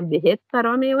කියන්නේ බෙහෙත්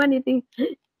කරන ඒවා නේ.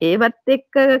 ඒවත්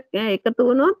එක්ක එකතු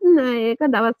වුණොත් ඒක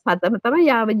දවස් 7ම තමයි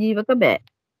යාව ජීවක බෑ.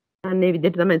 අන්න ඒ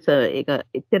විදිහට තමයි ඒක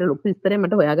එච්චර ලොකු විස්තරයක්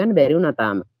මට හොයාගන්න බැරි වුණා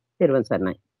තාම. තෙරුවන්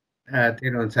සරණයි.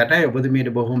 තෙරුවන් සරණයි. ඔබතුමීට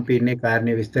බොහොම පින්නේ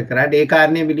කාරණේ විස්තර කරාට ඒ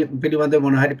කාරණේ පිළිබඳව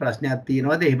මොන හරි ප්‍රශ්නයක්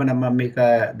තියෙනවද? එහෙමනම් මම මේක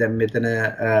දැන් මෙතන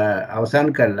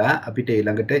අවසන් කරලා අපිට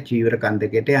ඊළඟට චීවර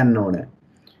කන්දකයට යන්න ඕන.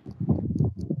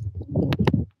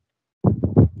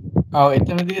 ඔව්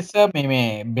එතනදී සර් මේ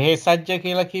බෙහෙත්සජ්ජ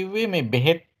කියලා කිව්වේ මේ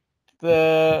බෙහෙත්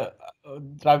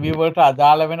ද්‍රව්‍ය වලට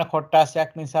අදාළ වෙන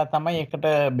කොටසක් නිසා තමයි ඒකට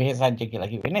බෙහෙත්සජ්ජ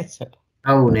කියලා කිව්වේ නේද සර්?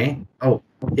 ඔව්නේ. ඔව්.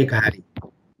 ඒක හරි.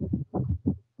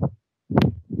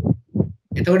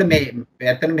 එතකොට මේ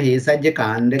ඇත්තටම හේසජ්ජ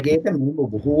කාණ්ඩකයට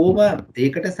බොහෝම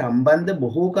ඒකට සම්බන්ධ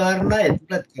බොහෝ කාරණා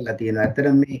ඇතුළත් කරලා තියෙනවා.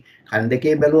 ඇත්තටම මේ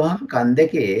කන්දකේ බැලුවහම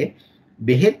කන්දකේ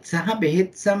බෙහෙත් සහ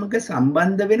බෙහෙත් සමග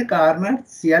සම්බන්ධ වෙන කාරණා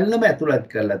සියල්ලම ඇතුළත්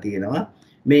කරලා තියෙනවා.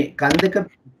 මේ කන්දක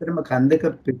ඇත්තටම කන්දක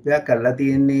පිටුවක් කරලා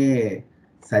තියෙන්නේ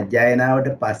සජ්ජායනාවට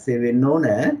පස්සේ වෙන්න ඕන.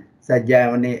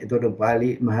 සජ්ජායනයේ එතකොට පාලි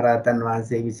මහරහතන්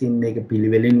වහන්සේ විසින් මේක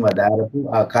පිළිවෙලින් වදාරපු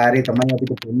ආකාරය තමයි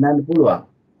අපිට පෙන්වන්න පුළුවන්.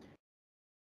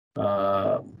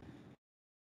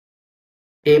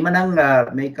 එහෙමනම්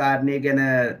මේ කාරණේ ගැන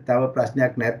තව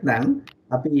ප්‍රශ්නයක් නැත්නම්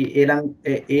අපි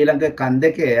ඊළඟ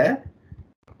කන්දකය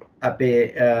අපේ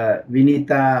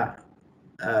විනීතා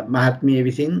මහත්මිය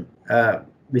විසින්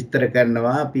විස්තර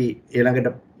කරනවා. අපි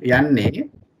ඊළඟට යන්නේ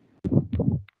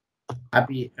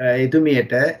අපි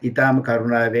එතුමියට ඊටාම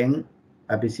කරුණාවෙන්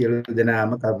අපි සියලු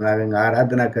දෙනාම කරුණාවෙන්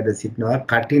ආරාධනා කර සිටිනවා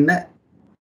කටින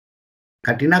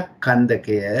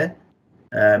කන්දකය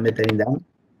මෙතන ඉඳන්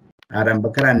ආරම්භ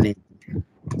කරන්නේ.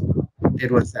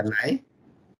 තෙරුවන් සරණයි.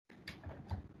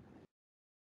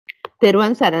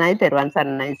 තෙරුවන්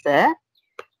සරණයි සර්.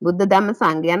 බුද්ධ ධම්ම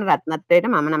සංඝයාන රත්නත්‍රයට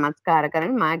මම නමස්කාර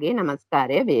කරමි. මාගේ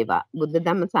නමස්කාරය වේවා. බුද්ධ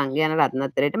ධම්ම සංඝයාන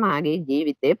රත්නත්‍රයට මාගේ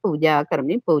ජීවිතේ පූජා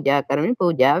කරමි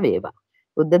පූජා වේවා.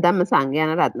 බුද්ධ ධම්ම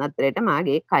සංඝයාන රත්නත්‍රයට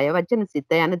මාගේ කය වචන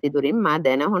සිත යන තිදුරින් මා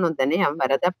දැන හො නොදැන යම්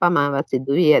වරදක් පමාවක්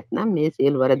සිදු වී ඇතනම් මේ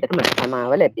සියලු වරදට මට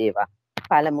සමාව ලැබේවා.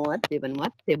 පළමුවත්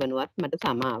දෙවනුවත් මට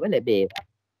සමාව ලැබේවා.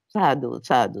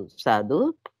 සාදු.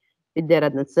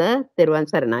 විද්‍යාරත්න සර් තෙරුවන්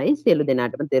සරණයි. සියලු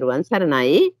දෙනාටම තෙරුවන්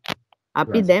සරණයි.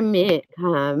 අපි දැන් මේ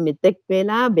මෙතෙක්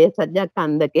වෙලා බේසජ්ජා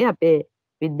කන්දකේ අපේ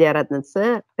විද්‍යාරත්න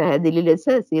සර් පැහැදිලි ලෙස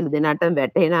සියලු දෙනාට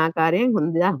වැටහෙන ආකාරයෙන්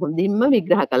හොඳින්ම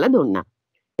විග්‍රහ කරලා දුන්නා.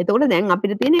 එතකොට දැන්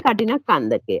අපිට තියෙන්නේ කටිනක්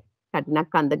කන්දකය. කටිනක්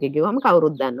කන්දකය කියවම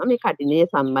කවුරුත් දන්නවා මේ කටිනේ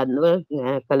සම්බන්ධව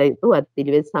කළ යුතු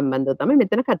අත්පිළිවෙත් සම්බන්ධව තමයි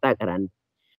මෙතන කතා කරන්නේ.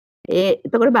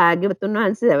 එතකොට භාග්‍යවතුන්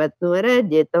වහන්සේ සවැත් නුවර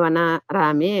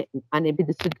ජේතවනාරාමේ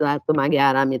අනිපිදුසුතුමාගේ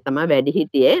ආරාමයේ තමයි වැඩි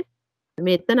හිටියේ.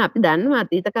 මෙතන අපි දන්නවා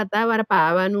අතීත කතාව අර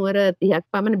පාවානුවර 30ක්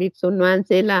පමණ භික්ෂුන්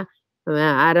වහන්සේලා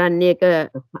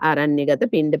ආරණ්‍යගත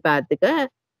පිණ්ඩපාතික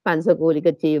පංසකූලික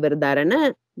චීවර දරන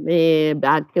මේ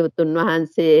භාග්‍යවතුන්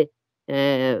වහන්සේ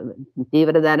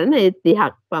චීවර දරන 30ක්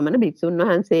පමණ භික්ෂුන්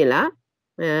වහන්සේලා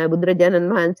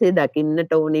බුදුරජාණන් වහන්සේ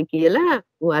දකින්නට ඕනේ කියලා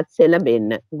වස්සෙල බෙන්න.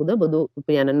 බුදු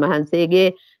පියාණන් වහන්සේගේ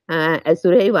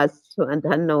ඇසුරෙහි වස්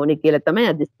වඳන්න ඕනේ කියලා තමයි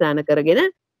අදිස්ථාන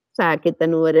කරගෙන සාකේත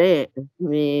නුවරේ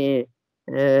මේ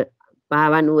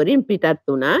පාවනුවරින් පිටත්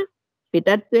වුණා.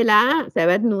 පිටත් වෙලා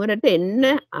සවැත් නුවරට එන්න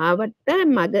ආවට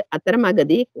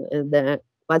අතරමඟදී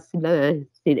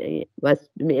වස්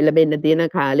එළබෙන්න තියෙන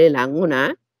කාලේ ලඟ වුණා.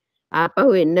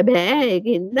 ආපහු එන්න බෑ.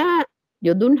 ඒකින්ද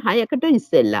යොදුන් 6කට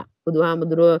ඉස්සෙල්ලා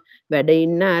බුදුහාමුදුරුවෝ වැඩ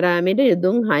ඉන්න ආරාමෙට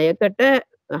යොදුන්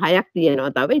 6ක්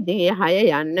තියෙනවා තව. ඉතින් ඒ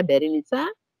 6 යන්න බැරි නිසා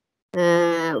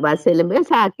වස් එළඹ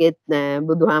සාකේත්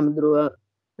බුදුහාමුදුරුවෝ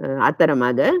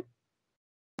අතරමඟ.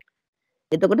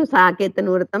 එතකොට සාකේත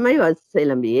නුවර තමයි වස්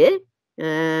එළඹියේ.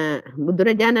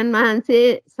 බුදුරජාණන් වහන්සේ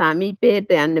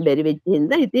සමීපයට යන්න බැරි වෙච්ච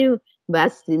හින්දා ඉතින්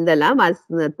වස් ඉඳලා වස්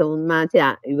 3 මාසෙ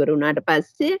ඉවර වුණාට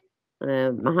පස්සේ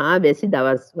මහා වැසි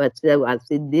දවස්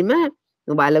වස්සිද්දිම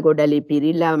බලගොඩලි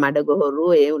පිරිලා මඩගොහරු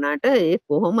ඒ වුණාට ඒ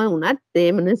කොහොම වුණත්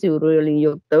තේමන සිවුරු වලින්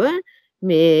යුක්තව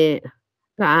මේ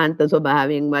කාන්ත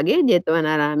ස්වභාවයෙන් වගේ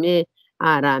ජේතවනාරාමේ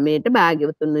ආරාමයට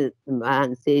භාග්‍යවතුන්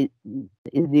වහන්සේ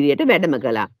ඉදිරියට වැඩම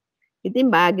කළා.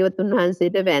 ඉතින් භාග්‍යවතුන්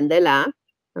වහන්සේට වැඳලා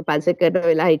පසෙකට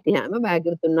වෙලා හිටියාම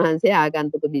භාග්‍යවතුන් වහන්සේ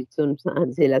ආගන්තුක භික්ෂුන්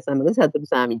වහන්සේලා සමග සතුටු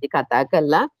සාමිච්චි කතා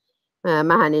කළා.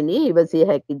 මහණෙනි ඉවසිය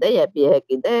හැකිද යැපිය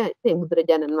හැකිද? ඉතින්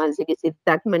බුදුරජාණන් වහන්සේගේ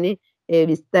සිතක්මනේ ඒ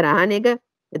විස්තර අහන එක.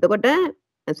 එතකොට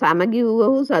සමගි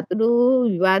වූ සතුටු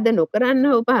විවාද නොකරන්න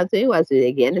උපහසුයි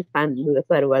වසුවේ කියන්නේ පන්දුව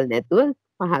සරවල් නැතුව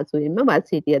පහසුවෙන්ම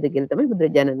වස් හිටියද කියලා තමයි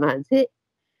බුදුරජාණන් වහන්සේ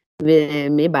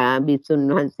මේ භික්ෂුන්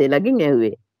වහන්සේලාගෙන්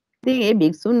ඇහුවේ. ඉතින් ඒ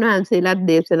භික්ෂුන් වහන්සේලාත්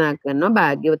දේශනා කරනවා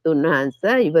භාග්‍යවතුන්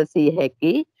වහන්සේ ඉවසිය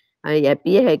හැකි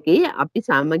යැපිය හැකි අපි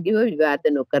සමගිව විවාද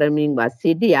නොකරමින් වස්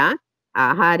හිටියා.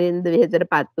 ආහාරයෙන්ද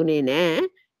වෙහෙසටපත් උනේ නෑ.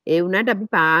 ඒ වුණාට අපි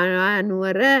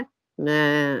පානුවර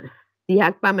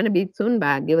 30ක් පමණ භික්ෂුන්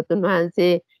භාග්‍යවතුන්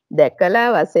වහන්සේ දැකලා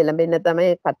වස් එළඹෙන්න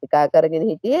තමයි කතිකා කරගෙන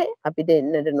හිටියේ. අපිට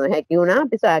එන්නට නොහැකි වුණා.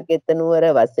 අපි සාකේත නුවර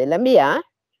වස් එළඹියා.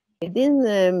 ඉතින්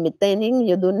මෙතනින්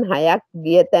යොදුන් 6ක්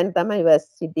ගිය තැන තමයි වස්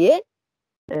සිටියේ.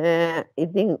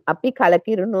 ඉතින් අපි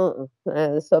කලකිරුණු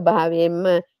ස්වභාවයෙන්ම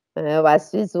වස්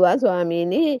විසුවා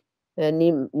ස්වාමීනි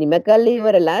නිම කළ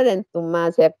ඉවරලා දැන් 3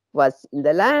 මාසයක් වස්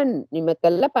ඉඳලා නිම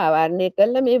කළා පාවාරණය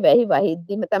කළා මේ වැහි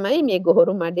වහිද්දිම තමයි මේ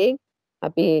ගොහරු මඩෙන්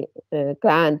අපි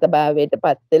ක්ලාන්ත භාවයට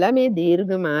පත් වෙලා මේ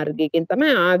දීර්ඝ මාර්ගයෙන්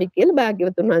තමයි ආවි කියලා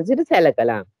භාග්‍යවතුන් වහන්සේට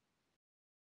සැලකලා.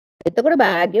 එතකොට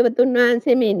භාග්‍යවතුන්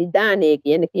වහන්සේ මේ නිදානේ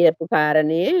කියපු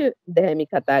කාරණේ දැහැමි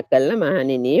කතා කළා.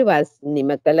 මහණෙනි වස්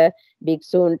නිම කළ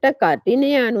භික්ෂූන්ට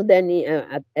කටිනේ අනුදැනි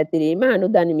ඇතිරීම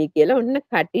අනුදැනිමි කියලා ඔන්න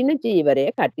කටින චීවරය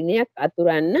කටිනයක්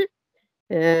අතුරන්න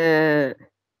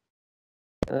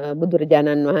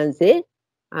බුදුරජාණන් වහන්සේ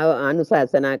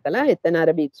අනුශාසනා කළා. එතන අර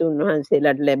භික්ෂුන්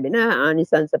වහන්සේලාට ලැබෙන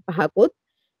ආනිසංස පහකුත්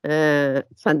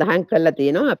සඳහන් කරලා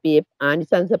තියෙනවා. අපි ඒ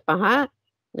ආනිසංස පහ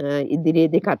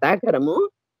ඉදිරියේදී කතා කරමු.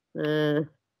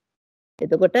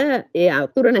 එතකොට ඒ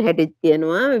අතුරන හැටිත්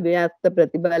කියනවා ව්‍යස්ත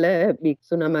ප්‍රතිබල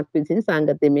භික්ෂු නමක් විසින්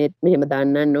සංගතේ මෙහෙම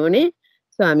දන්නන්න ඕනේ.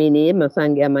 ස්වාමීනි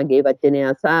සංඝයා මගේ වචනය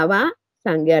අසාවා.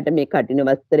 සංඝයාට මේ කටින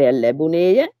වස්ත්‍රය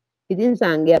ලැබුණේය. ඉතින්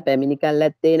සංඝයා පැමිණි කල්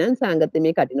ඇත්තේ නම් සංගතේ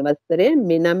මේ කටින වස්ත්‍රය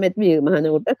මෙනම් ඇති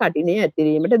මහණුන්ට කටිනේ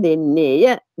ඇතිරීමට දෙන්නේය.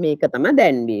 මේක තමයි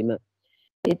දැන්වීම.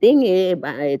 ඉතින්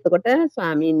එතකොට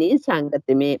ස්වාමීනි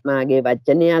සංගතේ මේ මාගේ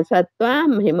වචනය අසත්වා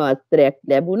මෙහෙම වස්ත්‍රයක්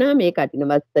ලැබුණා. මේ කටින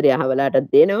වස්ත්‍රය අහවලාට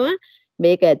දෙනවා.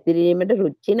 මේක ඇතිරීමට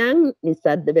රුචි නම්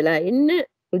නිස්සද්ද වෙලා ඉන්න,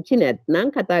 රුචි නැත්නම්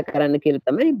කතා කරන්න කියලා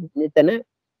තමයි මෙතන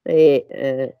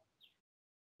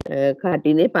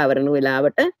කටිනේ පවරන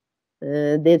වෙලාවට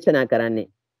දේශනා කරන්නේ.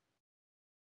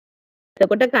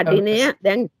 එතකොට කටිනය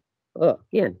දැන්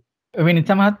කියන්න.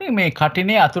 විනිතා මහත්මිය මේ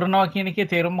කටිනේ අතුරනවා කියන එකේ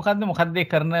තේරුම මොකද්ද? මොකද්ද ඒ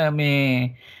කරන මේ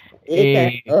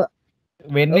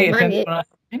වෙන්නේ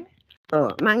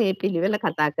මම මේ පිළිවෙල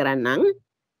කතා කරන්නම්.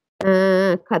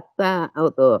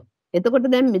 එතකොට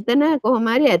දැන් මෙතන කොහොම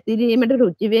හරි ඇතිරීමට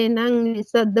රුචි වේ නම්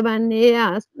නිස්සද්ද වන්නේ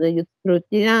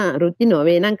රුචි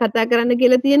නොවේ නම් කතා කරන්න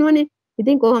කියලා තියෙනවනේ.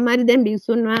 ඉතින් කොහොම හරි දැන්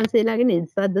භික්ෂුන් වහන්සේලාගේ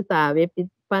නිස්සද්දතාවයේ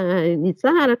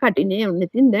නිසා කටිනේ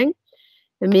උන්නිතින් දැන්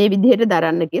මේ විදිහට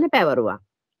දරන්න කියලා පැවරුවා.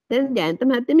 දැන් ජයන්ත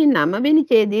මහත්මිය මේ 9 වෙනි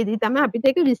ඡේදයේදී තමයි අපිට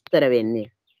ඒක විස්තර වෙන්නේ.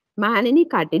 මහණෙනි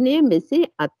කටිනේ මෙසේ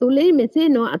අතුලේ මෙසේ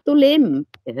නොඅතුලේ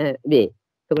වේ.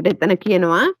 එතකොට එතන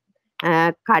කියනවා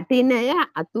කටිනය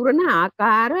අතුරන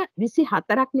ආකාර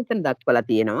 24ක් මෙතන දක්වලා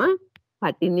තියෙනවා.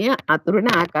 කටිනය අතුරන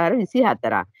ආකාර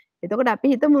 24ක්. එතකොට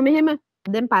අපි හිතමු මෙහෙම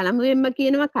දැන් පළමුවෙන්ම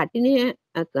කියනවා කටිනය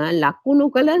ලකුණු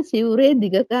කළ සිවුරේ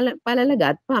දිග පළල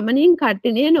ගත් පමණින්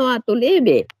කටිනය නොඅතුලේ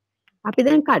වේ. අපි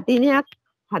දැන් කටිනයක්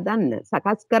හදන්න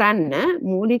සකස් කරන්න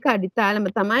මූලික අඩිතාලම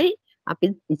තමයි අපි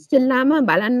ඉස්සෙල්ලාම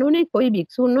බලන්න ඕනේ කොයි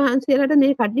භික්ෂුන් වහන්සේලාට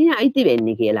මේ කටිනය අයිති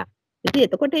වෙන්නේ කියලා. ඉතින්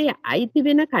එතකොට මේ අයිති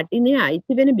වෙන කටිනේ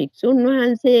අයිති වෙන භික්ෂුන්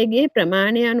වහන්සේගේ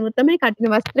ප්‍රමාණය අනුව තමයි කටින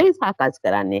වස්ත්‍රය සකස්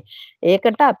කරන්නේ.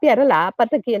 ඒකට අපි අර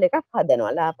ලාපත කියලා එකක්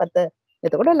හදනවා. ලාපත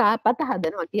එතකොට ලාපත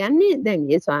හදනවා කියන්නේ දැන්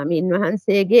මේ ස්වාමීන්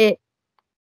වහන්සේගේ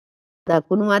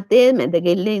දකුණු අතේ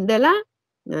මැදගෙල්ලේ ඉඳලා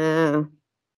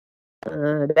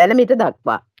වැලමිට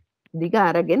දක්වා දිග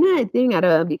අරගෙන ඉතින් අර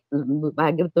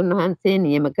භාග්‍යවතුන් වහන්සේ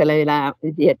නියම කළ වෙලා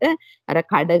විදිහට අර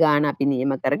කඩ ගන්න අපි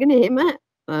නියම කරගෙන එහෙම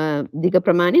දිග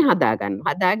ප්‍රමාණය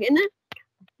හදාගන්නවා. හදාගෙන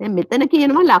දැන් මෙතන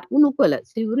කියනවා ලකුණු කළ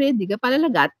සිවුරේ දිග පළල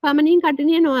ගත් පමණින්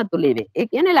කටිනේ නොඅතුලේ වේ. ඒ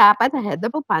කියන්නේ ලාපත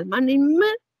හැදපු පමණින්ම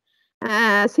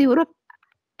සිවුර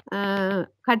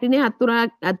කටිනේ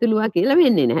අතුලුවා කියලා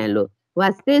වෙන්නේ නැහැලු.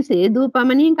 වස්ත්‍රයේ සේදූ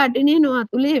පමණින් කටිනේ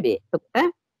නොඅතුලේ වේ.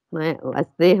 එතකොට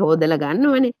වස්ත්‍රේ හොදලා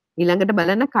ගන්නවනේ. ඊළඟට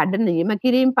බලන්න කඩ නියම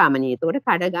කිරීම පමණයි. එතකොට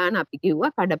කඩ ගන්න අපි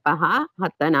කිව්වා කඩ 5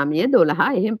 7 9 12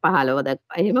 එහෙම 15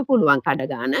 දක්වා එහෙම පුළුවන් කඩ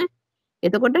ගන්න.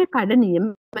 එතකොට කඩ නියම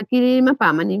කිරීම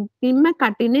පමණින්ම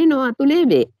කටිනේ නොඅතුලේ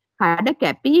වේ. කඩ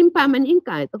කැපීම් පමණින්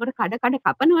එතකොට කඩ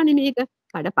කපනවනේ මේක.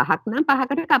 කඩ 5ක් නම්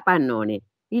 5කට කපන්න ඕනේ.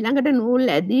 ඊළඟට නූල්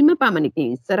ඇදීම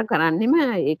පමණකින් ඉස්සර කරන්නෙම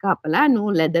ඒක අපලා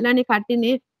නූල් ඇදලානේ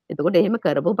කටිනේ. එතකොට එහෙම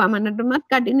කරපු පමණටමත්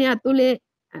කටිනේ අතුලේ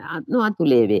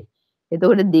නොඅතුලේ වේ.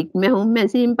 එතකොට දික් මැහුම්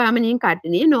මැසීම් පමණින්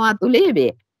කටිනේ නොඅතුලේ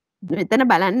වේ. මෙතන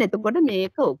බලන්න එතකොට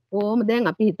මේක ඔක්කොම දැන්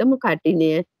අපි හිතමු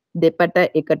කටිනේ දෙපට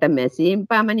එකට මැසීම්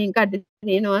පමණින්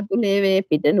කටිනේ නොඅතුලේ වේ.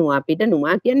 පිට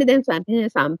නුවා කියන්නේ දැන්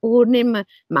සම්පූර්ණයෙන්ම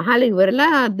මහල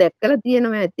ඉවරලා දැක්කලා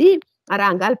තියෙනවා ඇති. අර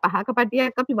අඟල් 5ක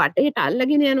පටියක් අපි වටේට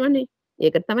අල්ලගෙන යනවනේ.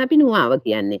 ඒක තමයි අපි නුවාව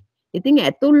කියන්නේ. ඉතින්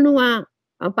ඇතුල් නුවා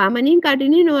පමණින්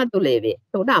කටිනේ නොඅතුලේ වේ.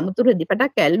 එතකොට අමුතු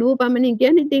රෙදිපටක් ඇල්ලුව පමණින්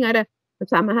කියන්නේ ඉතින් අර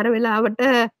සමහර වෙලාවට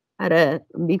අර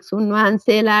භික්ෂුන්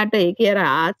වහන්සේලාට ඒකේ අර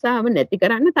ආසාව නැති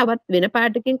කරන්න තවත් වෙන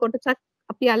පාටකින් කොටසක්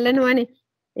අපි අල්ලනවානේ.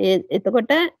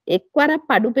 එතකොට එක්වර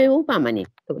පඩු පෙවූ පමණින්.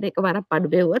 එතකොට එකවර පඩු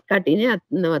පෙවුවත් කටිනේ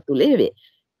නොඅතුලේ වේ.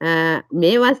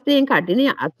 මේ වස්ත්‍රයෙන්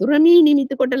කටිනේ අතුරමී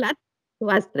නිමිති කොටලත්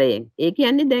වස්ත්‍රයෙන්. ඒ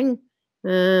කියන්නේ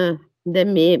දැන්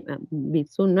මේ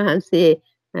භික්ෂුන් වහන්සේ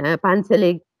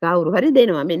පන්සලේ කවුරු හරි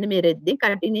දෙනවා මෙන්න මේ රෙද්දේ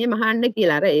කටිනේ මහන්න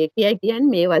කියලා. අර ඒ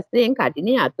කියන්නේ මේ වස්ත්‍රයෙන්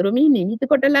කටිනේ අතුරුමී නිමිති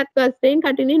කොටලත් වස්ත්‍රයෙන්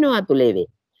කටිනේ නොඅතුලේ වේ.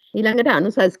 ඊළඟට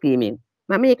අනුසස් කීමෙන්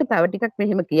මම මේක තව ටිකක්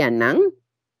මෙහෙම කියන්නම්.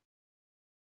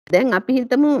 දැන් අපි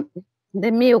හිතමු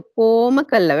දැන් මේ ඔක්කොම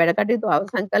කළා වැඩ කටයුතු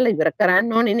අවසන් කරලා ඉවර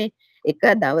කරන්න ඕනේනේ. එක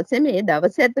දවසේ මේ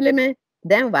දවස් ඇතුළෙම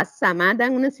දැන් වස්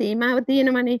සමාදන් වුණ සීමාව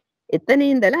තියෙනවනේ. එතන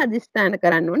ඉඳලා අදිස්ථාන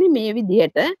කරන්න ඕනේ මේ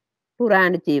විදිහට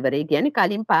පුරාණ චීවරය කියන්නේ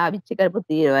කලින් පාවිච්චි කරපු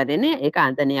චීවරනේ. ඒක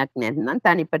අන්තනයක් නැත්නම්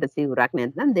තනිපට සිවුරක්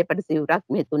නැත්නම් දෙපට සිවුරක්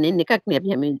මේ තුනෙන් එකක් නේ අපි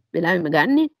හැම වෙලාවෙම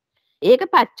ගන්නෙ. ඒක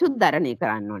පච්චුද්දරණය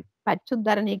කරන්න ඕනේ.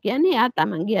 පච්චුද්දරණය කියන්නේ එයා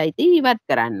තමන්ගේ අයිති ඉවත්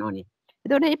කරන්න ඕනේ.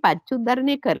 එතකොට මේ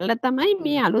පච්චුද්ධරණය කරලා තමයි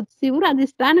මේ අලුත් සිවුර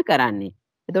අදිස්ථාන කරන්නේ.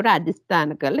 එතකොට අදිස්ථාන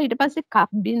කරලා ඊට පස්සේ කප්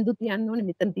බින්දු තියන්න ඕනේ.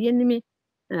 මෙතන තියෙන්නේ මේ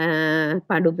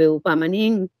පඩු පෙව්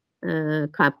පමණින්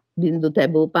කප් බින්දු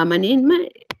තැබූ පමණින්ම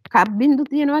කප් බින්දු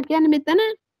තියනවා කියන්නේ මෙතන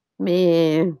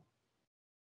මේ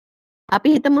අපි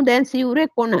හිතමු දැන් සිවුරේ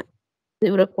කොන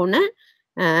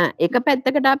එක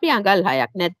පැත්තකට අපි අඟල්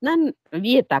 6ක් නැත්නම්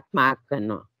වියතක් මාක්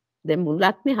කරනවා. දැන්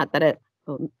මුල්ලක්නේ 4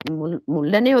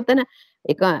 මුල්ලනේ උතන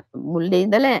එක මුල්ලේ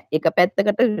ඉඳලා එක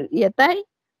පැත්තකට වියතයි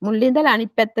මුල්ලේ ඉඳලා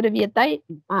අනිත් පැත්තට වියතයි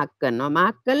මාක් කරනවා.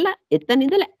 මාක් කරලා එතන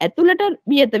ඉඳලා ඇතුළට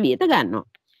වියත ගන්නවා.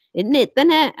 එන්නේ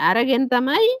එතන අරගෙන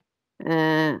තමයි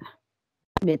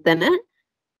මෙතන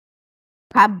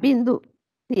කප් බින්දු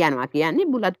තියනවා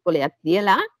කියන්නේ බුලත් කොලයක්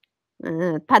තියලා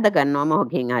තද කරනවා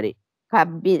මොහොකින් හරි.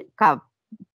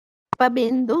 කප්ප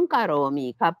බින්දුන් කරෝමි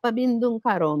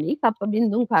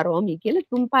කියලා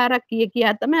තුන් පාරක්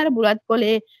කියා තමයි අර බුලත්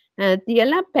කොලේ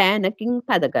තියලා පෑනකින්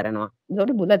තද කරනවා.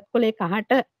 ඒකට බුලත් කොලේ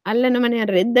කහට අල්ලනමනේ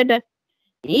රෙද්දට.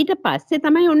 ඊට පස්සේ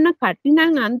තමයි ඔන්න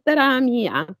කටිනම්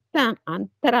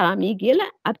අන්තරාමී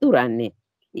කියලා අතුරන්නේ.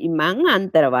 ඉමං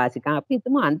අන්තරවාසිකම් අපි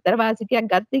හිතමු අන්තරවාසිකයක්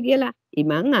ගත්තේ කියලා.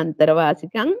 ඉමං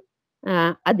අන්තරවාසිකම්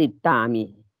අදිත්තාමි.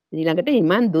 ඊළඟට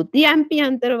ඉමං ဒ ුතියම්පි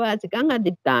අන්තරවාසිකම්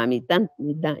අදිත්තාමි.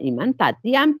 ඉමං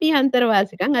තතියම්පි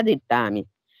අන්තරවාසිකම් අදිත්තාමි.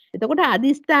 එතකොට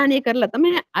අදිස්ථානය කරලා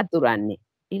තමයි අතුරන්නේ.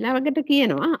 ඊළඟට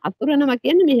කියනවා අතුරනවා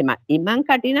කියන්නේ මෙහෙම. ඉමං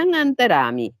කටිනම්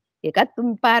අන්තරාමි. ඒකත් තුන්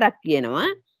පාරක් කියනවා.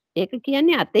 ඒක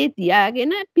කියන්නේ අතේ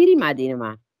තියාගෙන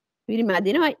පිරිමදිනවා.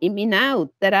 ඉමිනා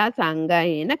උත්තරා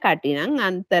සංගායේන කටිනම්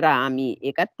අන්තරාමි.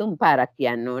 ඒකත් තුන් පාරක්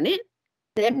කියන්න ඕනේ.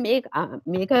 දැන් මේක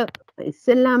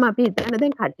ඉස්සෙල්ලාම අපි හිතන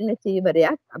දැන් කටින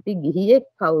චීවරයක් අපි ගිහියෙක්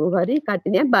කවුරු හරි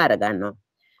කටිනයක් බාර ගන්නවා.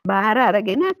 බාර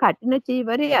අරගෙන කටින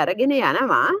චීවරේ අරගෙන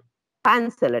යනවා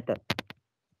පන්සලට.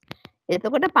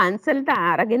 එතකොට පන්සලට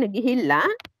අරගෙන ගිහිල්ලා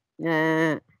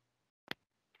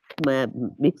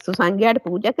වික්ෂු සංඝයාට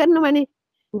පූජා කරනවනේ.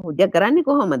 පූජා කරන්නේ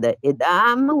කොහොමද?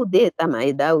 එදාම උදේ තමයි.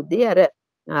 එදා උදේ අර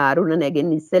අරුණ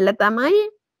නැගෙන්න ඉස්සෙල්ලා තමයි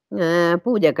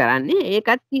පූජා කරන්නේ.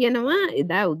 ඒකත් කියනවා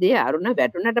එදා උදේ අරුණ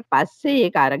වැටුණට පස්සේ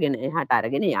ඒක අරගෙන එහාට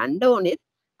අරගෙන යන්න ඕනේ.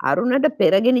 අරුණට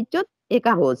පෙරගෙනිච්චොත් ඒක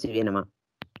හොසි වෙනවා.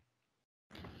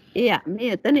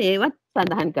 මේ එතන ඒවත්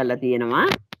සඳහන් කරලා තියෙනවා.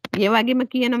 ඒ වගේම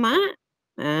කියනවා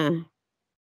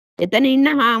එතන ඉන්න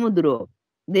හාමුදුරුවෝ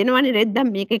දෙනවනේ රෙද්දම්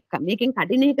මේකෙන්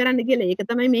කටිනේ කරන්න කියලා. ඒක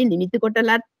තමයි මේ නිමිති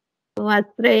කොටලත්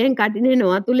වස්ත්‍රයෙන් කටිනේ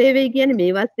නොඅතුලේ වෙයි කියන්නේ.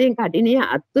 මේ වස්ත්‍රයෙන් කටිනේ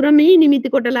අතුරමී නිමිති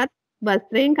කොටලත්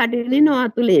වස්ත්‍රයෙන් කටිනේ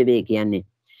නොඅතුලේ වෙයි කියන්නේ.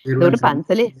 ඒකට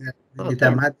පන්සලේ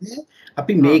තමයි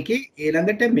අපි මේකේ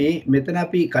ඊළඟට මෙතන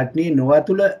අපි කට්නේ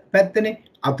නොඅතුල පැත්තනේ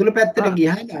අතුල පැත්තට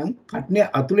ගියානම් කට්නේ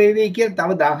අතුලේ වෙයි කියලා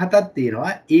තව 17ක්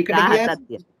තියෙනවා. ඒකට ගියා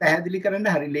පැහැදිලි කරන්න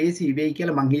හරි ලේසි වෙයි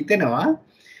කියලා මං හිතනවා.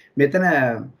 මෙතන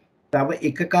තව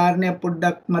එක කාරණයක්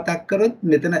පොඩ්ඩක් මතක් කරොත්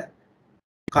මෙතන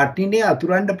කටිනේ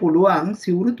අතුරන්න පුළුවන්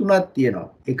සිවුරු තුනක් තියෙනවා.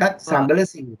 එකක් සංගල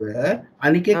සිවුර,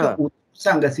 අනික එක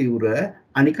උත්සංග සිවුර,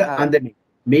 අනික අඳනේ.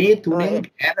 මේ තුනෙන්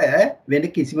හැර වෙන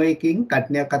කිසිම එකකින්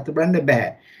කට්නයක් අතුරන්න බෑ.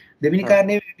 දෙවෙනි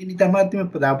කාරණේ වෙන්නේ තමයි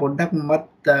මේ පොඩ්ඩක්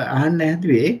මත් අහන්න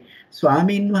හැදුවේ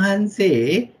ස්වාමින් වහන්සේ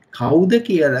කවුද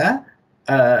කියලා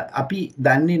අපි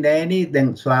දන්නේ නැහැනේ. දැන්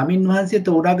ස්වාමින් වහන්සේ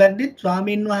තෝරාගත්තේ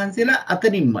ස්වාමින් වහන්සේලා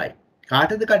අතරින්මයි.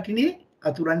 කාටද කටිනේ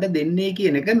අතුරන්න දෙන්නේ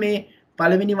කියන එක මේ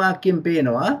පළවෙනි වාක්‍යයෙන්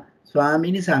පේනවා.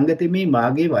 ස්වාමීනි සංගතමේ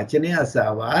මාගේ වචනය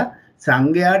අසවා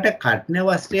සංඝයාට කට්න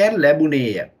වස්ත්‍රය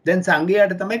ලැබුණේය. දැන්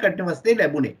සංඝයාට තමයි කට්න වස්ත්‍රය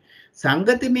ලැබුණේ.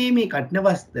 සංගතමේ මේ කට්න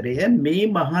වස්ත්‍රය මේ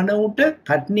මහණුන්ට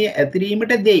කට්නිය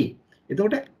ඇතිරීමට දෙයි.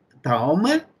 එතකොට තවම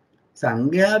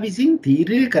සංඝයා විසින්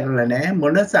තීරණය කරලා නැහැ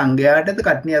මොන සංඝයාටද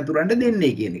කට්නිය අතුරන්න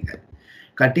දෙන්නේ කියන එක.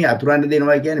 කට්නිය අතුරන්න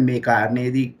දෙනවා කියන්නේ මේ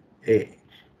කාරණේදී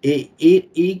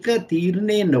ඒක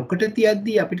තීරණය නොකොට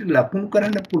තියද්දී අපිට ලකුණු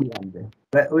කරන්න පුළුවන්ද?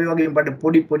 ඔය වගේ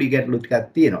පොඩි ගැටලු ටිකක්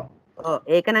තියෙනවා. ඔව්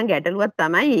ඒක නම් ගැටලුවක්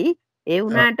තමයි. ඒ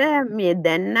වුණාට මේ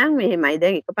දැන් නම් මෙහෙමයි.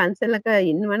 දැන් එක පන්සලක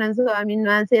ඉන්නවනම් ස්වාමින්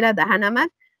වහන්සේලා 19ක්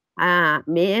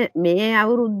මේ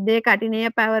අවුරුද්දේ කටිනේ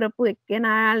පවරපු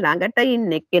එක්කෙනා ළඟට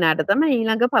ඉන්න එක්කෙනාට තමයි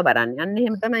ඊළඟ පවරන්නේ. අන්න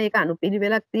එහෙම තමයි ඒක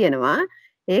අනුපිළිවෙලක් තියෙනවා.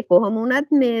 ඒ කොහොම වුණත්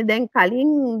මේ දැන්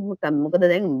කලින් මොකද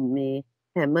දැන් මේ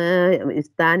හැම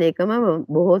ස්ථානයකම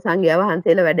බොහෝ සංඝයා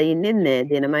වහන්සේලා වැඩ ඉන්නේ නැහැ.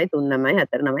 දෙනමයි, තුන්නමයි,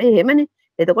 හතරනමයි එහෙමනේ.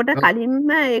 එතකොට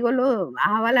කලින්ම ඒගොල්ලෝ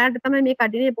අහවලාට තමයි මේ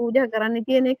කටිනේ පූජා කරන්න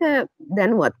කියන එක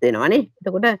දැනුවත් වෙනවනේ.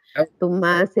 එතකොට 3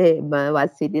 මාසේ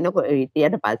වස්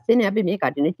හිටියට පස්සේනේ අපි මේ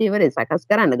කටිනේ චීවරය සකස්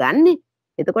කරන්න ගන්නෙ.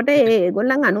 එතකොට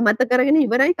ඒගොල්ලන් අනුමත කරගෙන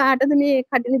ඉවරයි කාටද මේ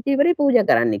කටිනේ චීවරය පූජා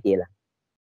කරන්න කියලා.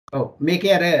 ඔව්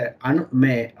මේකේ අර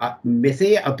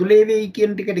මෙසේ අතුලේ වෙයි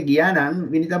කියන ටිකට ගියා නම්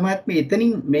විනිතමත් මේ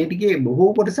එතනින් මේ ටිකේ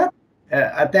බොහෝ කොටසක්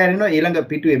අතහැරෙනවා ඊළඟ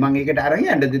පිටුවේ. මම ඒකට අරන්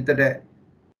යන්න දෙත්තට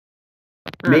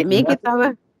මේකේ තව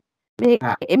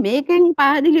මේකෙන්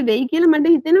පාදිලි වෙයි කියලා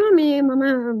මට හිතෙනවා මේ මම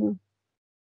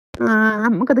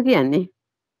මොකද කියන්නේ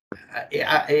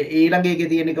ඊළඟ එකේ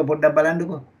තියෙන එක පොඩ්ඩක්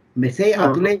බලන්නකෝ. මෙසේ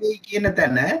අතුලේ වෙයි කියන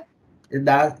තැන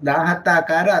 17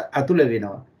 ආකාර අතුල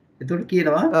වෙනවා. එතකොට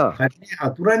කියනවා කටිනේ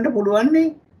අතුරන්න පුළුවන්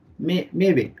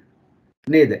මේ වෙක්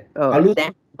නේද? අලුත්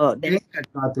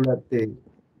අතුලත් වෙයි.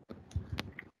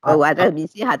 ඔව් අර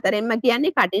 24න්ම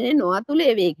කියන්නේ කටිනේ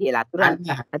නොඅතුලේ වෙයි කියලා.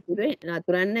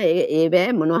 අතුරන්න ඒ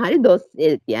බෑ මොනවා හරි දොස්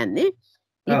කියන්නේ.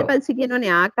 ඊට පස්සේ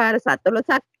කියනෝනේ ආකාර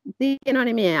 17ක්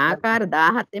තියෙනෝනේ මේ ආකාර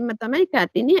 17න්ම තමයි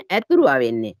කටිනේ ඇතුරුවා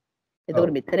වෙන්නේ.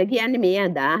 එතකොට මෙතන කියන්නේ මේ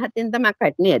 17න් තමයි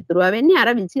කටිනේ ඇතුරුවා වෙන්නේ අර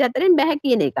 24න් බෑ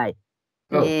කියන එකයි.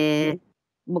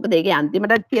 මොකද ඒකේ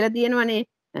අන්තිමටත් කියලා තියෙනවනේ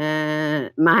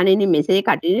මහණෙනි මෙසේ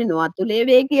කටිනේ නොඅතුලේ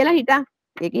වේ කියලා හිටන්.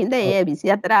 ඒකින්ද ඒ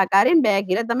 24 ආකාරයෙන් බෑ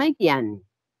කියලා තමයි කියන්නේ.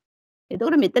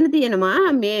 එතකොට මෙතන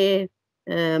තියෙනවා මේ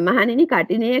මහණෙනි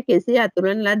කටිනේ කෙසේ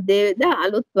අතුරන ලද්දේද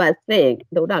අලුත් වස්ත්‍රයෙන්.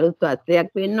 එතකොට අලුත් වස්ත්‍රයක්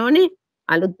වෙන්න ඕනේ.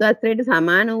 අලුත් වස්ත්‍රයට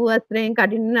සමාන වූ වස්ත්‍රයෙන්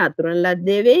කටිනේ අතුරන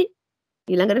ලද්දේ වෙයි.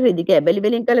 ඊළඟට රෙදි කැබලි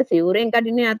වලින් කළ සිවුරෙන්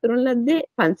කටිනේ අතුරන ලද්දේ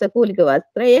පංචකූලික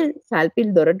වස්ත්‍රයෙන්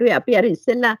සල්පිල් දොරටුවේ අපි අර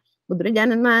ඉස්සෙල්ලා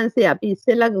බුදුරජාණන් වහන්සේ අපි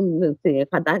ඉස්සෙල්ලා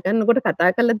කතා කරනකොට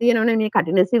කතා කරලා තියෙනවනේ මේ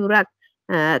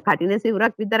කටින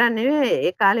සිවුරක් විතරක් නෙවෙයි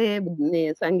ඒ කාලේ මේ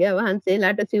සංඝයා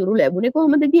වහන්සේලාට සිවුරු ලැබුණේ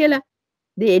කොහොමද කියලා.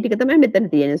 ඉතින් ඒ ටික තමයි මෙතන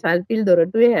තියෙන්නේ. සල්පිල්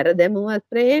දොරටුවේ හැර දැමූ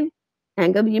වස්ත්‍රයෙන්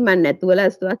හැඟවීමක් නැතුව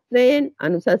ලස් වස්ත්‍රයෙන්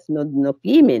අනුසස්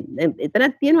නොකීමෙන්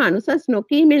එතනක් තියෙනවා අනුසස්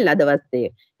නොකීමෙන් ලද වස්ත්‍රය.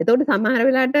 එතකොට සමහර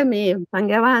වෙලාවට මේ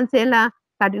සංඝයා වහන්සේලා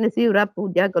කටින සිවුරක්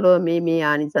පූජා කළෝ මේ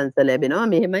ආනිසංස ලැබෙනවා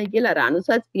මෙහෙමයි කියලා අර අනුසස්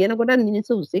කියනකොට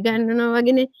මිනිස්සු උසිගන්නනවා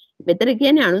වගේනේ. මෙතන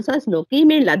කියන්නේ අනුසස්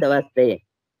නොකීමෙන් ලද වස්ත්‍රය.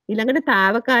 ඊළඟට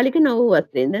తాවකාලික නොවූ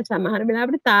වස්ත්‍රයෙන් දැන් සමහර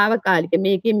වෙලාවට తాවකාලික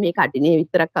මේකෙන් මේ කටිනේ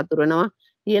විතරක් අතුරනවා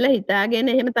කියලා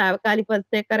හිතාගෙන එහෙම తాවකාලික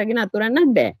වස්ත්‍රයක් අරගෙන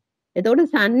අතුරන්නත් බෑ. එතකොට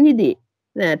සම්නිදි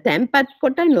තැම්පත්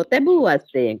කොට නොතැබූ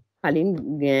වස්ත්‍රයෙන් කලින්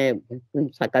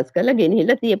සකස් කරලා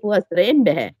ගෙනහිල්ලා තියපු වස්ත්‍රයෙන්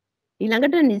බෑ.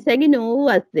 ඊළඟට නිසැගි නොවූ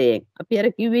වස්ත්‍රයෙන් අපි අර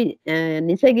කිව්වේ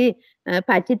නිසැගි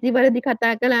පචිති වලදී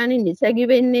කතා කළානේ නිසැගි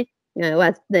වෙන්නේ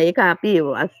ඒක අපි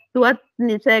වස්තුවත්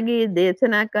නිසැගි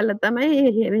දේශනා කළා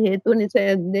තමයි හේතු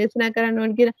දේශනා කරන්න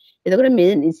ඕන කියලා. එතකොට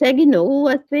මේ නිසැගි නොවූ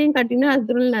වස්ත්‍රයෙන් කටින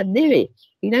අතුරුන ලද්දේ වේ.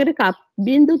 ඊළඟට කප්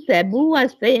බින්දු තැබූ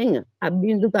වස්ත්‍රයෙන් කප්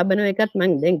බින්දු තබන එකත්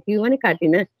මම දැන් කියවනේ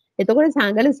කටින. එතකොට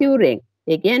සංගල සිවුරෙන්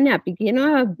ඒ කියන්නේ අපි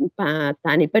කියනවා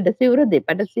තනිපට සිවුර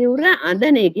දෙපට සිවුර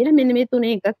අඳනේ කියලා මෙන්න මේ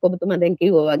තුනේ එකක් ඔබතුමා දැන්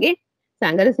කිව්වා වගේ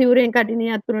සංගල සිවුරෙන්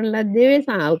කටිනේ අතුරුන ලද්දේ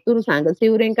වේ උතුරු සංගල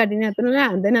සිවුරෙන් කටිනේ අතුරුන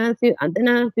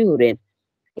අඳනා සිවුරෙන්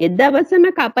එදවසම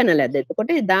කපන ලද.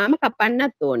 එතකොට එදාම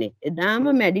කපන්නත් ඕනේ. එදාම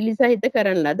මැඩිලි සහිත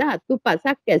කරන ලද අතු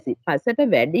පසක් ඇසි. පසට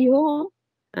වැඩි හෝ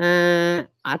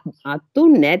අතු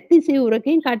නැති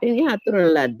සිවුරකින් කටිනේ අතුරුන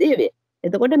ලද්දේ වේ.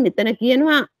 එතකොට මෙතන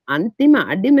කියනවා අන්තිම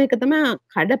අඩිම එක තමයි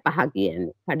කඩ පහ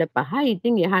කියන්නේ. කඩ පහ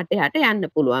ඉතින් එහාට යන්න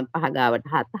පුළුවන්. පහ ගාවට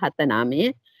 7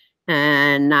 9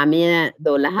 9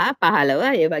 12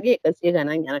 15 ඒ වගේ 100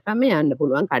 ගණන් යනකම් යන්න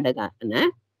පුළුවන් කඩ ගන්න.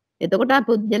 එතකොට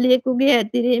පුජ්‍යලයකගේ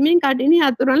ඇතිරීමෙන් කටිනේ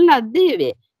අතුරන ලද්දේ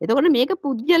වේ. එතකොට මේක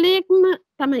පුජ්‍යලයක්ම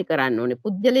තමයි කරන්න ඕනේ.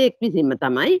 පුජ්‍යලයක් විසින්ම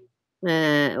තමයි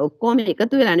ඔක්කොම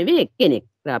එකතු වෙලා නෙවෙයි එක්කෙනෙක්.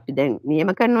 අපි දැන් නියම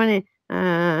කරනවානේ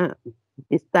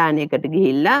ස්ථානයකට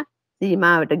ගිහිල්ලා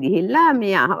සීමාවට ගිහිල්ලා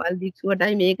මේ අහවල්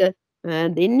භික්ෂුවටයි මේක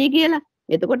දෙන්නේ කියලා.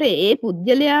 එතකොට ඒ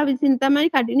පුජ්‍යලයා විසින් තමයි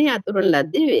කටිනේ අතුරුන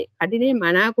ලද්දේ වේ. කටිනේ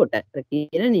මනාකොට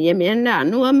කියන නියමයන්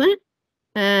අනුවම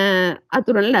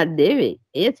අතුරුන ලද්දේ වේ.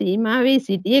 එය සීමාවේ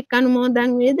සිටියෙක්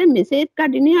අනුමෝදන් වේද මෙසේත්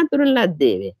කටිනේ අතුරුන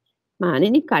ලද්දේ වේ.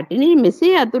 මානෙනි කටිනේ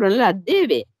මෙසේ අතුරුන ලද්දේ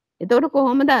වේ. එතකොට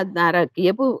කොහොමද අර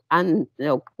කියපු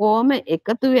ඔක්කොම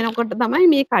එකතු වෙනකොට තමයි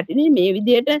මේ කටිනේ මේ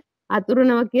විදිහට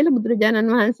අතුරුනවා කියලා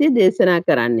බුදුරජාණන් වහන්සේ දේශනා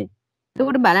කරන්නේ.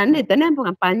 එතකොට බලන්න එතන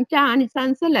පංච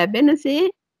ආනිසංස ලැබෙනසේ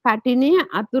කටිනේ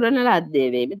අතුරන ලද්දේ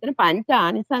වේ. මෙතන පංච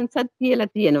ආනිසංසත්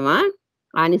කියලා තියෙනවා.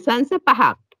 ආනිසංස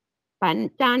 5ක්.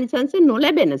 පංච ආනිසංස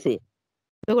නොලැබෙනසේ.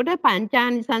 එතකොට පංච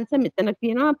ආනිසංස මෙතන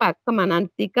කියනවා පක්ක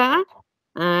මනන්තිකා,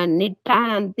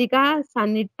 නිට්ඨානන්තිකා,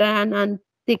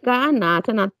 සම්නිට්ඨානන්තිකා,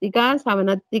 නාසනත්තිකා,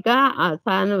 සවනත්තිකා,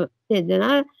 ආසාන තේජන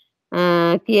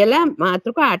කියලා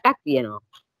මාතෘකා 8ක් කියනවා.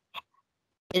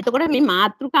 එතකොට මේ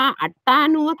මාතෘකා 8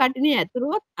 අනුව කටිනේ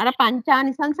ඇතුරුවොත් අර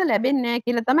පංචානිසංස ලැබෙන්නේ නැහැ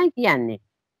කියලා තමයි කියන්නේ.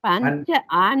 පංච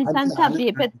ආනිසංස අපි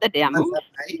පැත්තට යමු.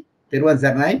 තෙරුවන්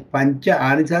සරණයි. පංච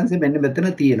ආනිසංස මෙන්න මෙතන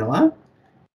තියෙනවා.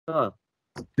 ඔව්.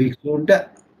 භික්ෂුන්ට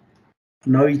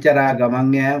නොවිචරා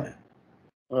ගමන් යෑම.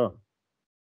 ඔව්.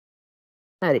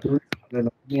 හරි.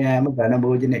 යෑම ඝන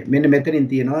භෝජනේ මෙන්න මෙතනින්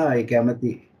තියෙනවා ඒ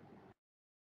කැමති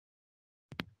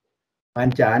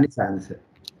පංච ආනිසංස.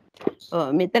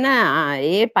 මෙතන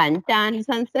ඒ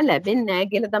පංචානිසංස ලැබෙන්නේ නැහැ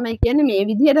කියලා තමයි කියන්නේ මේ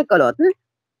විදිහට කළොත්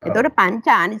එතකොට පංච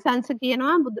ආනිසංස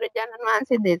කියනවා බුදුරජාණන්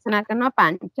වහන්සේ දේශනා කරනවා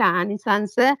පංච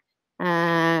ආනිසංස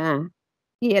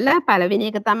කියලා පළවෙනි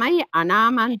එක තමයි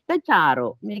අනාමන්ත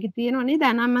චාරෝ. මේක තියෙනවා නේද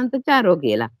අනාමන්ත චාරෝ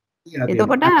කියලා.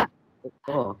 එතකොට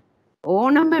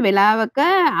ඕනම වෙලාවක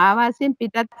ආවාසයෙන්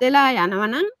පිටත් වෙලා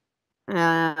යනවනම්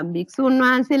භික්ෂුන්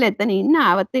වහන්සේලා එතන ඉන්න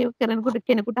ආවතේ කරනකොට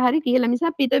කෙනෙකුට හරි කියලා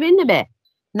මිසක් පිට වෙන්න බෑ.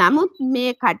 නමුත්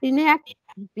මේ කටිනයක්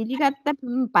පිළිගත්ත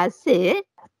පස්සේ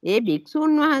ඒ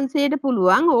භික්ෂුන් වහන්සේට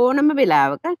පුළුවන් ඕනම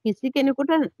වෙලාවක කිසි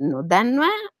කෙනෙකුට නොදන්ව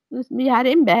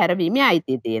විහාරයෙන් බැහැර වීමේ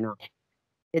අයිතිය තියෙනවා.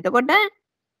 එතකොට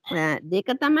දෙක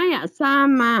තමයි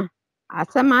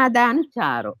අසමාදාන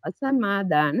චාරෝ.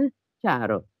 අසමාදාන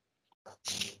චාරෝ.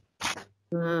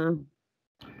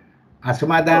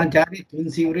 අසමාදාන චාරී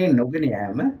තුන් සිවුරේ නොගෙන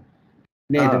යෑම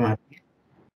නේද මහත්මිය?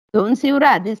 තුන් සිවුර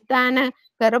අධිෂ්ඨාන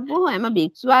කරපු හැම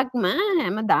භික්ෂුවක්ම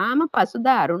හැමදාම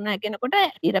පසුදා අරුණ නැගෙනකොට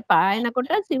ඉර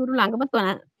පායනකොට සිවුරු ළඟම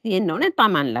තියෙන්න ඕනේ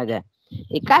Taman ළඟ.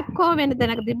 එකක් හෝ වෙන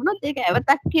තැනක තිබුණොත් ඒක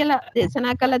ඇවතක් කියලා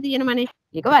දේශනා කළා තියෙනමනේ.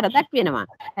 ඒක වරදක් වෙනවා.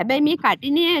 හැබැයි මේ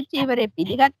කටිනේ චීවරේ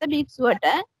පිළිගත්ත භික්ෂුවට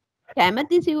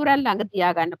කැමැති සිවුරක් ළඟ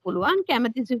තියාගන්න පුළුවන්,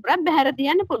 කැමැති සිවුරක් බැහැර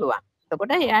තියන්න පුළුවන්.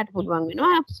 එතකොට එයාට පුළුවන්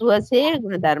වෙනවා සුවසේ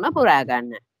ගුණධර්ම පුරා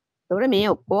ගන්න. එතකොට මේ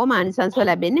ඔක්කොම ආනිසංස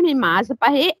ලැබෙන්නේ මේ මාස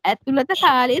 5 ඇතුළත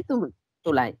කාලය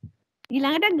තුලයි.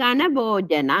 ඊළඟට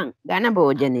ඝන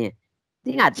භෝජනය.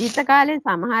 ඉතින් අතීත කාලේ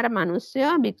සමහර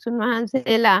මිනිස්සු භික්ෂුන්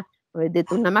වහන්සේලා ඔය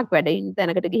දෙතුන් නමක් වැඩ ඉන්න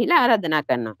තැනකට ගිහිලා ආරාධනා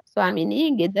කරනවා. ස්වාමීනි,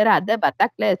 ගෙදර අද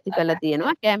බතක් ලෑස්ති කරලා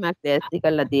තියෙනවා, කෑමක් ලෑස්ති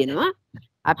කරලා තියෙනවා.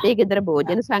 අපේ ගෙදර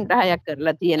භෝජන සංග්‍රහයක්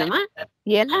කරලා තියෙනවා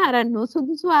කියලා අර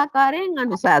නුසුදුසු ආකාරයෙන්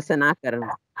අනුශාසනා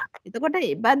කරනවා. එතකොට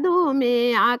ඒ බඳු මේ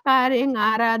ආකාරයෙන්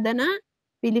ආරාධනා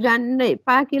පිළිගන්න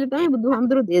එපා කියලා තමයි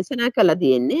බුදුහාමුදුරු දේශනා කළා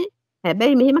තියෙන්නේ.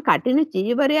 හැබැයි මෙහෙම කටින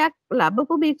චීවරයක්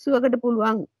ලැබපු භික්ෂුවකට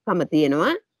පුළුවන්කම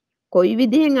තියෙනවා කොයි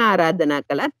විදිහෙන් ආරාධනා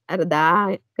කළත් අර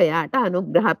දායකයාට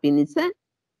අනුග්‍රහ පිණිස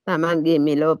තමන්ගේ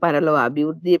මෙලොව පරලොව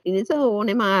අභිවෘද්ධිය පිණිස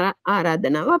ඕනෙම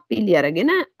ආරාධනාවක් පිළි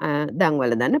අරගෙන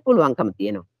දන්වල දාන්න පුළුවන්කම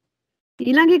තියෙනවා.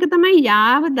 ඊළඟ එක තමයි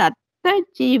යාව දත්ත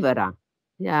චීවරං.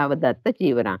 යාව දත්ත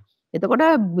චීවරං. එතකොට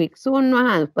භික්ෂුන්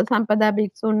වහන්සේ උපසම්පදා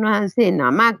භික්ෂුන් වහන්සේ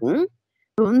නමක්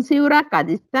තුන් සිවුරක්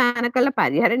අදිස්ථාන කළ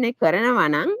පරිහරණය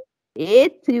කරනවා නම් ඒ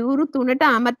සිවුරු තුනට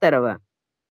අමතරව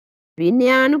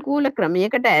විනයානුකූල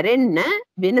ක්‍රමයකට ඇරෙන්න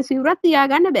වෙන සිවුරක්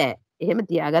තියාගන්න බෑ. එහෙම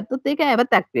තියාගත්තොත් ඒක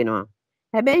ඇවතක් වෙනවා.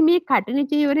 හැබැයි මේ කටින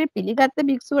චීවරය පිළිගත්ත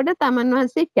භික්ෂුවට තමන්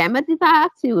වහන්සේ කැමැති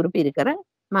තාක් සිවුරු පිරිකර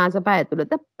මාස 5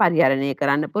 ඇතුළත පරිහරණය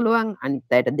කරන්න පුළුවන්,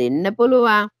 අනිත් අයට දෙන්න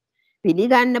පුළුවන්,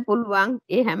 පිළිගන්න පුළුවන්.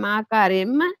 ඒ හැම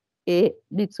ආකාරයෙන්ම ඒ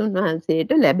භික්ෂුන්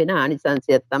වහන්සේට ලැබෙන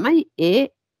ආනිසංසය තමයි ඒ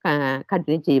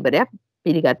කටින චීවරයක්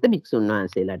පිළිගත්ත භික්ෂුන්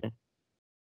වහන්සේලාට.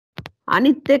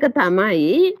 අනිත් එක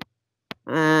තමයි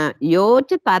යෝච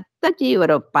තත්ත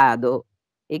චීවරෝපාදෝ.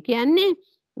 ඒ කියන්නේ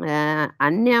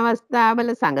අන්‍ය අවස්ථාවල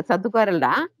සංඝසතු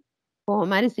කරලා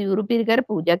කොහොම හරි සිවුරු පිරිකර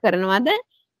පූජා කරනවද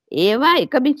ඒවා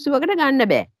එක භික්ෂුවකට ගන්න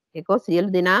බෑ. ඒකෝ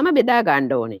සියලු දෙනාම බෙදා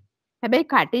ගන්න ඕනේ.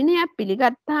 හැබැයි කටිනයක්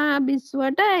පිළිගත්තා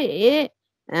භික්ෂුවට ඒ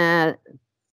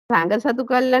සංඝසතු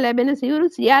කරලා ලැබෙන සිවුරු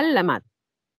සියල්ලමත්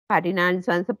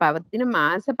කටිනානිසංස පවතින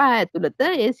මාස 5 ඇතුළත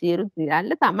ඒ සියලු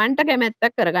සියල්ල Tamanට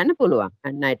කැමැත්තක් කරගන්න පුළුවන්.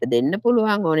 අන් අයට දෙන්න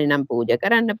පුළුවන්, ඕනේ නම් පූජා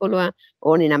කරන්න පුළුවන්,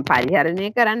 ඕනේ නම්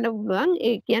පරිහරණය කරන්න පුළුවන්.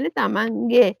 ඒ කියන්නේ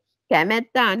Tamanගේ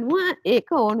කැමැත්ත අනුව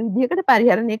ඒක ඕන විදිහකට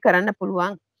පරිහරණය කරන්න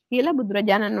පුළුවන් කියලා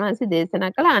බුදුරජාණන් වහන්සේ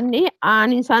දේශනා කළ අන්නේ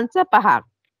ආනිසංස 5ක්.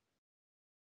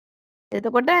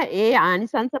 එතකොට ඒ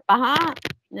ආනිසංස 5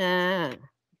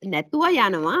 නැතුව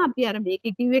යනවා. අපි අර මේක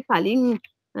කිව්වේ කලින්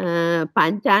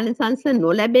පංචානිසංස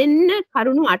නොලැබෙන්න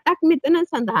කරුණු 8ක් මෙතන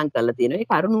සඳහන් කරලා තියෙනවා. ඒ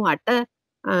කරුණු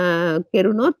 8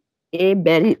 කෙරුණොත් ඒ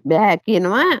බෑ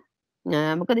කියනවා.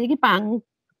 මොකද ඒකේ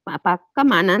පක්ක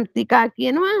මනන්තිකා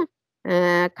කියනවා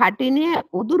කටිනේ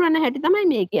උදුරන හැටි තමයි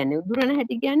මේ කියන්නේ. උදුරන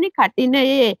හැටි කියන්නේ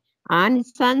කටිනේ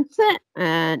ආනිසංස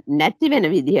නැති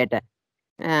වෙන විදිහට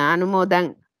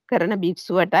අනුමෝදන් කරන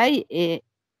භික්ෂුවටයි ඒ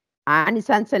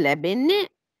ආනිසංස ලැබෙන්නේ.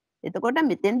 එතකොට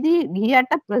මෙතෙන්දී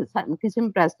ගිහියට කිසිම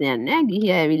ප්‍රශ්නයක් නැහැ.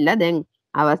 ගිහිය ඇවිල්ලා දැන්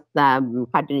අවස්ථා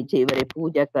කටින චීවරේ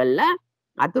පූජා කළා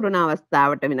අතුරුන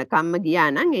අවස්ථාවට වෙනකම්ම ගියා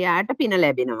නම් එයාට පින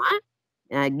ලැබෙනවා.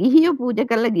 ගිහිය පූජා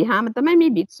කරලා ගියාම තමයි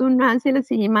මේ භික්ෂුන් වහන්සේලා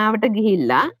සීමාවට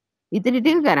ගිහිල්ලා ඉතිරි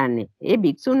ටික කරන්නේ. ඒ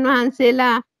භික්ෂුන්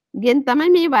වහන්සේලාගෙන් තමයි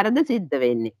මේ වරද සිද්ධ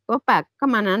වෙන්නේ. කොපක්ක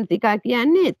මනන්තිකා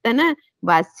කියන්නේ එතන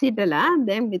වස්සිටලා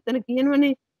දැන් මෙතන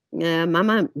කියනවනේ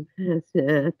මම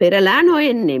පෙරලා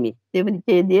නොයෙන්නෙමි. දෙවනි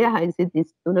ඡේදයේ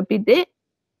 633 පිටේ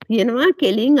කියනවා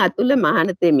කෙලින් අතුල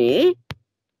මහානතෙමේ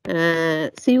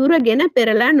සිවුරගෙන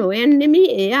පෙරලා නොයෙන්නෙමි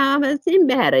එයාවසින්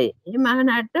බැහැරේ. මේ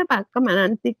මහානට පක්ක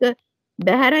මනන්තික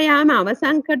බැහැර යාම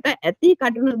අවසංකට ඇති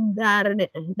කටුණු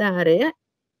ධාරය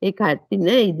ඒ කටින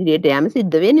ඉදිරියට යෑම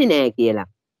සිද්ධ වෙන්නේ නැහැ කියලා.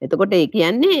 එතකොට ඒ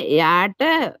කියන්නේ එයාට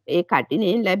ඒ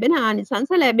කටිනෙන් ලැබෙන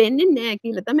ආනිසංස ලැබෙන්නේ නැහැ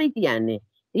කියලා තමයි කියන්නේ.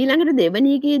 ඊළඟට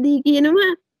දෙවෙනි එකේදී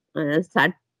කියනවා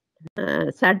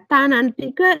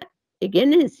සට්ඨානන්තික ඒ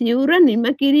කියන්නේ සිවුර නිම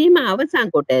කිරීම අවසන්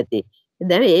කොට ඇති.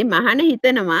 දැන් මේ මහණ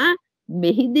හිතනවා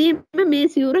මෙහිදී මේ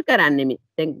සිවුර කරන්නේ මේ.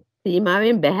 දැන්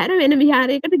සීමාවෙන් බැහැර වෙන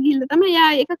විහාරයකට ගිහිල්ලා තමයි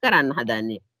යා ඒක කරන්න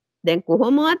හදන්නේ. දැන්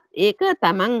කොහොමවත් ඒක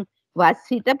තමන් වස්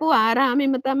හිටපු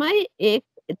ආරාමෙම තමයි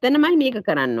එතනමයි මේක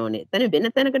කරන්න ඕනේ. එතන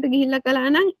වෙන තැනකට ගිහිල්ලා කළා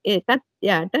නම් ඒකත්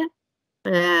යාට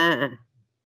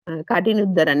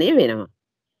කටිනුද්දරණය වෙනවා.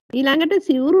 ඊළඟට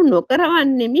සිවුරු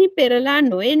නොකරවන්නෙමි පෙරලා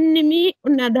නොෙන්නෙමි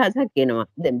උන් අදහසක් එනවා.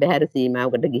 දැන් බහැර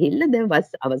සීමාවකට ගිහිල්ලා දැන් වස්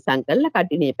අවසන් කරලා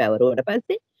කටිනේ පැවරුවට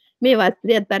පස්සේ මේ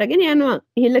වස්ත්‍රයත් අරගෙන යනවා.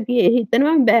 ගිහිල්ලා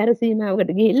හිතනවා බහැර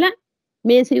සීමාවකට ගිහිල්ලා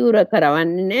මේ සිවුර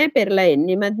කරවන්නේ නැහැ පෙරලා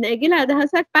එන්නෙමත් නැහැ කියලා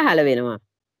අදහසක් පහළ වෙනවා.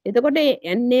 එතකොට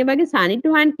එන්නේ වගේ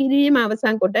සනිටුහන් කිරීම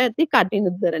අවසන් කොට ඇති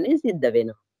කටිනුද්දරණය සිද්ධ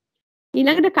වෙනවා.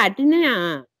 ඊළඟට කටින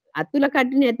අතුල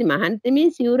කටින ඇති මහන්තමේ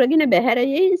සිවුරගෙන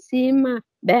බැහැරයේ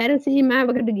බැහැර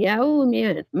සීමාවකට ගියා වූ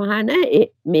මේ මහාන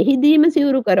මෙහිදීම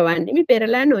සිවුරු කරවන්නේ මේ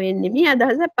පෙරලා නොෙන්නේ මේ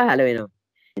අදහස පහළ වෙනවා.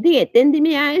 ඉතින් එතෙන්දි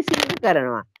මේ ආයේ සිවුරු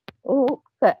කරනවා.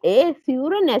 ඒ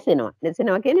සිවුර නැසෙනවා.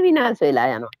 නැසෙනවා කියන්නේ විනාශ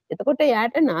වෙලා යනවා. එතකොට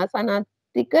යාට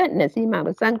නාසනාතික නැසීම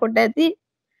අවසන් කොට ඇති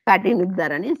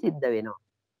කටිනුද්දරණය සිද්ධ වෙනවා.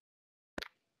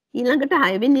 ඊළඟට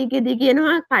 6 වෙනි එකේදී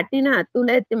කියනවා කටින අතුල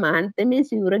ඇති මහන්තමේ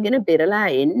සිවුරගෙන පෙරලා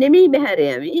එන්නෙමි බැහැර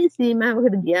යමි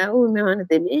සීමාවකට ගියා වූ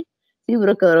මහන්තමේ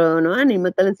සිවුර කරනවා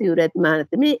නිමකල සිවුර ඇති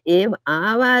මහන්තමේ ඒ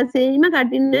ආවාසයේම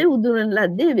කටින්න උදුරන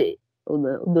ලද්දේ වේ.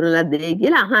 උදුරන ලද්දේ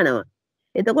කියලා අහනවා.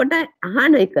 එතකොට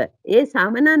අහන එක ඒ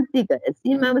සාමනන්තික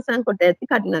සීමාව සංකොට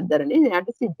ඇති කටිනද්දරණේ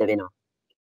එයාට සිද්ධ වෙනවා.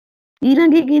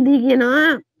 ඊළඟ එකේදී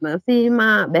කියනවා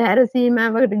සීමා බැහැර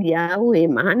සීමාවකට ගියා වූ මේ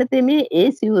මහන්තමේ ඒ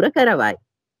සිවුර කරවයි.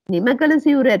 නිමකල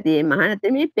සිවුර ඇති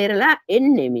මහණතෙමි පෙරලා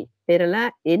එන්නෙමි. පෙරලා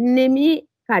එන්නෙමි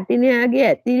කටිනයාගේ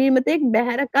ඇතිවීමතෙක්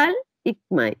බැහැරකල්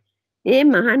ඉක්මයි. ඒ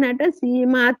මහණට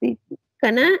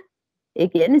සීමාතිකන ඒ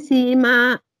කියන්නේ සීමා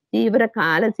ජීවර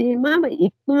කාල සීමාව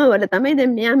ඉක්මවල තමයි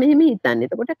දැන් මෙයා මෙහෙම හිතන්නේ.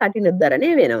 එතකොට කටිනුද්දරණය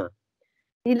වෙනවා.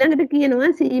 ඊළඟට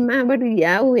කියනවා සීමාවට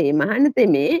ගියා වූ මේ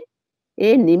මහණතෙමි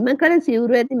ඒ නිමකල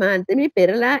සිවුර ඇති මහණතෙමි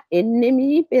පෙරලා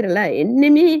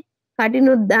එන්නෙමි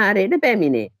කටිනුද්දාරයට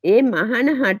පැමිණේ. ඒ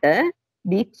මහණහට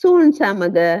භික්ෂූන්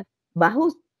සමග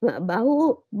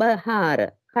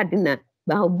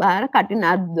බහුබහාර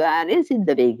කටිනාද්වාරය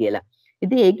සිද්ධ වෙයි කියලා.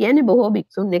 ඉතින් ඒ කියන්නේ බොහෝ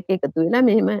භික්ෂුන් එක්ක එකතු වෙලා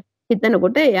මෙහෙම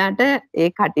හිතනකොට එයාට ඒ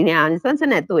කටිනේ ආනිසංස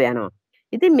නැතුව යනවා.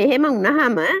 ඉතින් මෙහෙම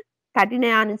වුණාම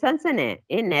කටිනේ ආනිසංස නැහැ.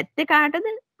 ඒ නැත්තේ කාටද?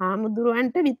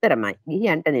 හාමුදුරුවන්ට විතරමයි.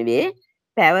 ගිහියන්ට නෙවෙයි.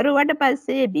 පැවරුවට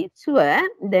පස්සේ භික්ෂුව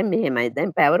දැන් මෙහෙමයි.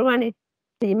 දැන් පැවරුවානේ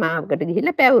සීමාවකට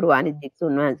ගිහිල්ලා පැවරුවා අනිත්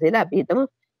භික්ෂුන් වහන්සේලා අපි හිතමු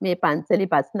මේ පන්සලේ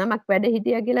 5 නමක් වැඩ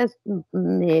හිටියා කියලා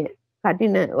මේ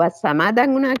කටින වස්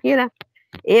සමාදන් වුණා කියලා.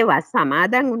 ඒ වස්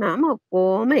සමාදන් වුණාම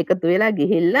ඔක්කොම එකතු වෙලා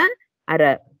ගිහිල්ලා අර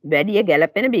වැඩිය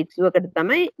ගැලපෙන භික්ෂුවකට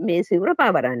තමයි මේ සිවුර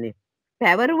පවරන්නේ.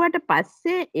 පැවරුවට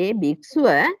පස්සේ ඒ භික්ෂුව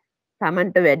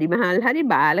Tamanට වැඩිමහල් හරි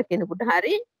බාල කෙනෙකුට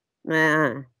හරි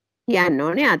කියන්න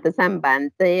ඕනේ අත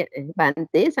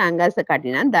සම්බන්තේ සංඝස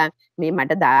කටිනන් මේ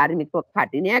මට ධාර්මික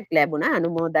කටිනයක් ලැබුණා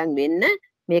අනුමෝදන් වෙන්න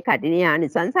මේ කටිනේ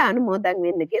ආනිසංස අනුමෝදන්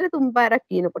වෙන්න කියලා තුන් පාරක්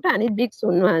කියනකොට අනිත්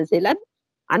භික්ෂුන් වහන්සේලාත්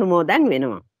අනුමෝදන්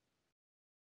වෙනවා.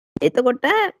 එතකොට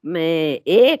මේ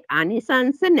ඒ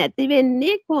ආනිසංස නැති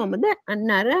වෙන්නේ කොහොමද?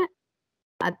 අන්න අර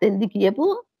අතෙන්දි කියපු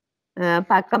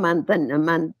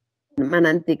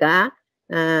මනන්තිකා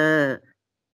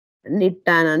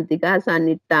නිට්ටානන්තිකා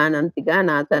සන්නිට්ටානන්තිකා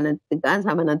නාසනන්තිකා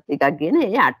සමනන්තිකා කියන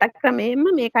ඒ 8 ක්‍රමයෙන්ම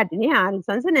මේ කටිනේ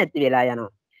ආනිසංස නැති වෙලා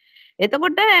යනවා.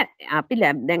 එතකොට අපි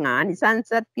දැන්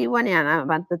ආනිසංසත් කියවනේ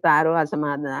අනවන්තතාරෝ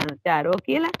අසමාදානතාරෝ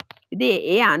කියලා. ඉතින්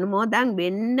ඒ අනුමෝදන්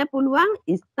වෙන්න පුළුවන්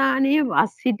ස්ථානීය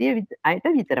වස් සිටිය අයට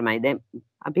විතරමයි. දැන්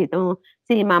අපි හිතමු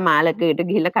සීමා මාලකයට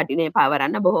ගිහිල්ලා කටිනේ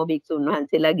පවරන්න බොහෝ භික්ෂුන්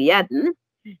වහන්සේලා ගියත්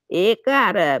ඒක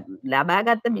අර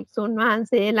ලබාගත් භික්ෂුන්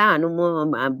වහන්සේලා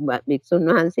භික්ෂුන්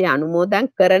වහන්සේ අනුමෝදන්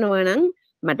කරනවා නම්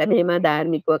මට මෙහෙම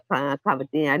ධාර්මිකව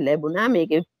කවතියක් ලැබුණා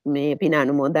මේකේ මේ පින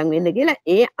අනුමෝදන් වෙන්න කියලා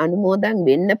ඒ අනුමෝදන්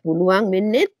වෙන්න පුළුවන්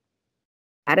වෙන්නේ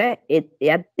අර එයත්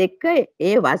එක්ක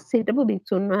ඒ වස් හිටපු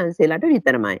භික්ෂුන් වහන්සේලාට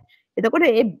විතරමයි. එතකොට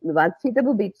ඒ වස්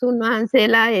හිටපු භික්ෂුන්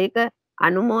වහන්සේලා ඒක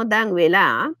අනුමෝදන්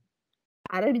වෙලා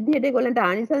අර විදිහට ඒගොල්ලන්ට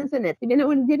ආනිසංස නැති වෙන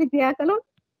විදිහට ක්‍රියා කළොත්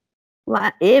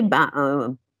ඒ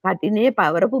කටිනේ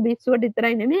පවරපු භික්ෂුවට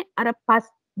විතරයි නෙමෙයි අර 5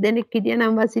 දෙනෙක්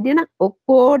හිටියනම් වස් හිටියනම්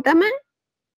ඔක්කොටම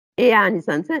ඒ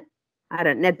ආනිසංස අර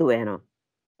නැතුව යනවා.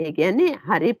 ඒ කියන්නේ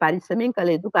හරි පරිස්සමෙන්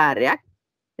කළ යුතු කාර්යයක්.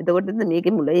 එතකොට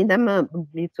මේකේ මුල ඉඳන්ම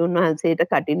භික්ෂුන් වහන්සේට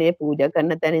කටිනේ පූජා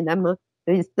කරන තැන ඉඳන්ම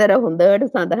විස්තර හොඳට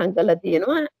සඳහන් කරලා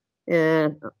තියෙනවා.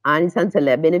 ආනිසංස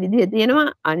ලැබෙන විදිහ තියෙනවා,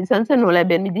 ආනිසංස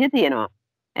නොලැබෙන විදිහ තියෙනවා.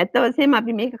 ඇත්ත වශයෙන්ම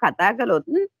අපි මේක කතා කළොත්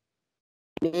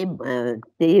මේ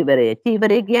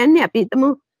චීවරය කියන්නේ අපි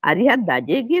හිතමු අරිහත්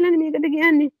දජය කියලානේ මේකට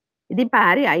කියන්නේ. ඉතින්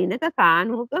පාරේ අයිනක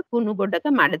කානුවක කුණු ගොඩක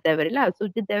මඩ තැවරිලා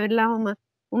අසුචි තැවරිලාම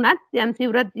උනත් යම්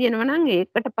සිවුරක් තියෙනවා නම්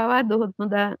ඒකට පවා දොහොත්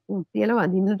මුදා කියලා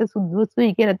වඳින්නට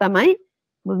සුදුසුයි කියලා තමයි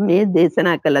මේ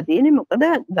දේශනා කළා තියෙන්නේ. මොකද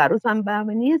ගරු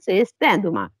සම්භාවනීය ශ්‍රේෂ්ඨ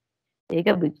ඇඳුමක්. ඒක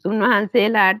භික්ෂුන්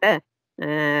වහන්සේලාට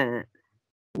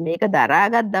මේක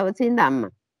දරාගත් දවසින් ධම්ම.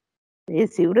 ඒ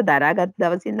සිවුර දරාගත්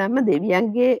දවසින් ධම්ම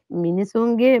දෙවියන්ගේ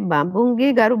මිනිසුන්ගේ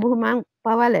බඹුන්ගේ ගරු බුහුමන්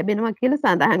පවා ලැබෙනවා කියලා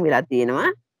සඳහන් වෙලා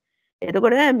තියෙනවා.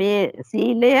 එතකොට මේ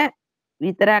සීලය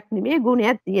විතරක් නෙමෙයි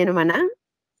ගුණයක් තියෙනවා නම්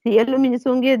සියලු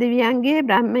මිනිසුන්ගේ දෙවියන්ගේ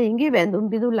බ්‍රහ්මයින්ගේ වැඳුම්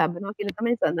පිදුම් ලබනවා කියලා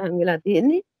තමයි සඳහන් වෙලා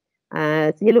තියෙන්නේ.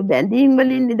 සියලු බැඳීම්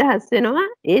වලින් නිදහස් වෙනවා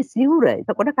ඒ සිවුර.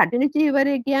 එතකොට කටින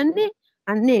චීවරය කියන්නේ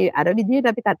අන්නේ අර විදිහට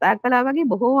අපි කතා කළා වගේ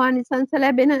බොහෝ ආනිසංස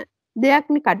ලැබෙන දෙයක්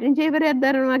නේ කටින චීවරයක්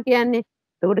දරනවා කියන්නේ.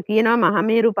 එතකොට කියනවා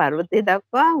මහමේරු පර්වතයේ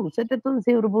දක්වා උසට 3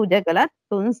 සිවුරු පූජා කළත්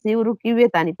 3 සිවුරු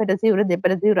කිව්වේ තනිපට සිවුර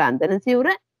දෙපට සිවුර අන්දන සිවුර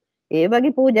ඒ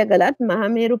වගේ පූජා කළත්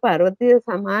මහමේරු පර්වතයේ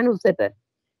සමාන උසට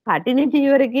කටින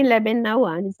චීවරකින් ලැබෙනා වූ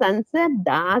ආනිසංස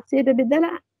 16ට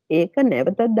බෙදලා ඒක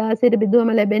නැවතත් 16ට බෙදුවම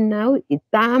ලැබෙනා වූ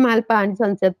ඉතාම අල්ප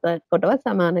ආනිසංසයත් කොටවත්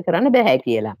සමාන කරන්න බෑ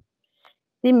කියලා.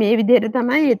 ඉතින් මේ විදිහට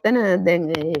තමයි එතන දැන්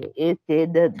ඒ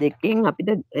ඡේද දෙකෙන්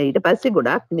අපිට ඊට පස්සේ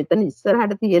ගොඩක් මෙතන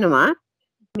ඉස්සරහට තියෙනවා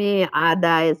මේ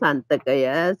ආදාය සන්තකය,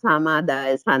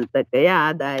 සමාදාය සන්තකය,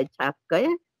 ආදාය චක්කය.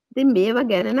 ඉතින් මේවා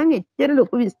ගැන නම් එච්චර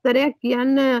ලොකු විස්තරයක්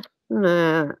කියන්න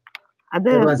අද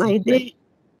මම හිතේ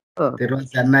තෙරුවන්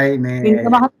සරණයි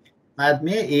මේ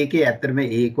ආත්මය ඒකේ ඇත්තටම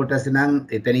ඒ කොටස නම්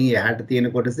එතනින් එහාට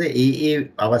තියෙන කොටස ඒ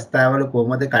අවස්ථාවල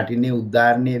කොහොමද කටින්නේ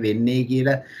උද්ධාරණය වෙන්නේ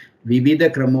කියලා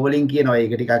විවිධ ක්‍රම වලින් කියනවා.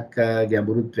 ඒක ටිකක්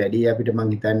ගැඹුරුත් වැඩි අපිට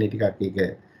මං හිතන්නේ ටිකක් ඒක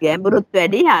ගැඹුරුත්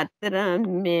වැඩි අතර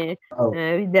මේ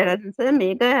විද්‍යාරත්න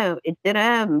මේක එච්චර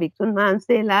වික්ෂුන්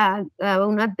වහන්සේලා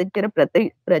වුණත් එච්චර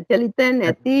ප්‍රචලිත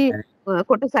නැති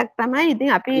කොටසක් තමයි.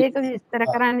 ඉතින් අපි ඒක විස්තර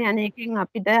කරන්නේ අනේකින්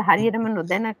අපිට හරියටම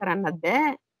නොදැන කරන්නත්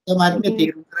බෑ. මම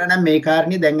තීරු කරා මේ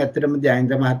කාරණේ දැන් ඇත්තටම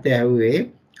ජයන්ත මහත්තයා ඇහුවේ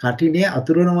කටිනේ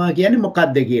අතුරනවා කියන්නේ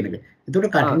මොකක්ද කියන එක. එතකොට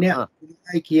කටිනේ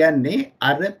අතුරනයි කියන්නේ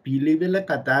අර පිළිවෙල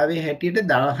කතාවේ හැටියට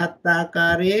 17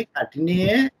 ආකාරයේ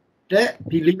කටිනේට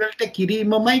පිළිවෙලට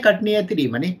කිරීමමයි කටිනේ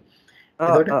ඇතිරීමනේ.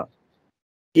 එතකොට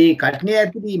ඒ කටිනේ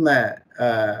ඇතිරීම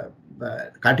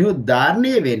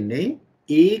කටයුද්ධාරණය වෙන්නේ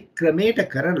ඒ ක්‍රමයට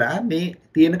කරලා මේ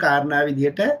තියෙන කාරණා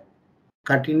විදිහට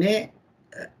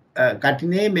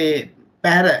කටිනේ මේ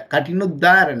පැහැර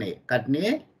කටිනුද්ධාරණය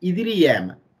කටිනේ ඉදිරි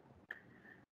යෑම.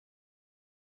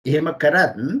 එහෙම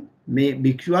කරත් මේ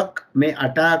භික්ෂුවක් මේ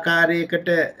 8 ආකාරයකට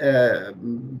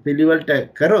පිළිවෙලට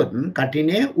කරොත්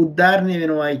කටිනේ උද්ධාරණය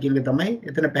වෙනවායි කියන එක තමයි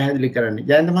එතන පැහැදිලි කරන්නේ.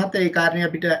 ජයන්ත මහත්තයා ඒ කාරණේ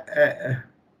අපිට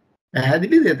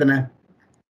පැහැදිලිද එතන?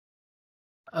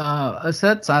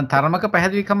 තරමක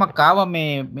පැහැදිලිකමක් ආවා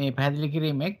මේ පැහැදිලි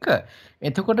කිරීම එක්ක.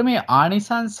 එතකොට මේ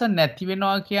ආනිසංස නැති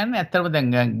වෙනවා කියන්නේ ඇත්තටම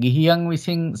දැන් ගිහියන්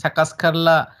විසින් සකස්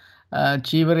කරලා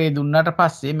චීවරේ දුන්නාට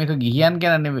පස්සේ මේක ගිහියන්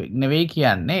ගැන නෙවෙයි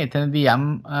කියන්නේ. එතනදී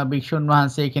යම් භික්ෂුන්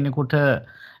වහන්සේ කෙනෙකුට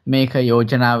මේක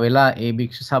යෝජනා වෙලා ඒ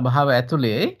භික්ෂු සභාව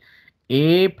ඇතුලේ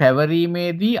ඒ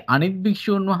පැවරීමේදී අනිත්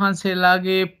භික්ෂුන්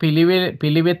වහන්සේලාගේ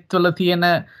පිළිවෙත්වල තියෙන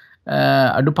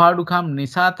අඩුපාඩුකම්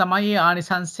නිසා තමයි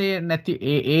ආනිසංසය නැති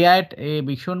ඒ අයට ඒ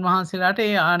භික්ෂුන් වහන්සේලාට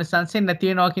ඒ ආනිසංසය නැති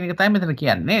වෙනවා කියන එක තමයි මෙතන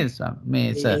කියන්නේ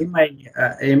මේ සර්.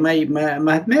 එහෙමයි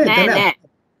මහත්මයා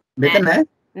එතන මෙතන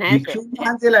භික්ෂුන්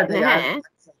වහන්සේලාට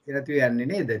නැති යන්නේ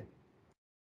නේද?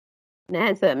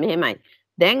 නෑ සර් මෙහෙමයි.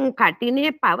 දැන්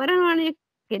කටිනේ පවරනවනේ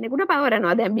කෙනෙකුට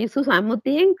පවරනවා. දැන් භික්ෂු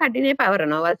සම්මුතියෙන් කටිනේ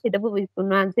පවරනවා. හිටපු භික්ෂුන්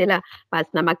වහන්සේලා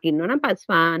 5 නමක් ඉන්නවනම්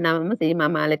 5 නමම සීමා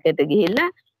මාලකයට ගිහිල්ලා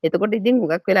එතකොට ඉතින්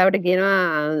හුඟක් වෙලාවට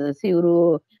කියනවා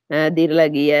සිවුරු දිරලා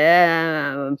ගිය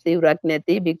සිවුරක්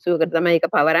නැති භික්ෂුවකට තමයි ඒක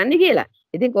පවරන්නේ කියලා.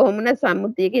 ඉතින් කොහොමද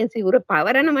සම්මුතියකින් සිවුර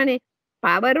පවරනවනේ.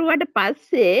 පවරුවට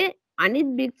පස්සේ අනිත්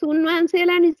භික්ෂුන්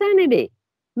වහන්සේලා නිසා නෙවෙයි.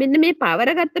 මෙන්න මේ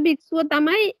පවරගත්ත භික්ෂුව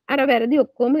තමයි අර වැරදි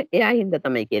ඔක්කොම එයා හින්දා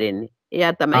තමයි කරන්නේ.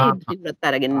 එයා තමයි සිවුරත්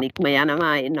අරගෙන නික්ම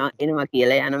යනවා එනවා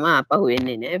කියලා යනවා අපහු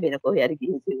වෙන්නේ නැහැ. වෙන කොහේ හරි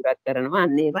ගිහින් සිවුරක් කරනවා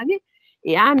අන්න ඒ වගේ.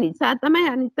 එයා නිසා තමයි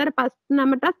අනිත්තර 5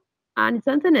 නමටත්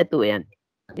ආනිසංස නැතුව යන්නේ.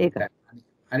 ඒක.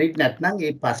 අනිත් නැත්නම්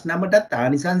ඒ 5 නමටත්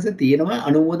ආනිසංස තියෙනවා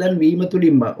අනුමෝදන් වීම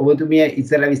තුලින්ම. ඔබතුමිය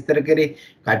ඉස්සලා විස්තර කරේ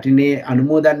කටිනේ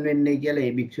අනුමෝදන් වෙන්නේ කියලා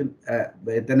ඒ භික්ෂුන්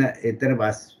එතන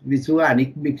විසුව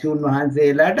අනික් භික්ෂුන්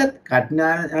වහන්සේලාට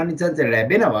කටිනා ආනිසංස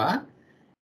ලැබෙනවා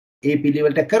ඒ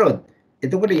පිළිවෙලට කරොත්.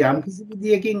 එතකොට යම් කිසි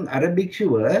විදියකින් අර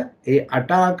භික්ෂුව ඒ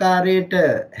 8 ආකාරයට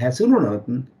හැසුණුනොත්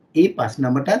ඒ 5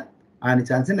 නමටත්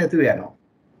ආනිසංස නැතුව යනවා.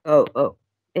 ඔව්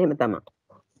එහෙම තමයි.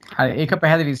 හරි ඒක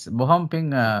පැහැදිලි. බොහොම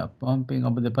පිං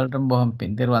ඔබ දෙපළටම බොහොම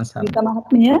පිං. දරුවන් සරණයි.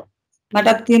 මහත්මිය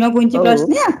මටත් තියෙන පුංචි ඔව්.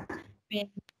 ප්‍රශ්නයක්. මේ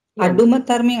කියන්න. අඩුම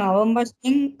තරමින් අවම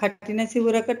වශයෙන් කටින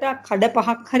සිවුරකට කඩ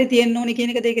 5ක් හරි තියෙන්න ඕනේ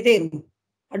කියන එකද ඒකේ තේරුම.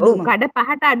 ඔව් අඩුම. කඩ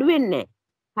පහට අඩු වෙන්නේ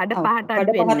නැහැ. කඩ පහට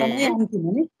අඩු කඩ 5 වෙන්නේ තමයි නැහැ.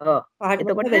 අන්තිමනේ. ඔව්. 5ට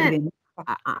එතකොට වඩා වැඩි වෙන්නේ.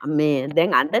 මේ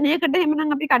දැන් අන්දනයකට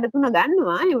එහෙමනම් අපි කඩ 3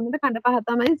 ගන්නවා. ඒ උනට කඩ 5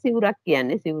 තමයි සිවුරක්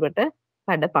කියන්නේ. සිවුරට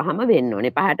කඩ 5ම වෙන්න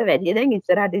ඕනේ. 5ට වැඩිය දැන්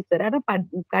ඉස්සරහට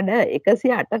කඩ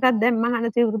 108ක් දැන්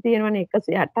මහන සිවුරු තියෙනවනේ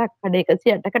 108ක් කඩ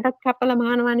 108කටත් කපලා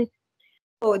මහනවනේ.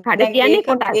 ඔව් කඩ දැන් කියන්නේ ඒක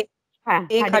කොටස්.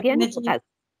 ඒ කඩ කියන්නේ කටින කොටස්.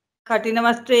 කටින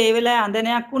වස්ත්‍රයේ ඒ වෙලාවේ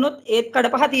අඳනයක් වුණොත් ඒත්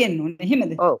කඩ 5 තියෙන්න ඕනේ.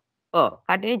 එහෙමද? ඔව්. ඔව්.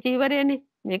 කටින චීවරයනේ.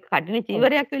 මේක කටින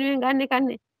චීවරයක් වෙනුවෙන් ගන්න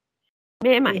එකන්නේ.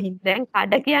 මෙහෙමයි. දැන්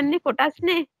කඩ කියන්නේ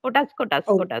කොටස්නේ.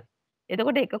 කොටස්.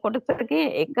 එතකොට එක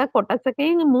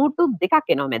කොටසකින් මූටු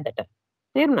දෙකක් එනවා මැදට.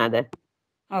 තේරුණාද?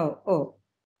 ඔව්.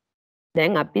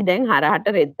 දැන් අපි දැන් හරහට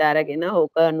රෙද්ද අරගෙන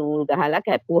ඕක නූල් ගහලා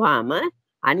කැපුවාම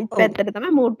අනිත් ඔව්. පැත්තට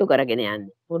තමයි මූට්ටු කරගෙන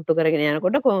යන්නේ. මූට්ටු කරගෙන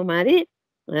යනකොට කොහොම හරි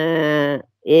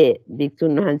ඒ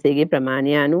භික්ෂුන් වහන්සේගේ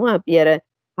ප්‍රමාණය අනුව අපි අර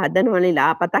හදනවනේ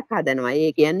ලාපතක් හදනවා.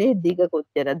 ඒ කියන්නේ දිග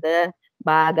කොච්චරද,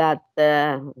 බාගත්ත,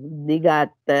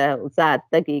 දිගත්ත,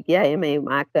 උසත්ත කියා එහෙම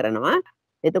මාක් කරනවා.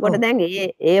 එතකොට දැන්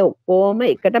ඒ ඔක්කොම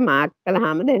එකට මාක්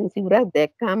කළාම දැන් සිවුරක්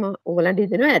දැක්කාම ඕගලන්ට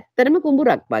හිතෙනවා ඇත්තටම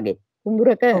කුඹුරක් වගේ.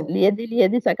 කුඹුරක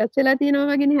ලියදි සකස් වෙලා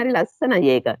තියෙනවා වගේනේ හරි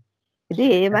ලස්සනයි ඒක. ඉතින්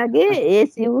ඒ වගේ ඒ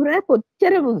සිවුර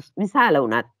කොච්චර විශාල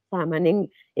වුණත් සාමාන්‍යයෙන්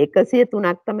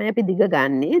 103ක් තමයි අපි දිග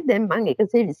ගන්නෙ. දැන් මම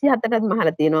 127ටත්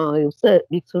මහලා තියෙනවා ඔය උස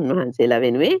වික්ෂුන් වහන්සේලා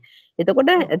වෙනුවේ.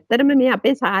 එතකොට ඇත්තටම මේ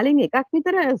අපේ ශාලෙන් එකක්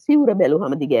විතර සිවුර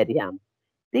බැලුවම දිග ඇරියාම.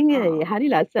 ඉතින්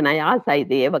හරි ලස්සනයි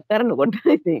ආසයි ඒව කරනකොට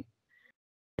ඉතින්.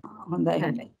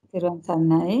 හොඳයි. තෙරුවන්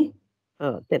සරණයි.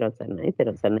 ඔව් තෙරුවන්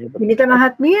සරණයි. විනිත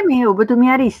මහත්මිය මේ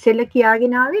ඔබතුමිය අර ඉස්සෙල්ල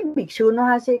කියාගෙන ආවේ භික්ෂුන්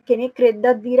වහන්සේ කෙනෙක්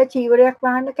රෙද්දක් දීලා චීවරයක්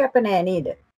වහන්න කැප නෑ නේද?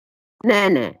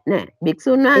 නෑ.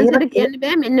 භික්ෂුන් වහන්සේට කියන්න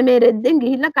බෑ මෙන්න මේ රෙද්දෙන්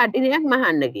ගිහිල්ලා කටිනයක්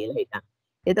මහන්න කියලා හිටන්.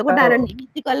 එතකොට අර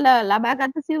නිමිති කළා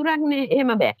ලබාගත් සිවුරක්නේ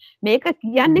එහෙම බෑ. මේක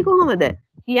කියන්නේ කොහොමද?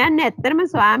 කියන්නේ ඇත්තටම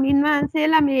ස්වාමින්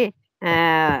වහන්සේලා මේ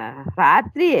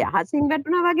රාත්‍රියේ අහසින්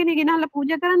වැටුණා වගේනේ ගෙනල්ලා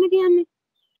පූජා කරන්න කියන්නේ.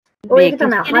 ඔය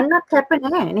තමයි අහන්නත් කැප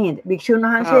නෑ නේද? භික්ෂුන්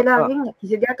වහන්සේලාගෙන්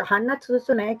කිසි දෙයක් අහන්නත්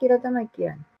සුදුසු නෑ කියලා තමයි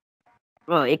කියන්නේ.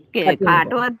 ඔව්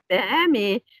කාටවත් බෑ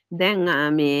මේ දැන්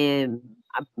මේ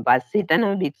බස් හිටන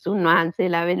භික්ෂුන්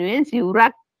වහන්සේලා වෙනුවෙන්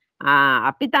සිවුරක්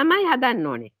අපි තමයි හදන්න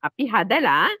ඕනේ. අපි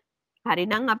හදලා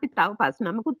හරිනම් අපි තව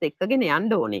 5-9කුත් එක්කගෙන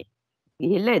යන්න ඕනේ.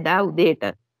 ගිහිල්ලා එදා උදේට.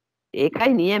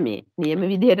 ඒකයි නියමේ. නියම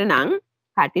විදිහට නම්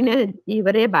කටින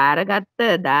ජීවරේ බාරගත්ත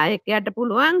දායකයාට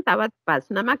පුළුවන් තවත්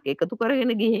 5-9ක් එකතු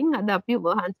කරගෙන ගිහින් අද අපි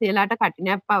වහන්සේලාට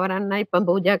කටිනයක් පවරන්නයි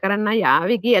පූජා කරන්නයි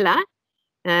ආවේ කියලා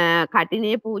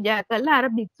කටිනේ පූජා කරලා අර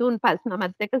භික්ෂූන්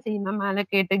 5-9ත් එක්ක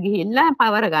සීමාමාලකයට ගිහිල්ලා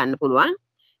පවර ගන්න පුළුවන්.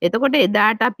 එතකොට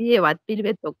එදාට අපි මේ වත්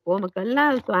පිළිවෙත් ඔක්කොම කළා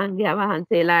ස්වාමීන්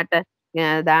වහන්සේලාට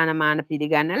දානමාන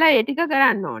පිළිගන්නලා ඒ ටික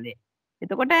කරන්න ඕනේ.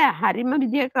 එතකොට හරිම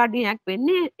විදියට කටිනයක්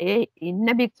වෙන්නේ ඒ ඉන්න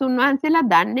භික්ෂුන් වහන්සේලා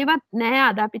දන්නේවත් නැහැ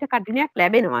අද අපිට කටිනයක්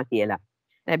ලැබෙනවා කියලා.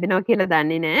 ලැබෙනවා කියලා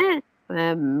දන්නේ නැහැ.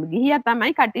 ගිහියා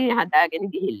තමයි කටින හදාගෙන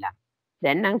ගිහිල්ලා.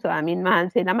 දැන් නම් ස්වාමින්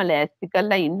වහන්සේලාම ලෑස්ති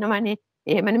කරලා ඉන්නවනේ.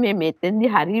 එහෙමනේ මේ මෙතෙන්දි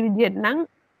හරි විදියට නම්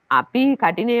අපි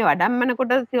කටිනේ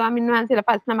වඩම්මනකොට ස්වාමින් වහන්සේලා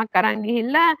 5-9ක් අරන්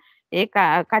ගිහිල්ලා ඒ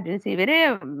කටින සිවරේ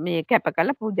මේ කැප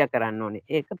කරලා පූජා කරන්න ඕනේ.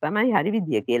 ඒක තමයි හරි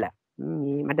විදිය කියලා.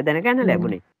 මට දැනගන්න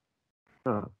ලැබුණේ.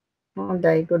 ඔව්.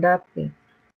 හොඳයි ගොඩාක්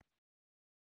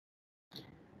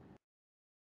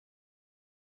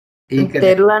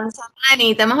තෙරුවන් සරණයි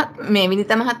නීත මේ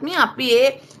විනිත මහත්මිය අපි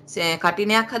ඒ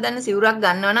කටිනයක් හදන්න සිවුරක්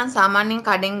ගන්නවා නම් සාමාන්‍යයෙන්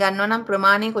කඩෙන් ගන්නවා නම්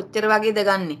ප්‍රමාණය කොච්චර වගේද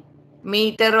ගන්නෙ?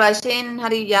 මීටර් වශයෙන්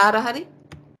හරි යාර හරි?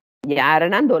 යාර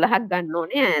නම් 12ක් ගන්න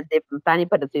ඕනේ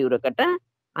තනිපට සිවුරකට.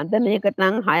 අද මේකට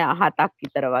නම් 6-7ක්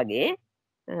විතර වගේ.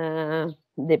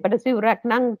 දෙපට සිවුරක්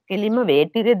නම් කෙලින්ම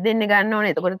වේටි රෙද්දෙන් ගන්න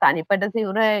ඕනේ. එතකොට තනිපට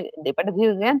සිවුර දෙපට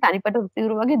සිවුර කියන්නේ තනිපට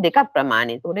සිවුර වගේ දෙකක්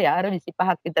ප්‍රමාණය. එතකොට යාර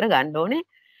 25ක් විතර ගන්න ඕනේ.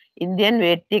 ඉන්දියන්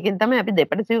වේට් එකකින් තමයි අපි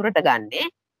දෙපට සිවුරට ගන්නෙ.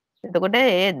 එතකොට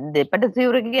ඒ දෙපට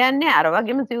සිවුර කියන්නේ අර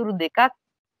වගේම සිවුරු දෙකක්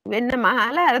වෙන්න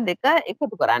මහලා අර දෙක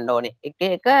එකතු කරන්න ඕනේ.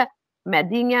 එක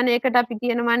මැදින් යන එකට අපි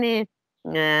කියනවානේ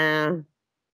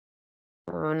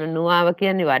නුවාව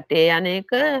කියන්නේ වටේ යන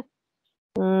එක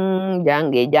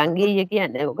ජංගීය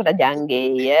කියන්නේ ඔකට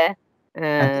ජංගීය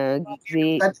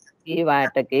ගී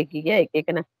වාටකේ කිය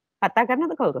එකන කතා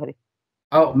කරනවද කවුරු හරි?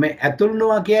 ඔව් මේ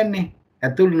ඇතුල්නවා කියන්නේ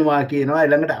ඇතුල්නවා කියනවා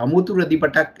ඊළඟට අමුතු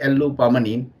රදිපටක් ඇල්ලූ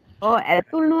පමණින්. ඔව්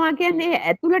ඇතුල්නවා කියන්නේ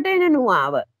ඇතුළට එන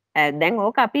නුවාව. දැන්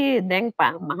ඕක අපි දැන්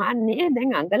මහන්නේ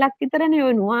දැන් අඟලක් විතරනේ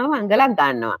ওই නුවාව අඟලක්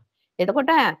ගන්නවා.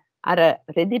 එතකොට අර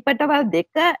රෙදිපටවල්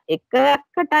දෙක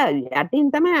එකකට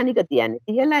යටින් තමයි අනික තියන්නේ.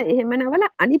 තියලා එහෙම නවල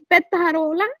අනිත් පැත්ත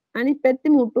හරවලා අනිත්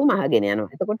පැත්තේ මුට්ටු මහගෙන යනවා.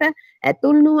 එතකොට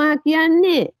ඇතුල් නුවා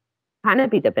කියන්නේ කන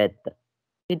පිට පැත්ත.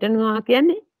 පිටනුවා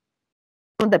කියන්නේ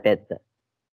හොඳ පැත්ත.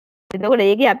 එතකොට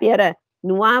ඒකේ අපි අර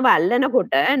නුවාව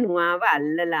අල්ලනකොට නුවාව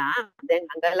අල්ලලා දැන්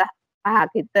අඟල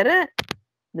 5ක් විතර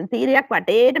තීරයක්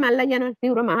වටේටම අල්ලගෙන යනවා.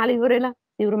 සිවුර මහල ඉවරලා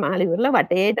සිවුර මහල ඉවරලා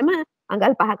වටේටම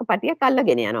අඟල් 5ක පටියක්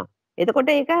අල්ලගෙන යනවා. එතකොට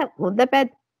ඒක හොඳ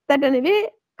පැත්තට නෙවෙයි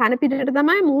කන පිටට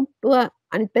තමයි මුට්ටුව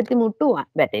අනිත් පැත්තේ මුට්ටුව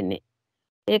වැටෙන්නේ.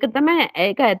 ඒක තමයි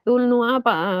ඒක ඇතුල්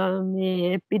නුවා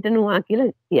මේ පිට නුවා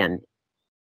කියලා කියන්නේ.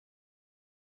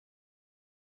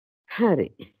 හරි.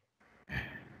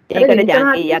 ඒකට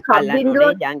ජංගීයක්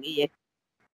අල්ලන්නේ ජංගීය.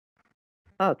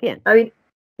 ඔව් කියන්නේ.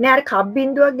 නෑ අර කබ්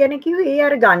බින්දුවක් ගැන කිව්වේ ඒ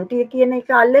අර ගන්ටිය කියන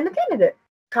එක අල්ලන තැනද?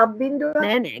 කබ් බින්දුව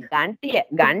නෑ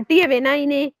ගන්ටිය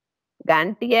වෙනයිනේ.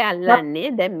 ගන්ටිය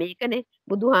අල්ලන්නේ දැන් මේකනේ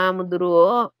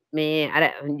බුදුහාමුදුරුවෝ මේ අර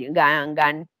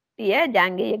ගන්ටිය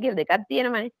ජංගීය කියලා දෙකක්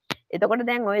තියෙනවනේ. එතකොට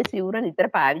දැන් ඔය සිවුර නිතර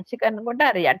පාවිච්චි කරනකොට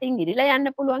අර යටින් ඉරිලා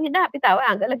යන්න පුළුවන් හින්දා අපි තව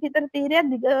අඟලක විතර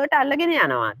තීරයක් දිගට අල්ලගෙන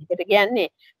යනවා. දිගට කියන්නේ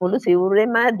මුළු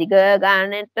සිවුරෙම දිග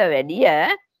ගානට වැඩිය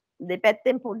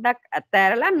දෙපැත්තෙන් පොඩ්ඩක්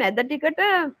අතෑරලා මැද ටිකට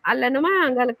අල්ලනවා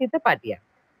අඟලක විතර පටියක්.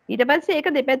 ඊට පස්සේ ඒක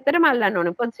දෙපැත්තටම අල්ලන්න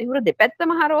ඕනේ. මොකද සිවුර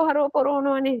දෙපැත්තම හරව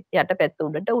පොරවනවනේ. යට පැත්ත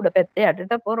උඩට උඩ පැත්ත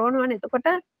යටට පොරවනවනේ.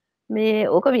 එතකොට මේ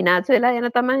ඕක විනාශ වෙලා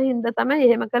යන තමයි හින්දා තමයි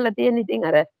එහෙම කරලා තියෙන්නේ. ඉතින්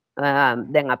අර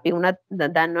දැන් අපි උනත්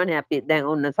දන්නවනේ අපි දැන්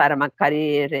ඔන්න සරමක් හරි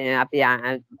අපි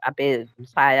අපේ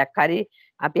සායක් හරි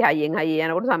අපි හයියෙන්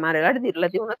යනකොට සමහර වෙලාවට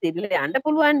දිරලා තියුණා තිරලා යන්න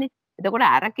පුළුවන් නේ. එතකොට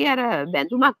අරකේ අර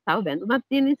බැඳුමක් තව බැඳුමක්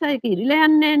තියෙන නිසා ඒක ඉරිලා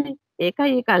යන්නේ නැන්නේ.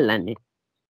 ඒකයි ඒක අල්ලන්නේ.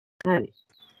 හරි.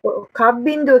 කබ්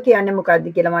බින්දුව කියන්නේ මොකද්ද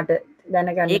කියලා මට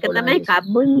දැනගන්න ඒක තමයි කබ්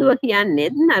බින්දුව කියන්නේ.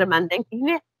 අර මම දැන්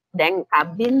කිව්වේ දැන් කබ්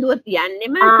බින්දුව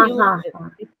කියන්නේම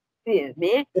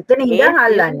මේ එතන ඉඳන්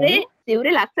අල්ලන්නේ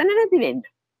සිවුරේ ලක්ෂණ නැති වෙන්න.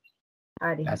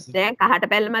 හරි. දැන්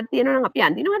කහට පැල්ලමක් තියෙනවා නම් අපි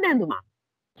අඳිනවද ඇඳුමක්?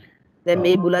 දැන්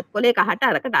මේ බුලත් කොලේ කහට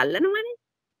අරකට අල්ලනවනේ.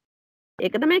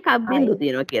 ඒක තමයි කබ් බින්දුව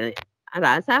තියෙනවා කියන්නේ. අර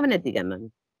ආසාව නැති ගමන්.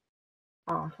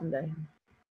 හොඳයි.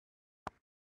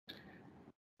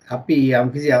 අපි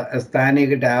යම්කිසි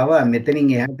ස්ථානයකට ආවා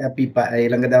මෙතනින් එහාට අපි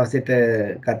ඊළඟ දවසේට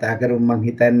කතා කරමු මං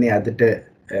හිතන්නේ අදට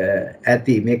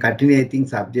ඇති මේ කටිනේ ඉතින්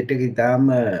සබ්ජෙක්ට් එක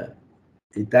ඉතාලම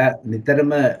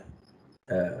නිතරම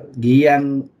ගිහියන්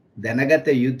දැනගත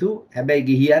යුතු හැබැයි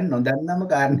ගිහියන් නොදන්නම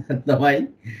කාරණා තමයි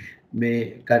මේ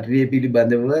කටිනේ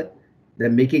පිළිබඳව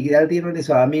දැන් මේකේ කියලා තියෙනවානේ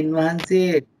ස්වාමීන්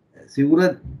වහන්සේ සිවුර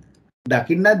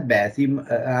දකින්නත් බෑ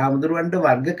ආමුදුරවන්ට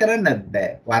වර්ග කරන්නත් බෑ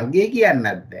වර්ගය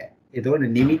කියන්නත් බෑ. ඒතකොට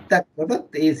නිමිත්තක්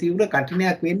කොටත් ඒ සිවුර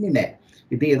කටිනයක් වෙන්නේ නැහැ.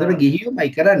 ඉතින් ඒතකොට ගිහියෝමයි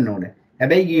කරන්න ඕනේ.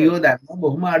 හැබැයි ගිහියෝ දන්නවා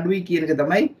බොහොම අඩුයි කියන එක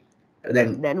තමයි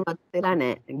දැන් දැනුවත් වෙලා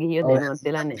නැහැ. ගිහියෝ දැනුවත්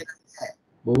වෙලා නැහැ.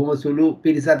 බොහොම සුළු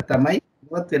පිරිසක් තමයි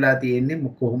දැනුවත් වෙලා තියෙන්නේ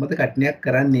කොහොමද කටිනයක්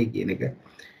කරන්නේ කියන එක.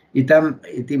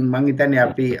 ඉතින් මම හිතන්නේ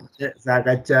අපි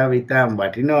සාකච්ඡාව ඉතාම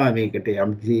වටිනවා මේකට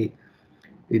යම්කිසි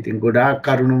ඉතින් ගොඩාක්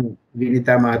කරුණු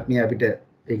විනිතා මහත්මිය අපිට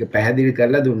ඒක පැහැදිලි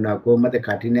කරලා දුන්නා කොහොමද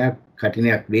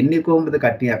කටිනයක් වෙන්නේ කොහොමද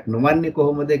කටිනයක් නොවන්නේ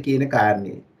කොහොමද කියන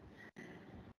කාරණේ.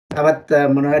 තවත්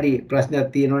මොන හරි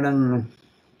ප්‍රශ්නයක් තියෙනවා නම්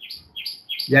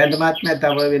ජයන්ත මහත්මයා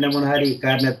තව වෙන මොන හරි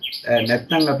කාරණයක්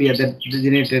නැත්නම් අපි අද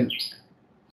දිනේට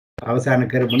අවසන්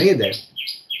කරමු නේද?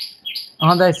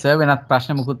 හොඳයි සර් වෙනත්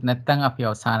ප්‍රශ්න මුකුත් නැත්නම් අපි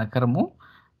අවසන් කරමු.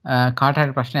 කාට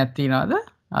හරි ප්‍රශ්නයක් තියෙනවද?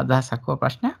 අදහසක් හෝ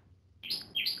ප්‍රශ්නයක්?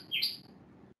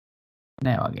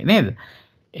 නෑ වගේ නේද?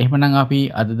 එහෙමනම් අපි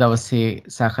අද දවසේ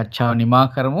සාකච්ඡාව නිමා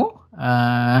කරමු.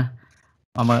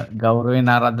 මම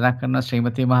ගෞරවයෙන් ආරාධනා කරන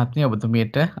ශ්‍රීමති මහත්මිය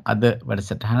ඔබතුමියට අද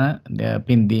වැඩසටහන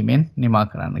පින් දීමෙන් නිමා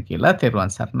කරන්න කියලා.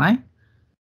 තෙරුවන් සරණයි.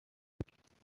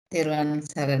 තෙරුවන්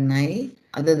සරණයි.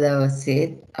 අද දවසේ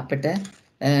අපිට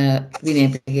විනය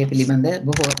පිටකය පිළිබඳ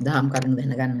බොහෝ දහම් කරුණු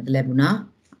දැනගන්නට ලැබුණා.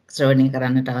 ශ්‍රවණය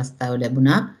කරන්නට අවස්ථාව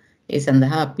ලැබුණා. ඒ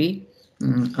සඳහා අපි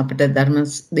අපිට ධර්ම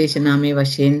දේශනාමය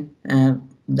වශයෙන්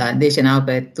දේශනාව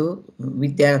පැවැත්වූ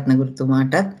විද්‍යාරත්න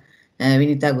ගුරුතුමාටත්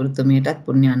විනිතා ගුරුතුමියටත්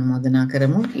පුණ්‍ය අනුමෝදනා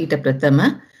කරමු. ඊට ප්‍රථම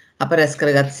අප රැස්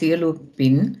කරගත් සියලු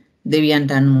පින්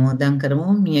දෙවියන්ට අනුමෝදන් කරමු.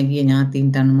 මියගිය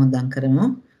ඥාතීන්ට අනුමෝදන් කරමු.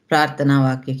 ප්‍රාර්ථනා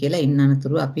වාක්‍ය කියලා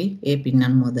ඉන්නනතුරු අපි ඒ පින්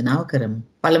අනුමෝදනාව කරමු.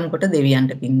 පළමු කොට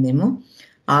දෙවියන්ට පින් දෙමු.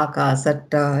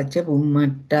 ආකාසට්ටා ච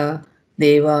බුම්මට්ටා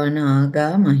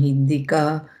දේවානාගා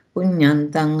මහිද්దికා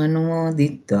පුඤ්ඤන්තං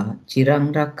අනුමෝදිත්වා චිරං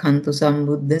රක්ඛන්තු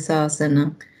සම්බුද්ධ ශාසනං.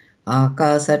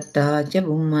 ආකාසට්ටා ච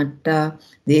බුම්මට්ටා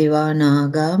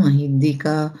දේවානාගා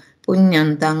මහිද්దికා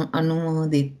පුඤ්ඤන්තං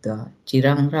අනුමෝදිත්වා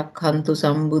චිරං රක්ඛන්තු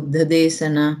සම්බුද්ධ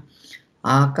දේශනා.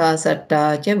 ආකාසට්ටා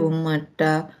ච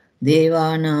බුම්මට්ටා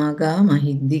දේවානාගා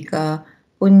මහිද්దికා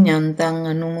පුඤ්ඤන්තං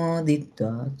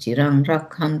අනුමෝදිත්වා චිරං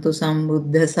රක්ඛන්තු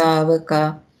සම්බුද්ධ ශාවකා.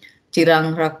 චිරං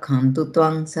රක්ඛන්තු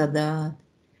ත්වං සදා.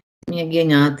 මියගිය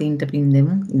ඥාතීන්ට පින්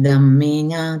දෙමු. ධම්මේ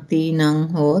ඥාතීනං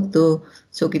හෝතු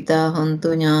සුඛිතා හොන්තු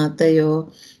ඥාතයෝ.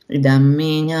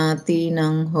 ධම්මේ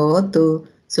ඥාතීනං හෝතු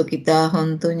සුඛිතා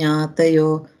හොන්තු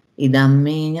ඥාතයෝ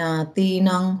ඉදම්මේ ඥාතිනං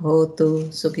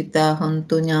හෝතු සුඛිතා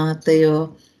හොන්තු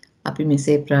ඥාතයෝ. අපි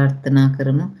මෙසේ ප්‍රාර්ථනා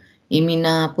කරමු.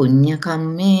 ඉමිනා පුඤ්ඤ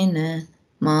කම්මේන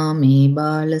මාමේ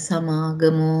බාල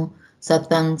සමාගමෝ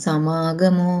සතං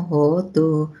සමාගමෝ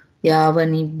හෝතු යාව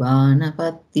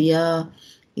නිබ්බානපත්තියා.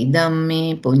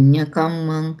 ඉදම්මේ පුඤ්ඤ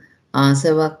කම්මං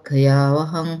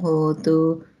ආසවක්ඛයාවහං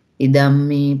හෝතු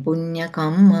ඉදම්මේ පුඤ්ඤ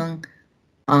කම්මං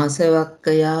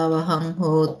ආසවක්ඛයාවහං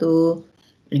හෝතු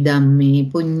ඉදම්මේ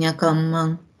පුඤ්ඤ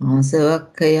කම්මං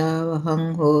ආසවක්ඛයාවහං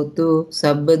හෝතු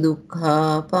සබ්බ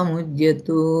දුක්ඛා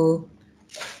පමුජ්ජතු.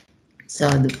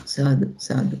 සාදු සාදු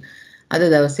සාදු. අද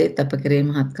දවසේ අප කරේ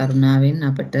මහත් කරුණාවෙන්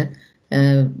අපට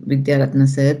විද්‍යාරත්න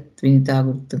සර් විනිතා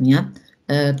ගුරුතුමියත්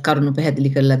කරුණු පැහැදිලි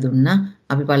කරලා දුන්නා.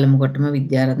 අපි පළමු කොටම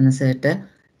විද්‍යාරත්න සර්ට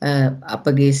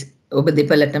අපගේ ඔබ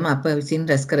දෙපළටම අප විසින්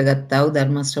රැස් කරගත්තා වූ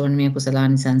ධර්ම ශ්‍රවණමය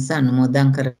කුසලානිසංස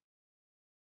අනුමෝදන්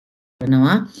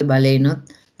කරනවා. බලේනොත්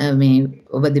මේ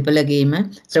ඔබ දෙපළගේම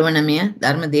ශ්‍රවණමය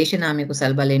ධර්ම දේශනාමය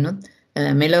කුසල් බලේනොත්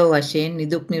මෙලොව වශයෙන්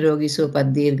නිදුක් නිරෝගී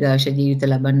සුවපත් දීර්ඝාෂ ජීවිත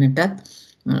ලබන්නටත්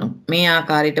මේ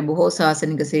ආකාරයට බොහෝ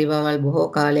ශාසනික සේවාවල් බොහෝ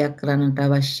කාලයක් කරන්නට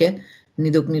අවශ්‍ය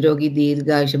නිදුක් නිරෝගී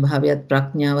දීර්ඝායුෂ භාවයත්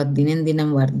ප්‍රඥාවත් දිනෙන්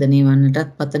දිනම වර්ධනය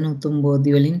වන්නටත් පතන උතුම්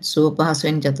බෝධි වලින් සුව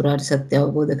පහසුවෙන් චතුරාර්ය සත්‍ය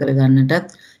අවබෝධ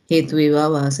කරගන්නටත් හේතු වේවා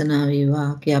වාසනාව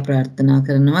වේවා කියා ප්‍රාර්ථනා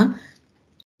කරනවා.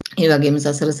 ඒ වගේම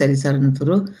සසර සැරිසරන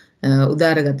තුරු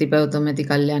උදාර ගති පැවතුම් ඇති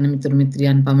කල්යාණ මිතුරු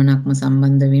මිත්‍රයන් පමණක්ම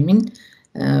සම්බන්ධ වෙමින්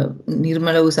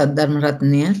නිර්මල වූ සද්ධර්ම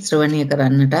රත්නය ශ්‍රවණය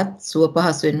කරන්නටත් සුව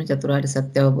පහසුවෙන්ම චතුරාර්ය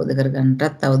සත්‍ය අවබෝධ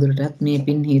කරගන්නටත් තවදුරටත් මේ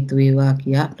පින් හේතු වේවා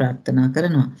කියා ප්‍රාර්ථනා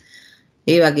කරනවා.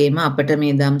 ඒ වගේම අපට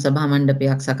මේ ධම් සභා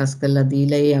මණ්ඩපයක් සකස් කරලා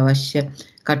දීලා ඒ අවශ්‍ය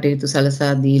කටයුතු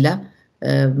සලසා දීලා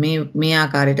මේ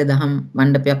ආකාරයට දහම්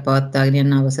මණ්ඩපයක් පවත්වාගෙන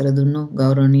යන අවසර දුන්නු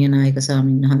ගෞරවනීය නායක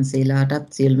ස්වාමීන්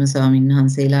වහන්සේලාටත් සියලුම ස්වාමීන්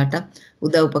වහන්සේලාට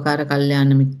උදව් උපකාර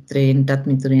කල්යාණ මිත්‍රයන්ටත්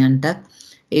මිතුරයන්ටත්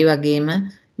ඒ වගේම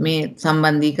මේ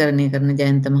සම්බන්ධීකරණය කරන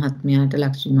ජයන්ත මහත්මයාට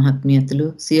ලක්ෂ්මී මහත්මිය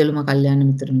ඇතුළු සියලුම කල්යාණ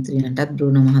මිතුරු මිත්‍රයන්ටත්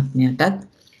බ්‍රූනෝ මහත්මයාටත්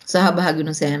සහභාගී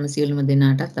වුණු සෑම සියලුම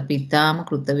දෙනාටත් අපි ඉතාම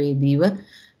කෘතවේදීව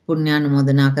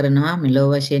පුණ්‍යානුමෝදනා කරනවා.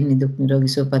 මෙලොව වශයෙන් නිදුක්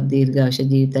නිරෝගී සුවපත් දීර්ඝායුෂ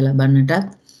ජීවිත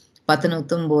ලබන්නටත් පතන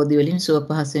උතුම් බෝධි වලින් සුව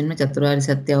පහසුවෙන්ම චතුරාර්ය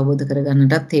සත්‍ය අවබෝධ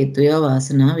කරගන්නටත් හේතු වේවා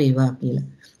වාසනාව වේවා කියලා.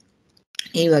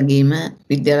 ඒ වගේම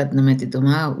විද්‍යාරත්න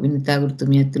මැතිතුමා විනිතා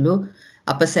ගුරුතුමිය ඇතුළු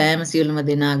අප සෑම සියලුම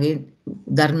දෙනාගේ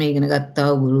ධර්ම ඉගෙන ගත්තා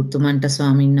වූ ගුරුතුමන්ට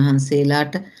ස්වාමීන්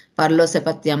වහන්සේලාට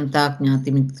පරලෝසපත් යම්තා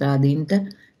ඥාති මිත්‍රාදීන්ට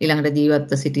ඊළඟට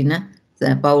ජීවත්ව සිටින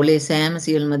පවුලේ සෑම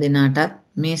සියලුම දෙනාටත්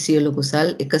මේ සියලු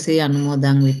කුසල් එකසේ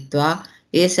අනුමෝදන් වෙත්වා.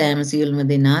 ඒ සෑම සියලුම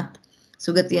දෙනාත්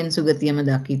සුගතියෙන් සුගතියම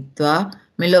දකිත්වා.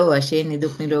 මෙලොව වශයෙන්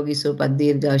නිදුක් නිරෝගී සුවපත්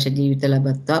දීර්ඝායුෂ ජීවිත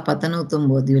ලබත්වා. පතන උතුම්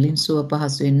බෝධි වලින් සුව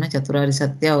පහසුවෙන්ම චතුරාර්ය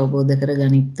සත්‍ය අවබෝධ කර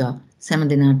ගනිත්වා. සෑම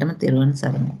දිනකටම තෙරුවන්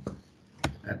සරණයි.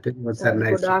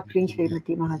 ගොඩාක් පින්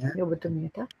ශ්‍රීමති මහත්මිය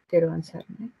ඔබතුමියට තෙරුවන්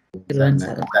සරණයි. තෙරුවන්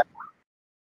සරණයි.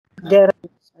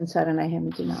 තෙරුවන් සරණයි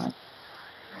හැමතිනාට.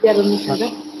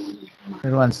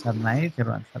 තෙරුවන් සරණයි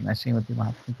ශ්‍රීමති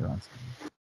මහත්මිය තෙරුවන් සරණයි.